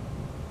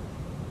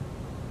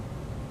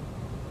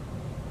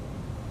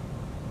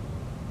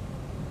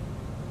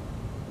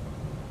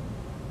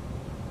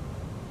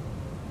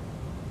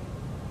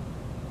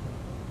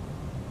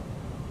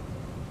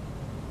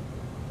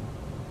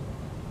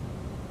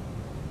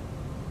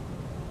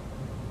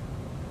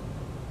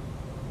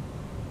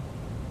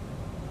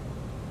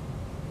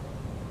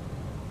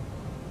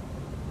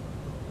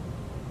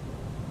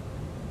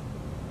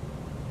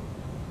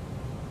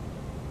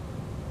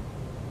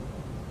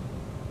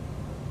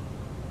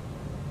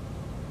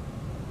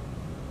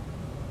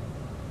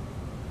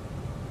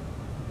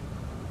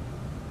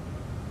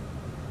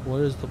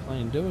 What is the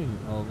plane doing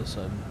all of a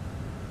sudden?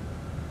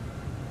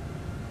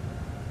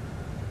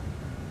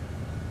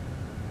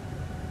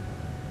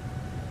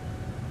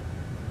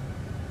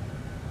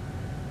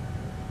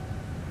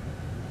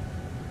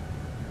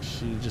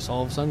 She just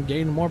all of a sudden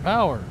gained more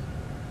power.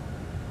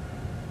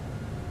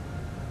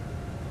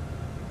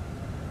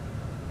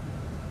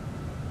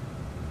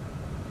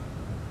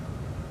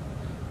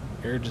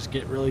 Air just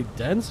get really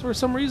dense for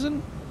some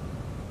reason?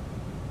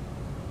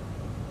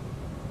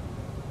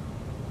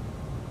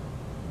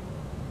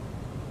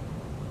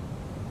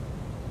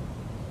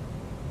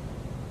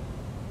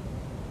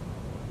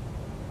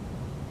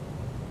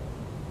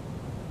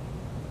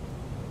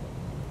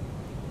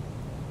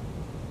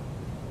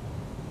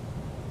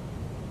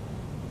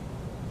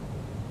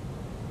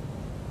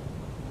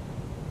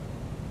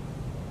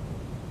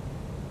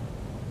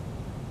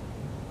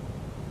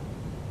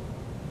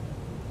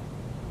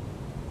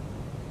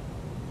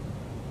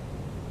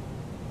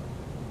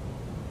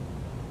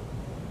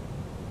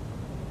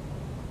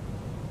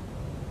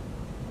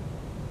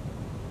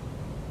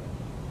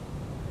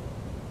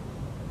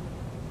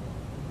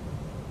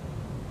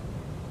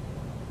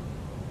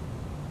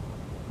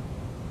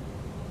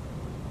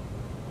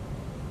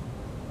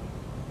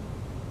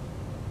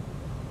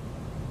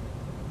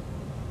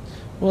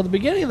 Well, the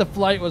beginning of the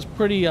flight was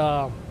pretty,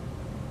 how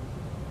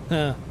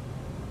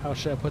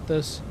should I put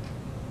this?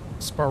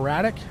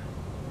 Sporadic?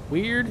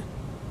 Weird?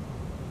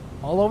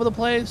 All over the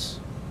place?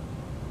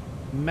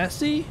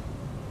 messy.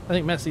 I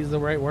think messy is the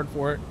right word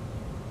for it.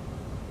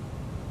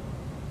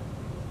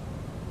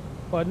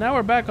 But now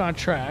we're back on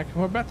track.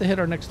 We're about to hit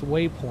our next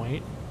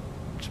waypoint,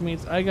 which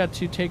means I got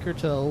to take her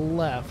to the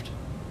left.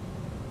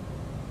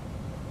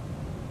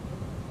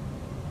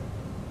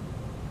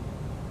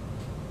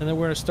 And then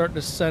we're going to start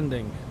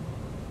descending.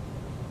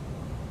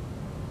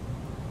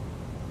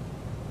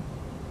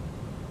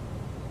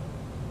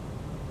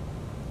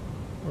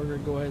 We're going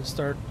to go ahead and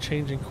start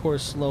changing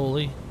course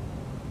slowly.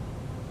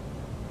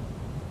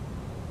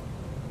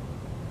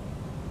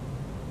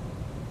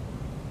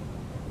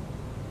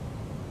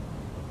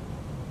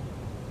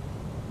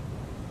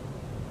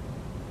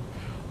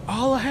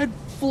 All ahead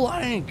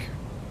flank!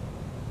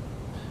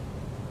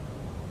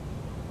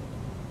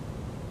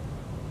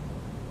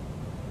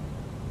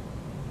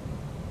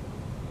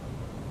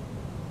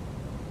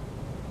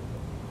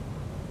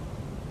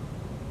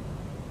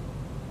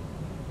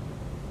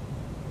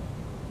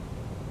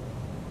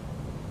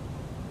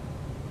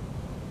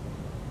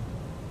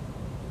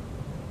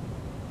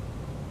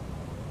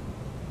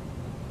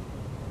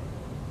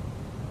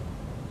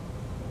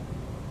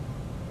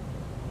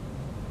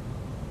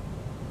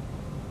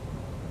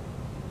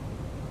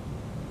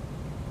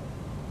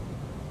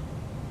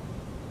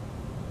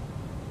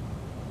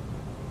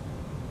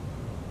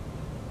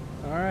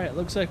 Alright,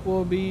 looks like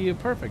we'll be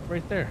perfect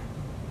right there.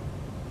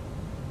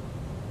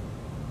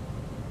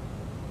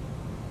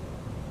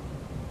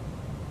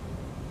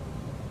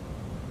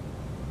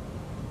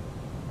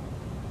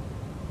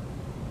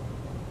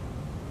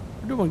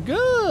 We're doing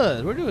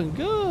good! We're doing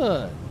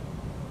good!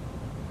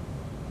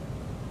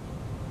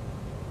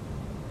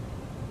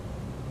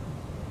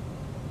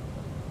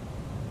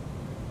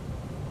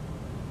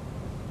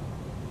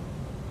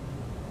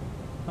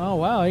 Oh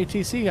wow,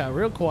 ATC got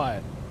real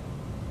quiet.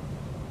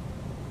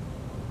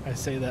 I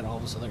say that, all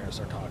of a sudden they're going to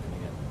start talking again.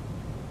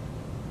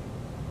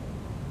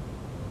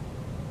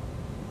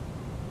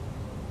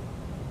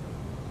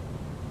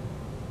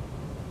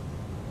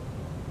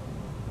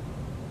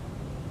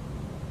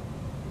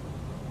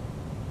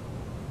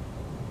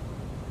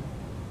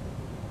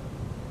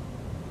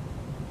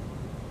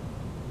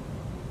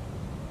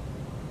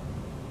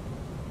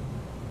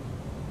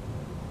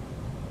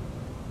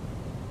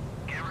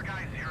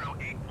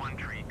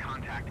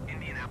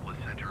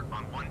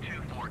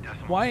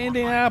 Why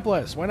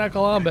Indianapolis? Why not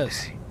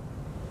Columbus?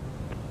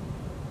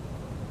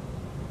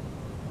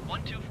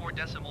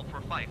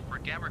 124.45 for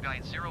Gamma Guy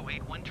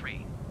 081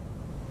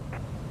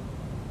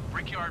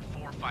 Brickyard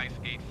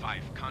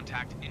 4585,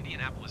 contact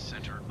Indianapolis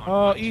Center.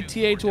 Oh,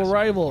 ETA to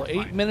arrival,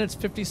 8 minutes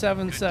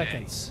 57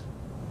 seconds.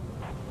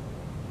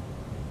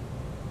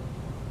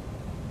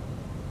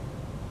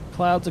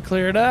 Clouds are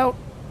cleared out.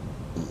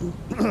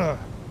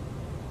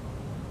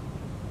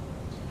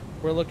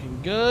 We're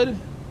looking good.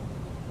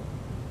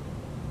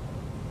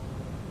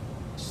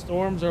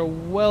 Storms are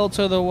well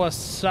to the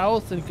west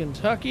south in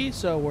Kentucky,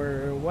 so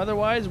we're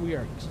weather-wise we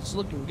are just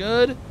looking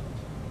good.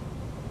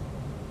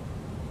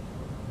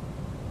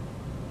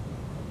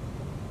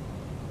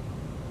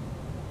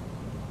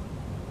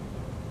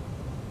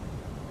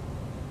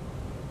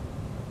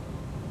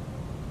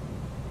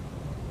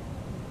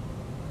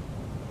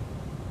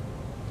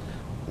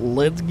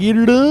 Let's get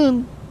her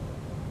done.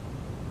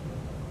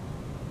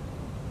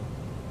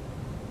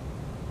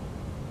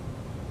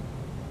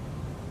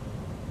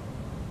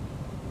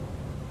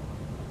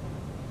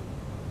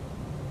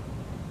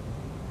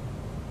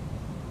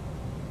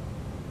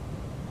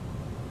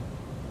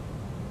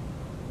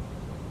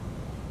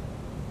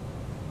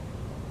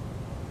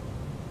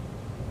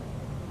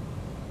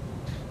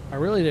 I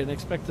really didn't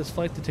expect this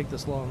flight to take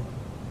this long.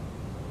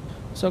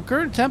 So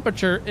current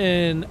temperature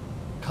in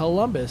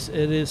Columbus,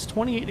 it is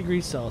 28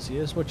 degrees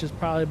Celsius, which is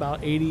probably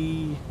about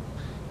 80,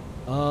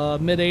 mid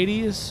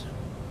 80s.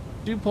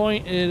 Dew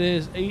point, it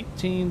is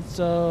 18,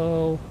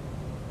 so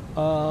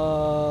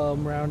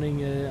I'm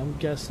rounding it, I'm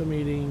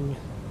guesstimating,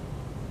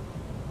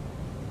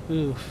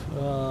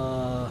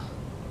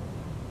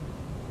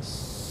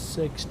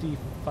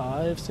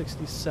 65,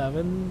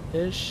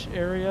 67-ish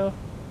area,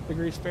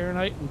 degrees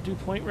Fahrenheit in dew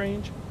point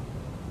range.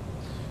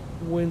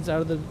 Winds out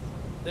of the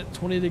at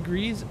 20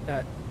 degrees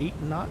at 8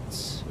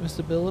 knots.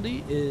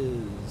 Visibility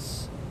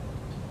is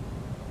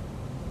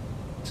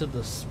to the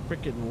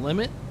frickin'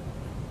 limit.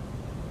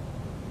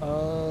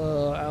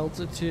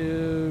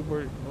 Altitude,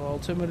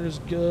 altimeter's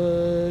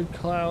good.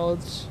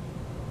 Clouds,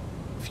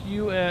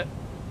 few at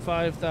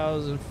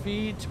 5,000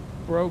 feet,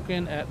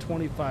 broken at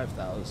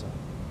 25,000.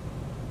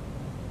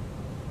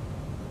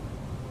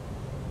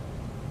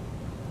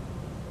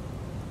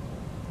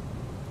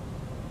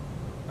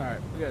 Alright,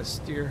 we gotta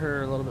steer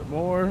her a little bit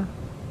more.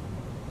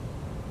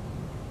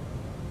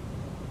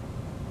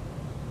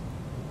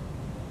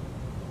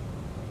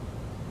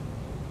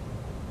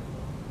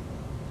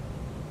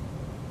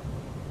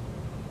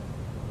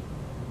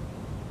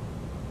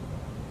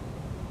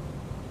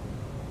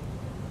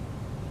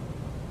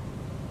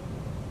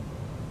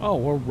 Oh,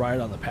 we're right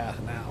on the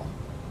path now.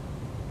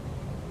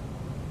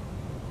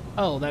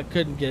 Oh, that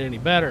couldn't get any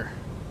better.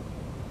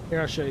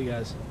 Here, I'll show you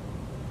guys.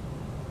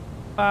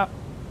 Pop.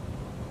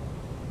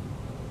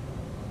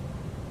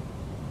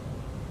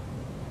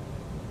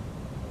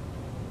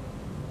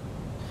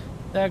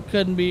 That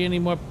couldn't be any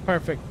more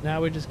perfect.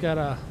 Now we just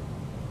gotta...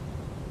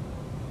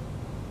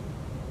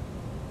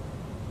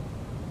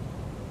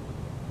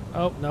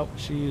 Oh, nope.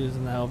 She is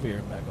now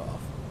veering back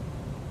off.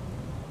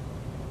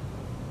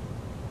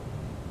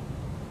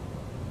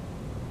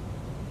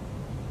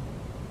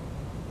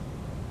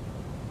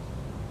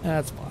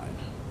 That's fine.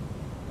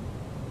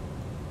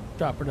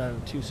 Drop her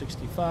down to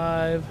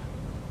 265.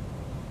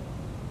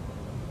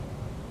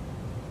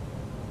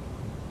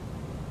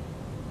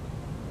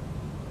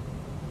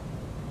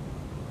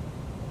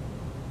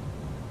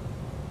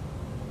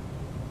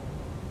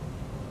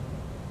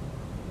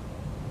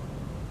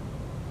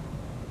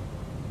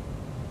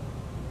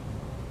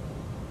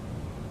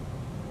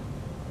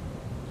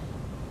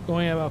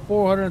 Going at about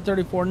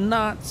 434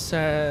 knots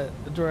at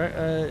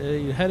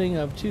a heading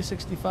of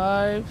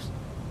 265.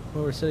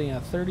 We're sitting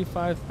at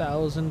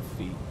 35,000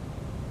 feet.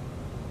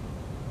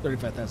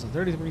 35,000,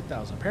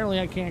 33,000. Apparently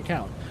I can't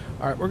count.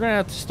 All right, we're going to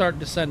have to start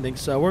descending,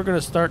 so we're going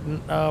to start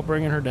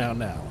bringing her down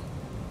now.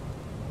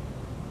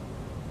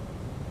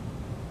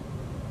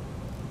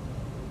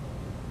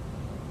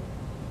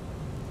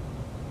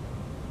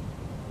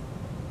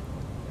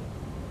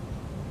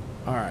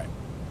 All right.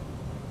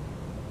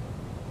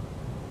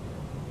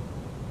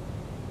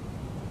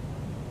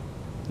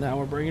 Now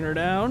we're bringing her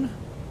down.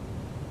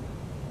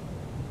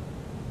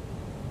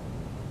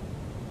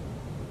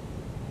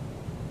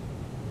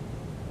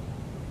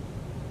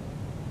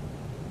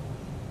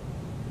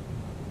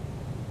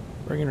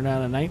 Bringing her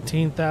down to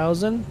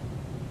 19,000.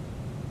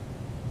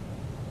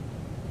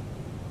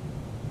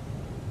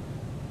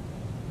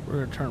 We're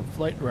going to turn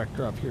flight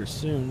director up here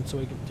soon so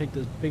we can take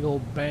this big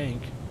old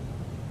bank.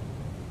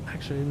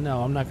 Actually,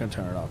 no, I'm not going to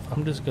turn it off.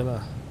 I'm just going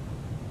to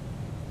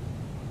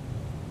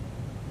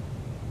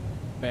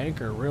bank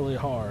her really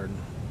hard.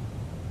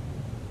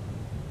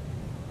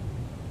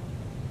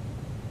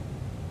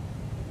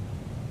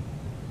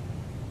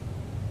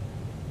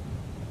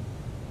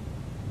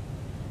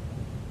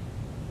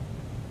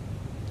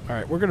 All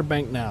right, we're going to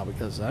bank now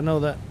because I know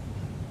that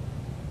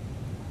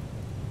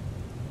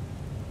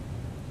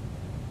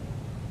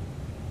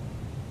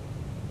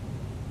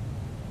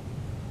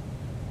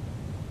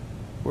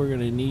we're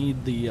going to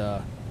need the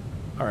all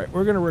right,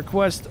 we're going to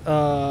request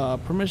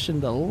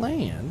permission to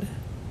land.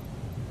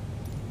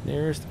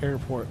 Nearest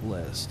airport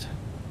list.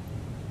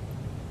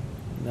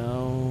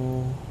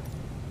 No.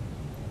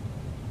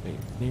 Wait,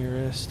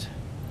 nearest.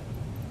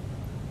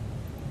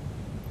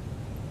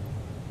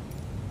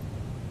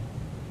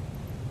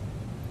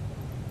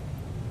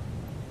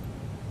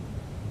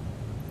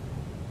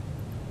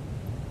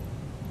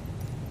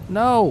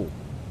 No.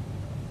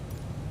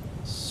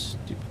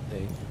 Stupid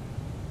thing.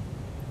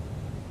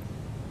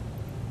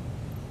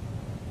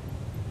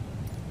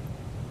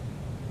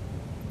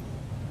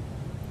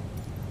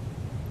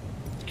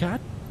 God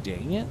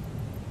dang it.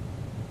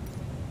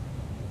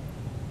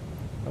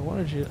 I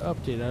wanted you to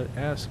update. I'd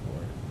ask for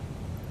it.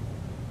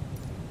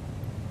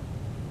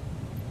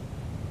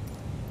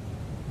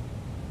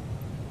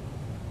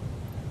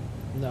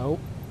 No.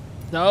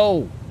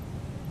 No.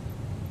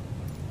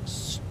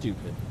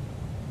 Stupid.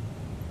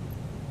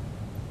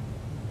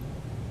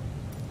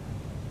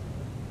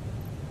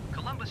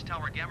 Columbus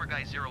Tower Gamma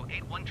Guy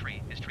 081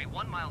 tree is tree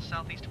 1 mile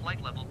southeast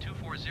flight level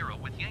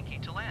 240 with Yankee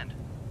to land.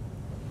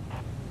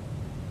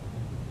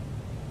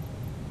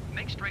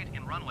 Make straight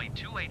in runway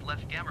 28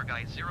 left Gamma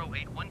Guy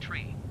 081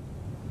 tree.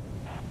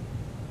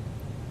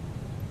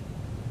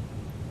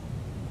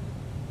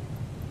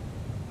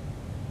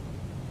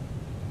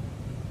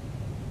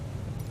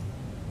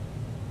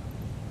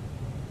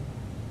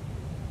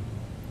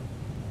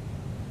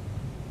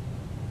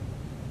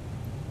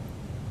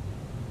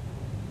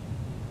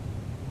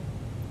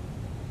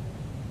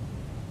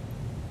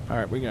 All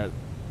right, we got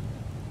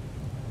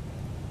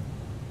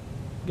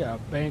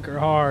banker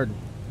hard.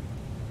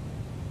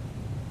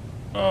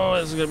 Oh,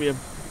 this is gonna be a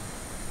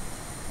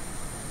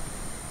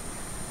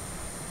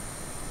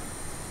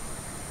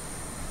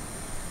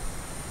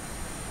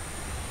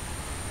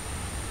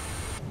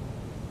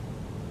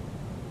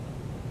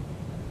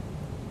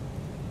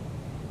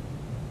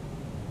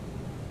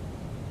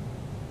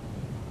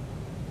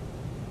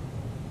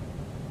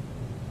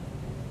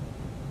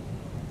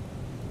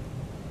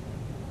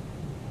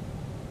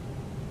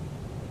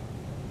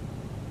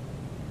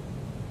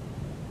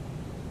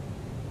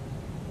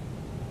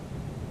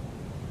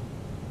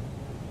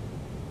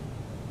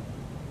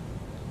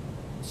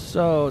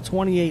so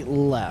 28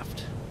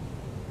 left.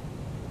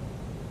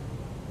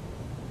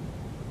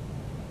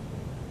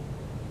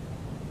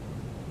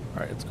 All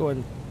right, let's go ahead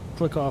and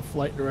click off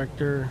flight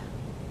director.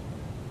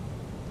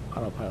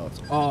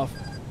 Autopilot's off.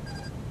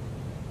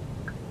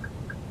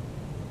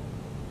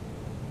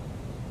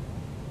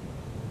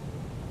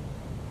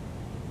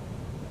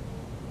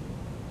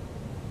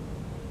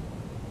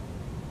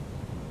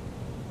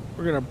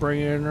 We're gonna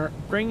bring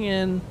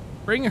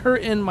her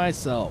in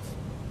myself.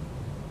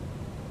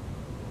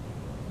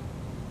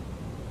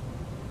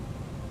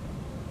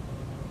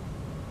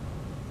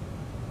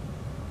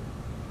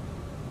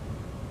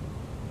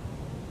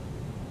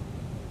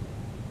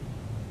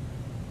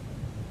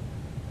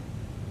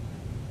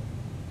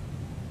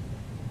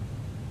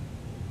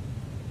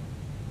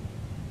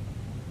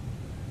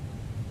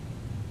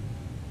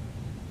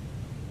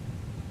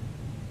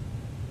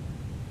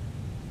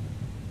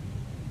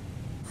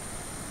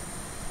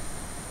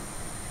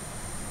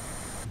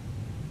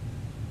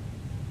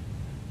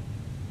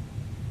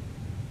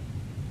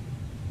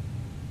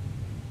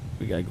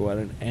 We gotta go at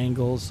an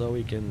angle so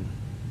we can.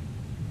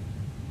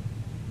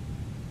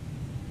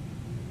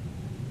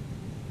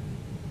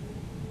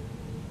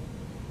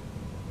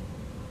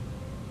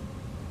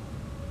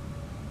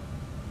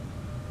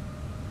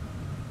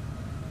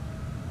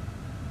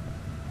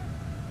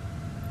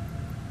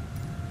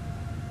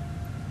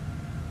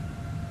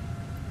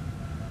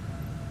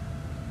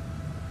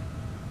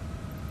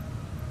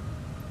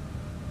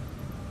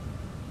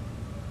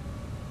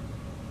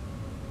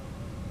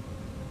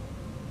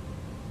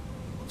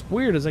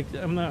 Weird is like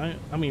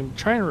I mean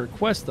trying to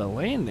request a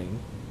landing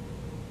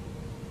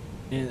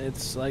and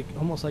it's like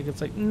almost like it's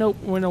like nope,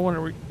 we don't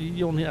want to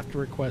you don't have to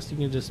request, you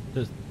can just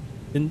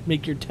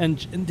make your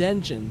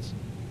intentions.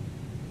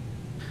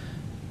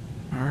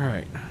 All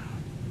right.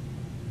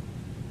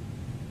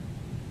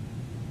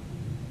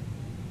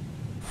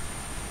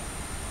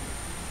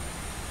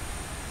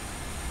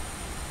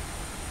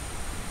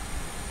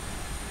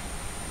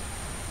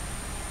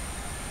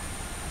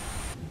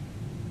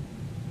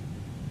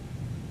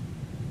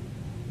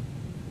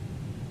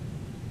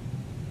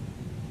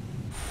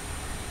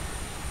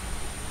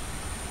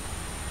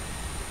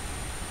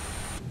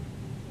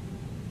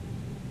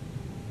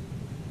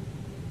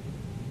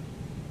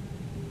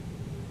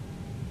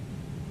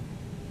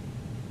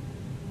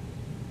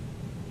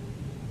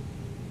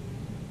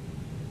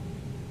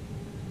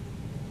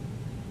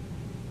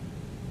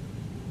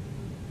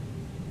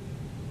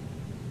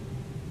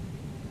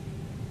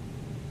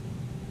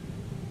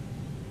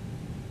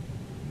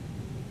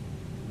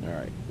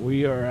 Alright,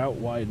 we are out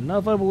wide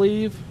enough, I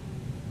believe.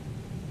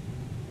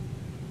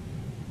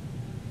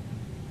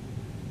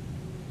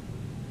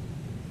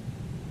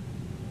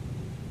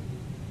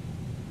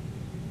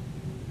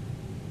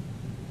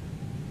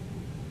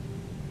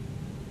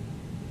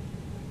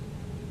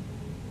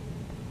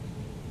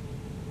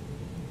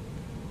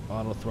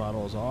 Auto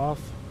throttle is off.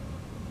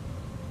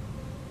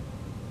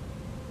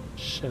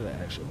 Shit, I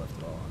actually left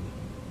it on.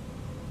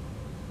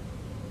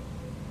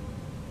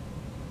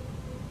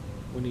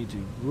 We need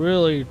to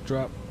really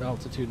drop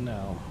altitude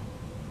now.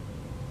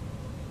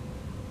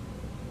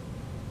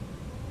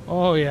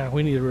 Oh yeah,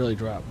 we need to really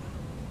drop.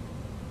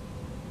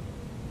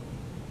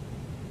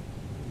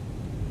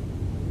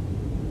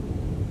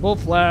 Full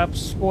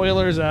flaps,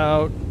 spoilers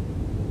out,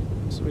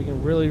 so we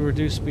can really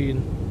reduce speed.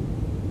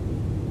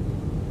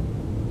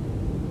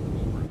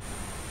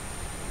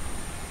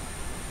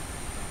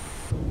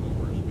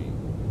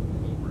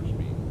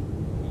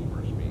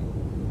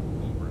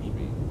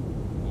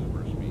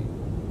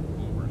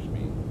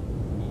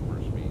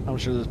 I'm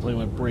sure this plane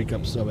would break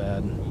up so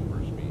bad.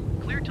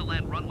 Clear to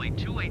land runway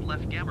 28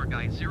 left, Gamma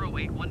Guy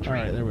 081 tree.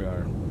 Alright, there we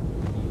are.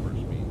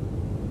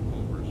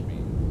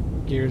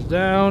 Gears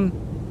down.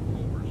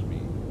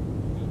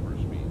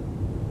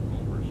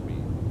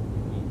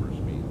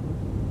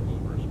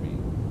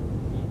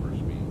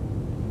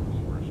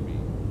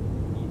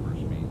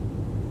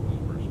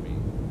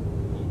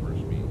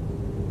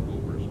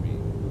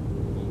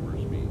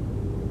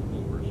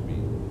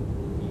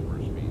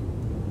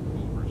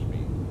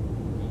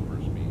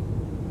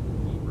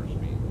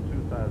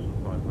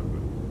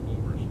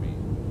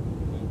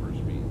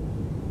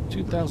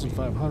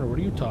 $2,500. What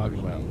are you talking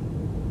about?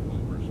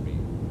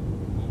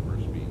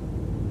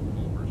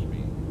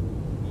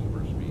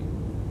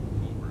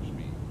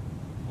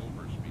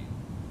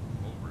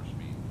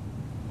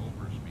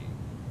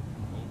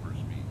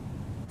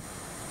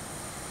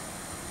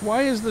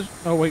 Why is the...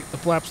 Oh wait, the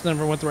flaps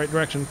never went the right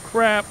direction.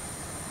 Crap!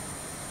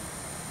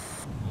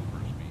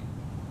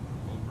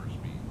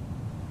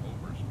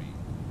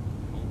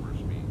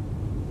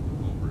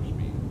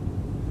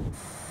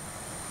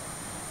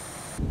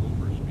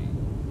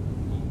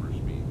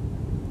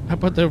 I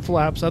put the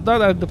flaps. I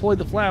thought I deployed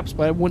the flaps,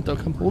 but I went a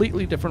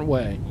completely different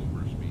way.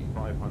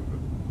 500,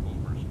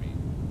 overspeed,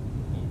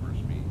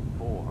 overspeed,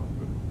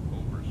 400,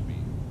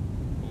 overspeed,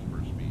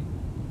 overspeed,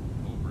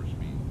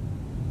 overspeed,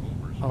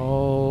 overspeed.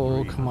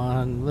 Oh, come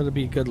on. Let it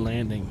be a good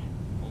landing.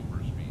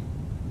 Overspeed,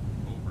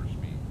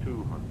 overspeed,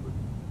 200,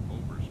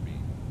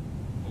 overspeed,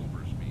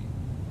 overspeed,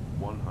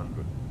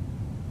 100,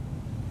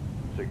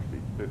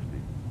 60, 50,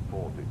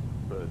 40,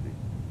 30,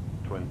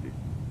 20.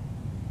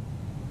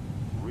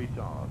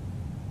 Retard.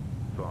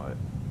 5.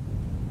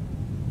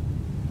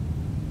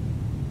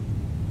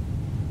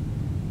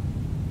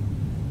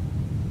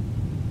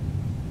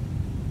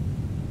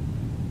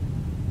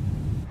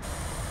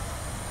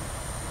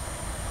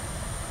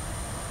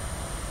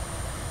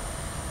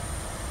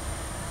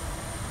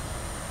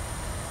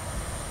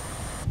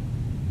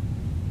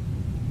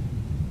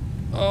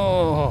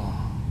 Oh.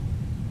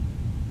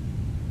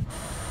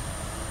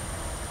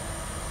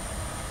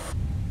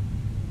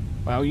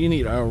 Wow, you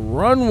need a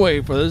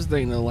runway for this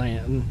thing to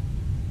land.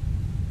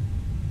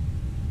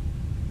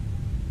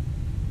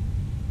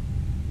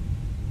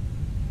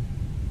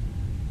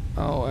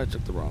 Oh, I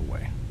took the wrong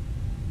way.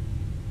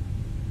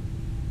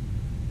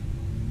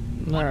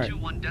 All right.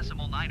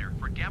 121.9er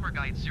for Gamma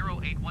Guide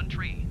 081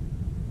 tree.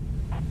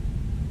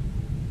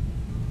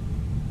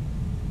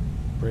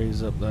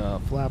 Raise up the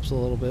flaps a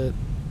little bit.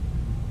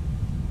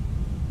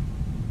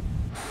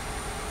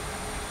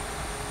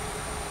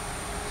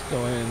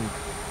 Go in.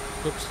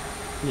 Oops.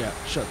 Yeah,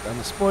 shut down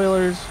the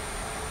spoilers.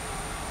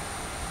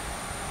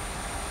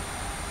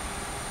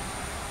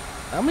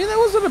 I mean, that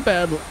wasn't a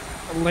bad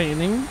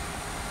landing.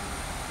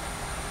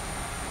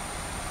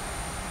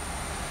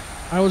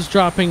 I was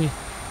dropping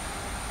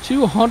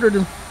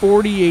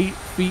 248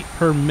 feet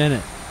per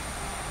minute.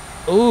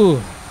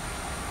 Ooh.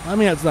 I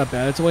mean, that's not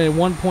bad. It's only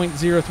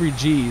 1.03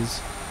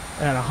 Gs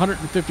at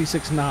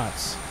 156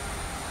 knots.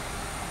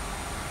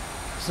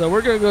 So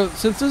we're going to go,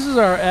 since this is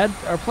our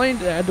plane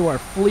to add to our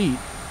fleet,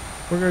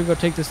 we're going to go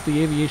take this to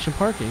the aviation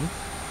parking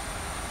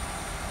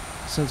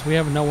since we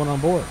have no one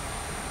on board.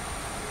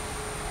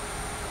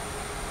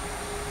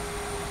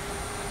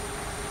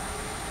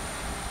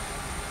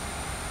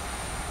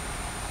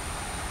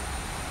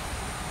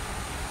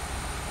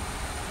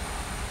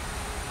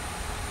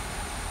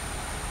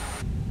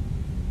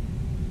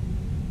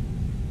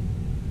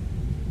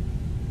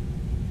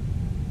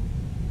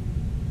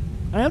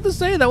 I have to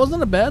say, that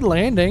wasn't a bad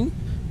landing.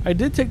 I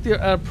did take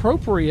the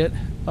appropriate,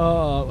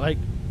 like,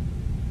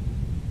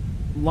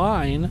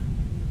 line.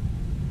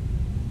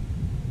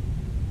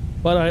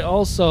 But I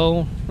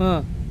also,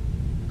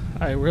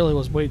 I really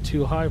was way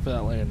too high for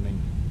that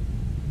landing.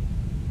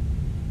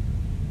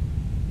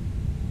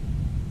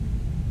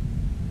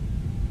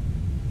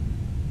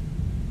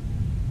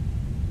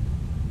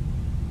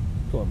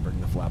 Go ahead and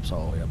bring the flaps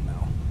all the way up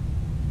now.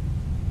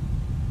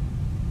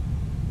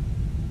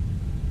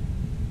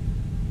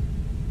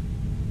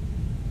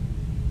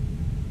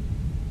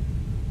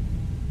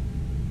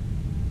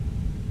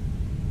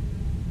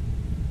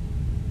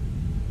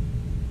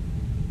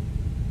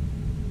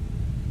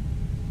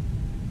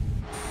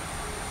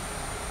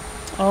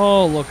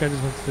 Oh, look, I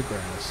just went to the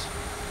grass.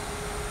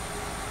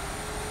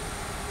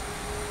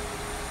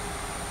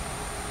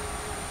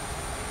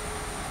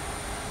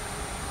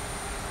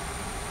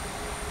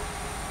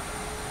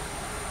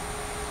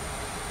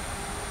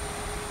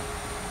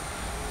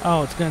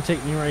 Oh, it's going to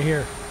take me right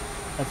here.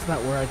 That's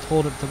not where I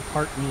told it to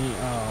park me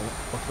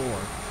before.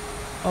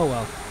 Oh,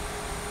 well.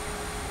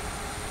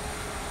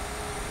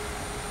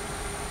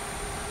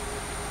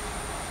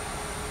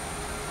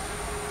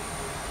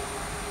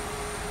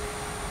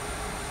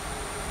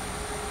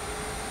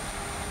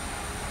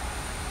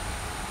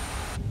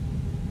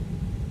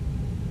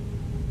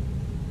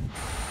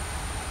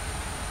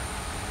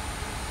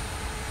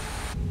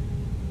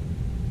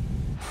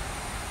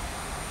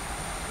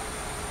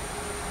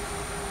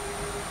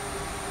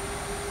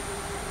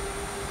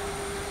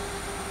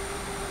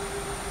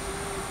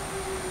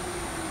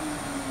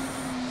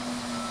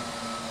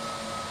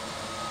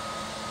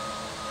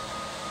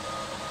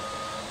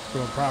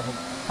 Doing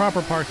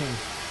proper parking.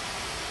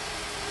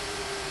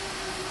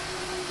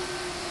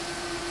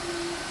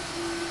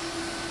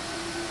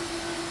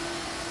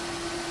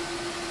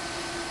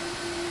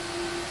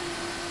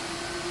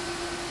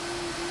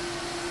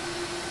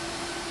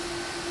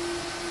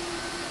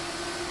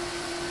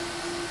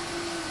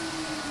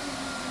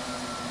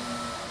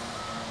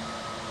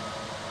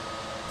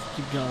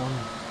 Keep going.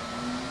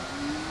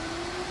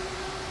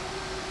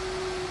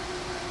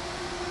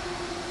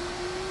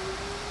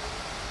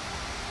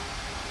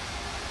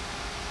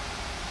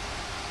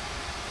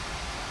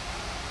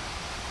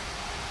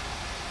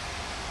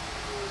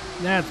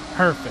 That's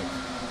perfect.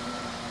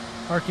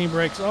 Parking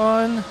brakes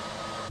on.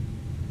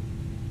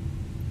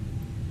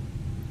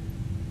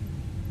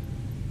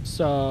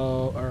 So,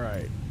 all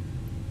right.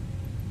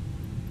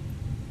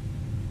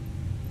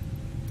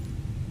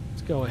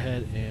 Let's go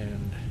ahead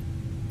and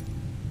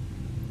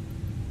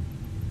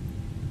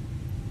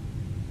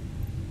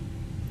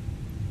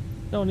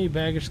don't need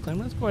baggage claim.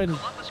 Let's go ahead and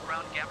Columbus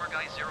ground Gamma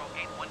Guy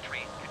 081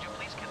 could you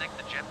please connect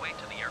the jetway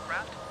to the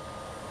aircraft?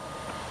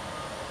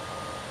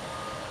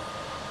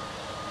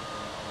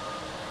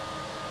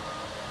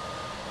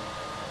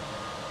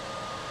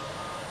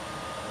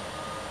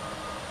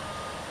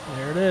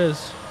 there it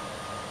is.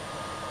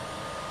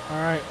 All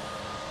right.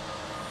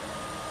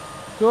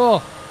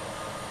 Cool.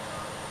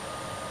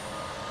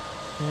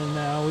 And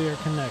now we are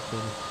connected.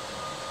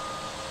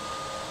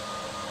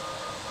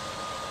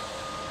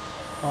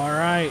 All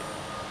right.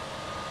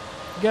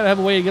 You gotta have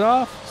a way to get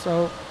off,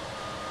 so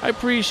I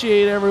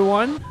appreciate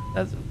everyone.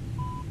 That's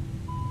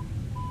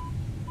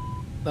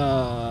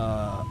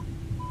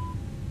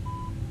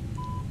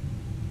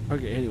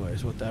okay,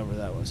 anyways, whatever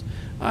that was.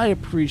 I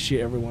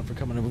appreciate everyone for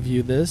coming to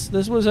review this.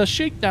 This was a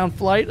shakedown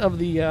flight of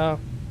the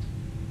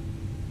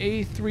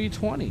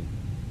A321.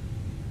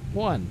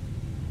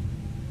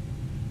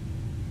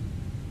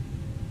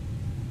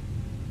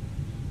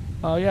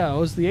 Oh yeah, it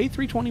was the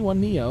A321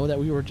 Neo that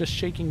we were just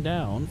shaking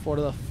down for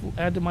the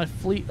add to my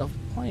fleet of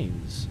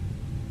planes.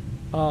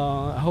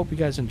 I hope you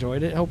guys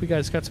enjoyed it. I hope you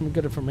guys got some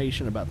good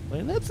information about the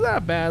plane. It's not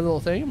a bad little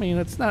thing. I mean,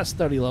 it's not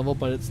study level,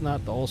 but it's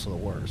not also the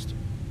worst.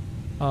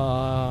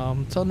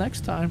 Until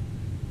next time,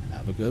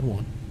 have a good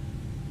one.